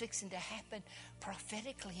what's fixing to happen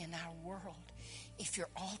prophetically in our world if your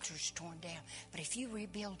altar's torn down. But if you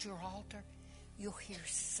rebuild your altar, you'll hear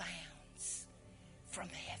sounds from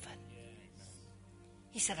heaven.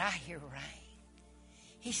 He said, I hear rain.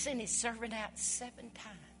 He sent his servant out 7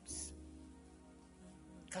 times.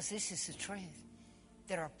 Because this is the truth.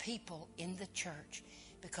 There are people in the church,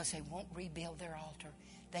 because they won't rebuild their altar,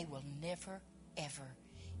 they will never, ever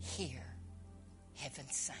hear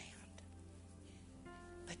heaven's sound.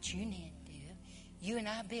 But you need to. You and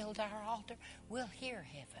I build our altar, we'll hear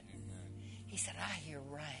heaven. He said, I hear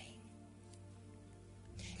rain.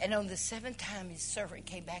 And on the 7th time, his servant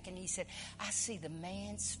came back and he said, I see the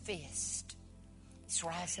man's fist. It's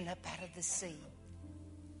rising up out of the sea.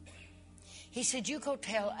 He said, you go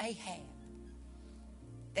tell Ahab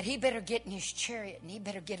that he better get in his chariot and he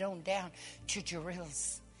better get on down to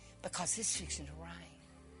Jerusalem because it's fixing to rain.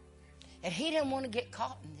 And he didn't want to get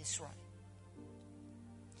caught in this rain.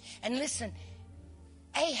 And listen,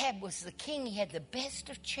 Ahab was the king. He had the best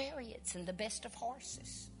of chariots and the best of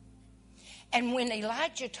horses. And when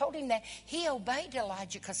Elijah told him that, he obeyed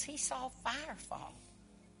Elijah because he saw fire fall.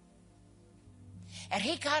 And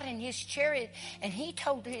he got in his chariot and he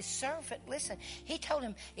told his servant, listen, he told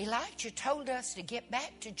him, Elijah told us to get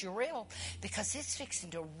back to Jericho because it's fixing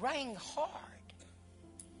to rain hard.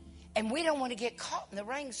 And we don't want to get caught in the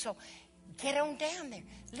rain, so get on down there.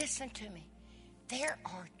 Listen to me. There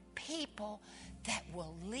are people that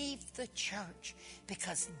will leave the church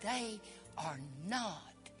because they are not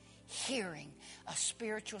hearing a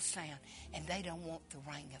spiritual sound and they don't want the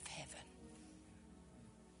rain of heaven.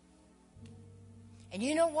 And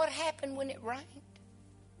you know what happened when it rained?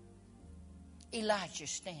 Elijah's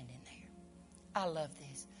standing there. I love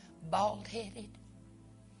this. Bald-headed.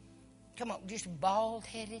 Come on, just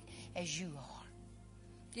bald-headed as you are.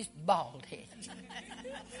 Just bald-headed.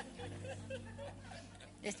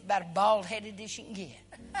 Just about as bald-headed as you can get.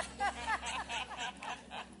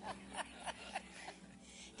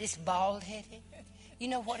 Just bald-headed. You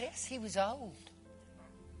know what else? He was old.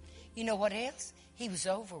 You know what else? He was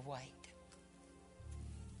overweight.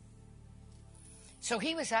 So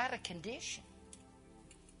he was out of condition.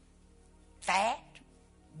 Fat,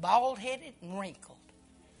 bald-headed, and wrinkled.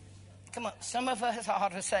 Come on, some of us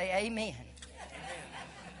ought to say amen.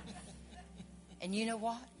 And you know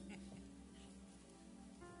what?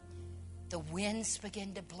 The winds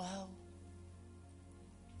begin to blow.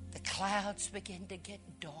 The clouds begin to get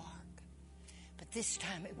dark. But this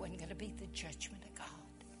time it wasn't going to be the judgment of God.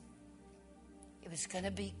 It was going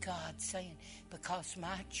to be God saying, because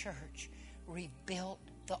my church rebuilt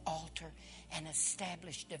the altar and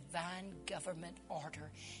established divine government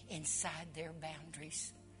order inside their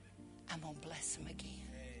boundaries, I'm going to bless them again.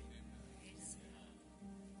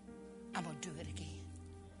 I'm going to do it again.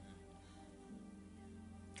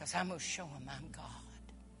 Because I'm going to show them I'm God.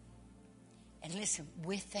 And listen,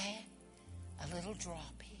 with that, a little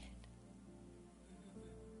drop hit.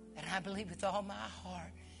 And I believe with all my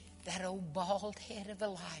heart, that old bald head of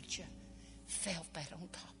Elijah felt that on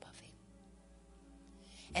top of him.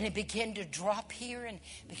 And it began to drop here and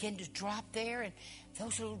began to drop there. And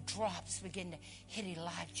those little drops began to hit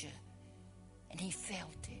Elijah. And he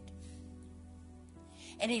felt it.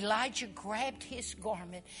 And Elijah grabbed his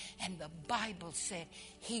garment, and the Bible said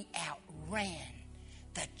he outran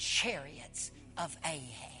the chariots of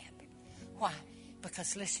Ahab. Why?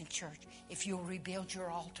 Because listen, church, if you'll rebuild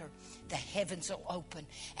your altar, the heavens will open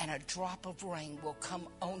and a drop of rain will come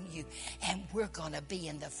on you. And we're going to be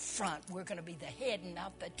in the front. We're going to be the head and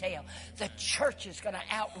not the tail. The church is going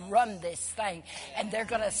to outrun this thing. And they're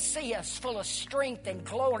going to see us full of strength and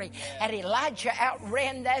glory. And Elijah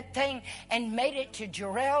outran that thing and made it to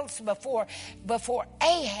Jericho before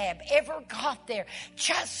Ahab ever got there.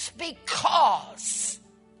 Just because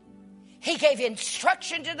he gave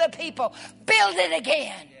instruction to the people, build it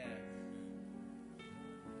again.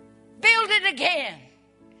 Build it again.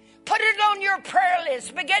 Put it on your prayer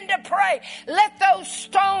list. Begin to pray. Let those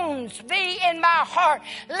stones be in my heart.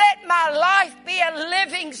 Let my life be a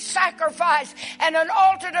living sacrifice and an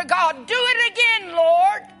altar to God. Do it again,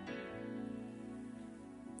 Lord.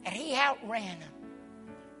 And he outran them.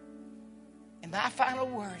 And my final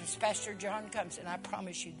word as Pastor John comes, and I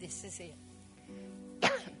promise you this is it.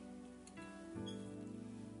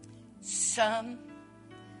 Some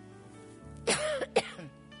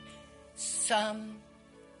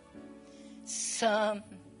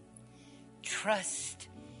trust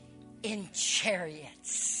in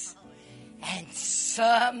chariots, and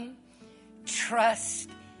some trust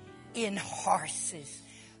in horses,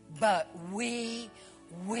 but we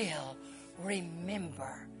will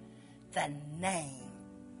remember the name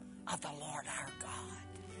of the Lord our God.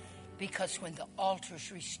 Because when the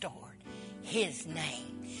altar's restored, his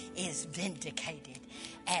name is vindicated.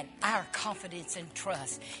 And our confidence and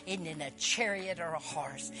trust isn't in a chariot or a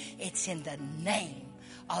horse. It's in the name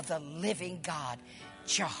of the living God,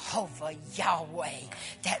 Jehovah Yahweh,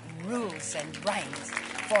 that rules and reigns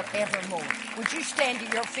forevermore. Would you stand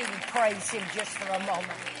to your feet and praise him just for a moment?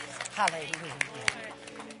 Hallelujah.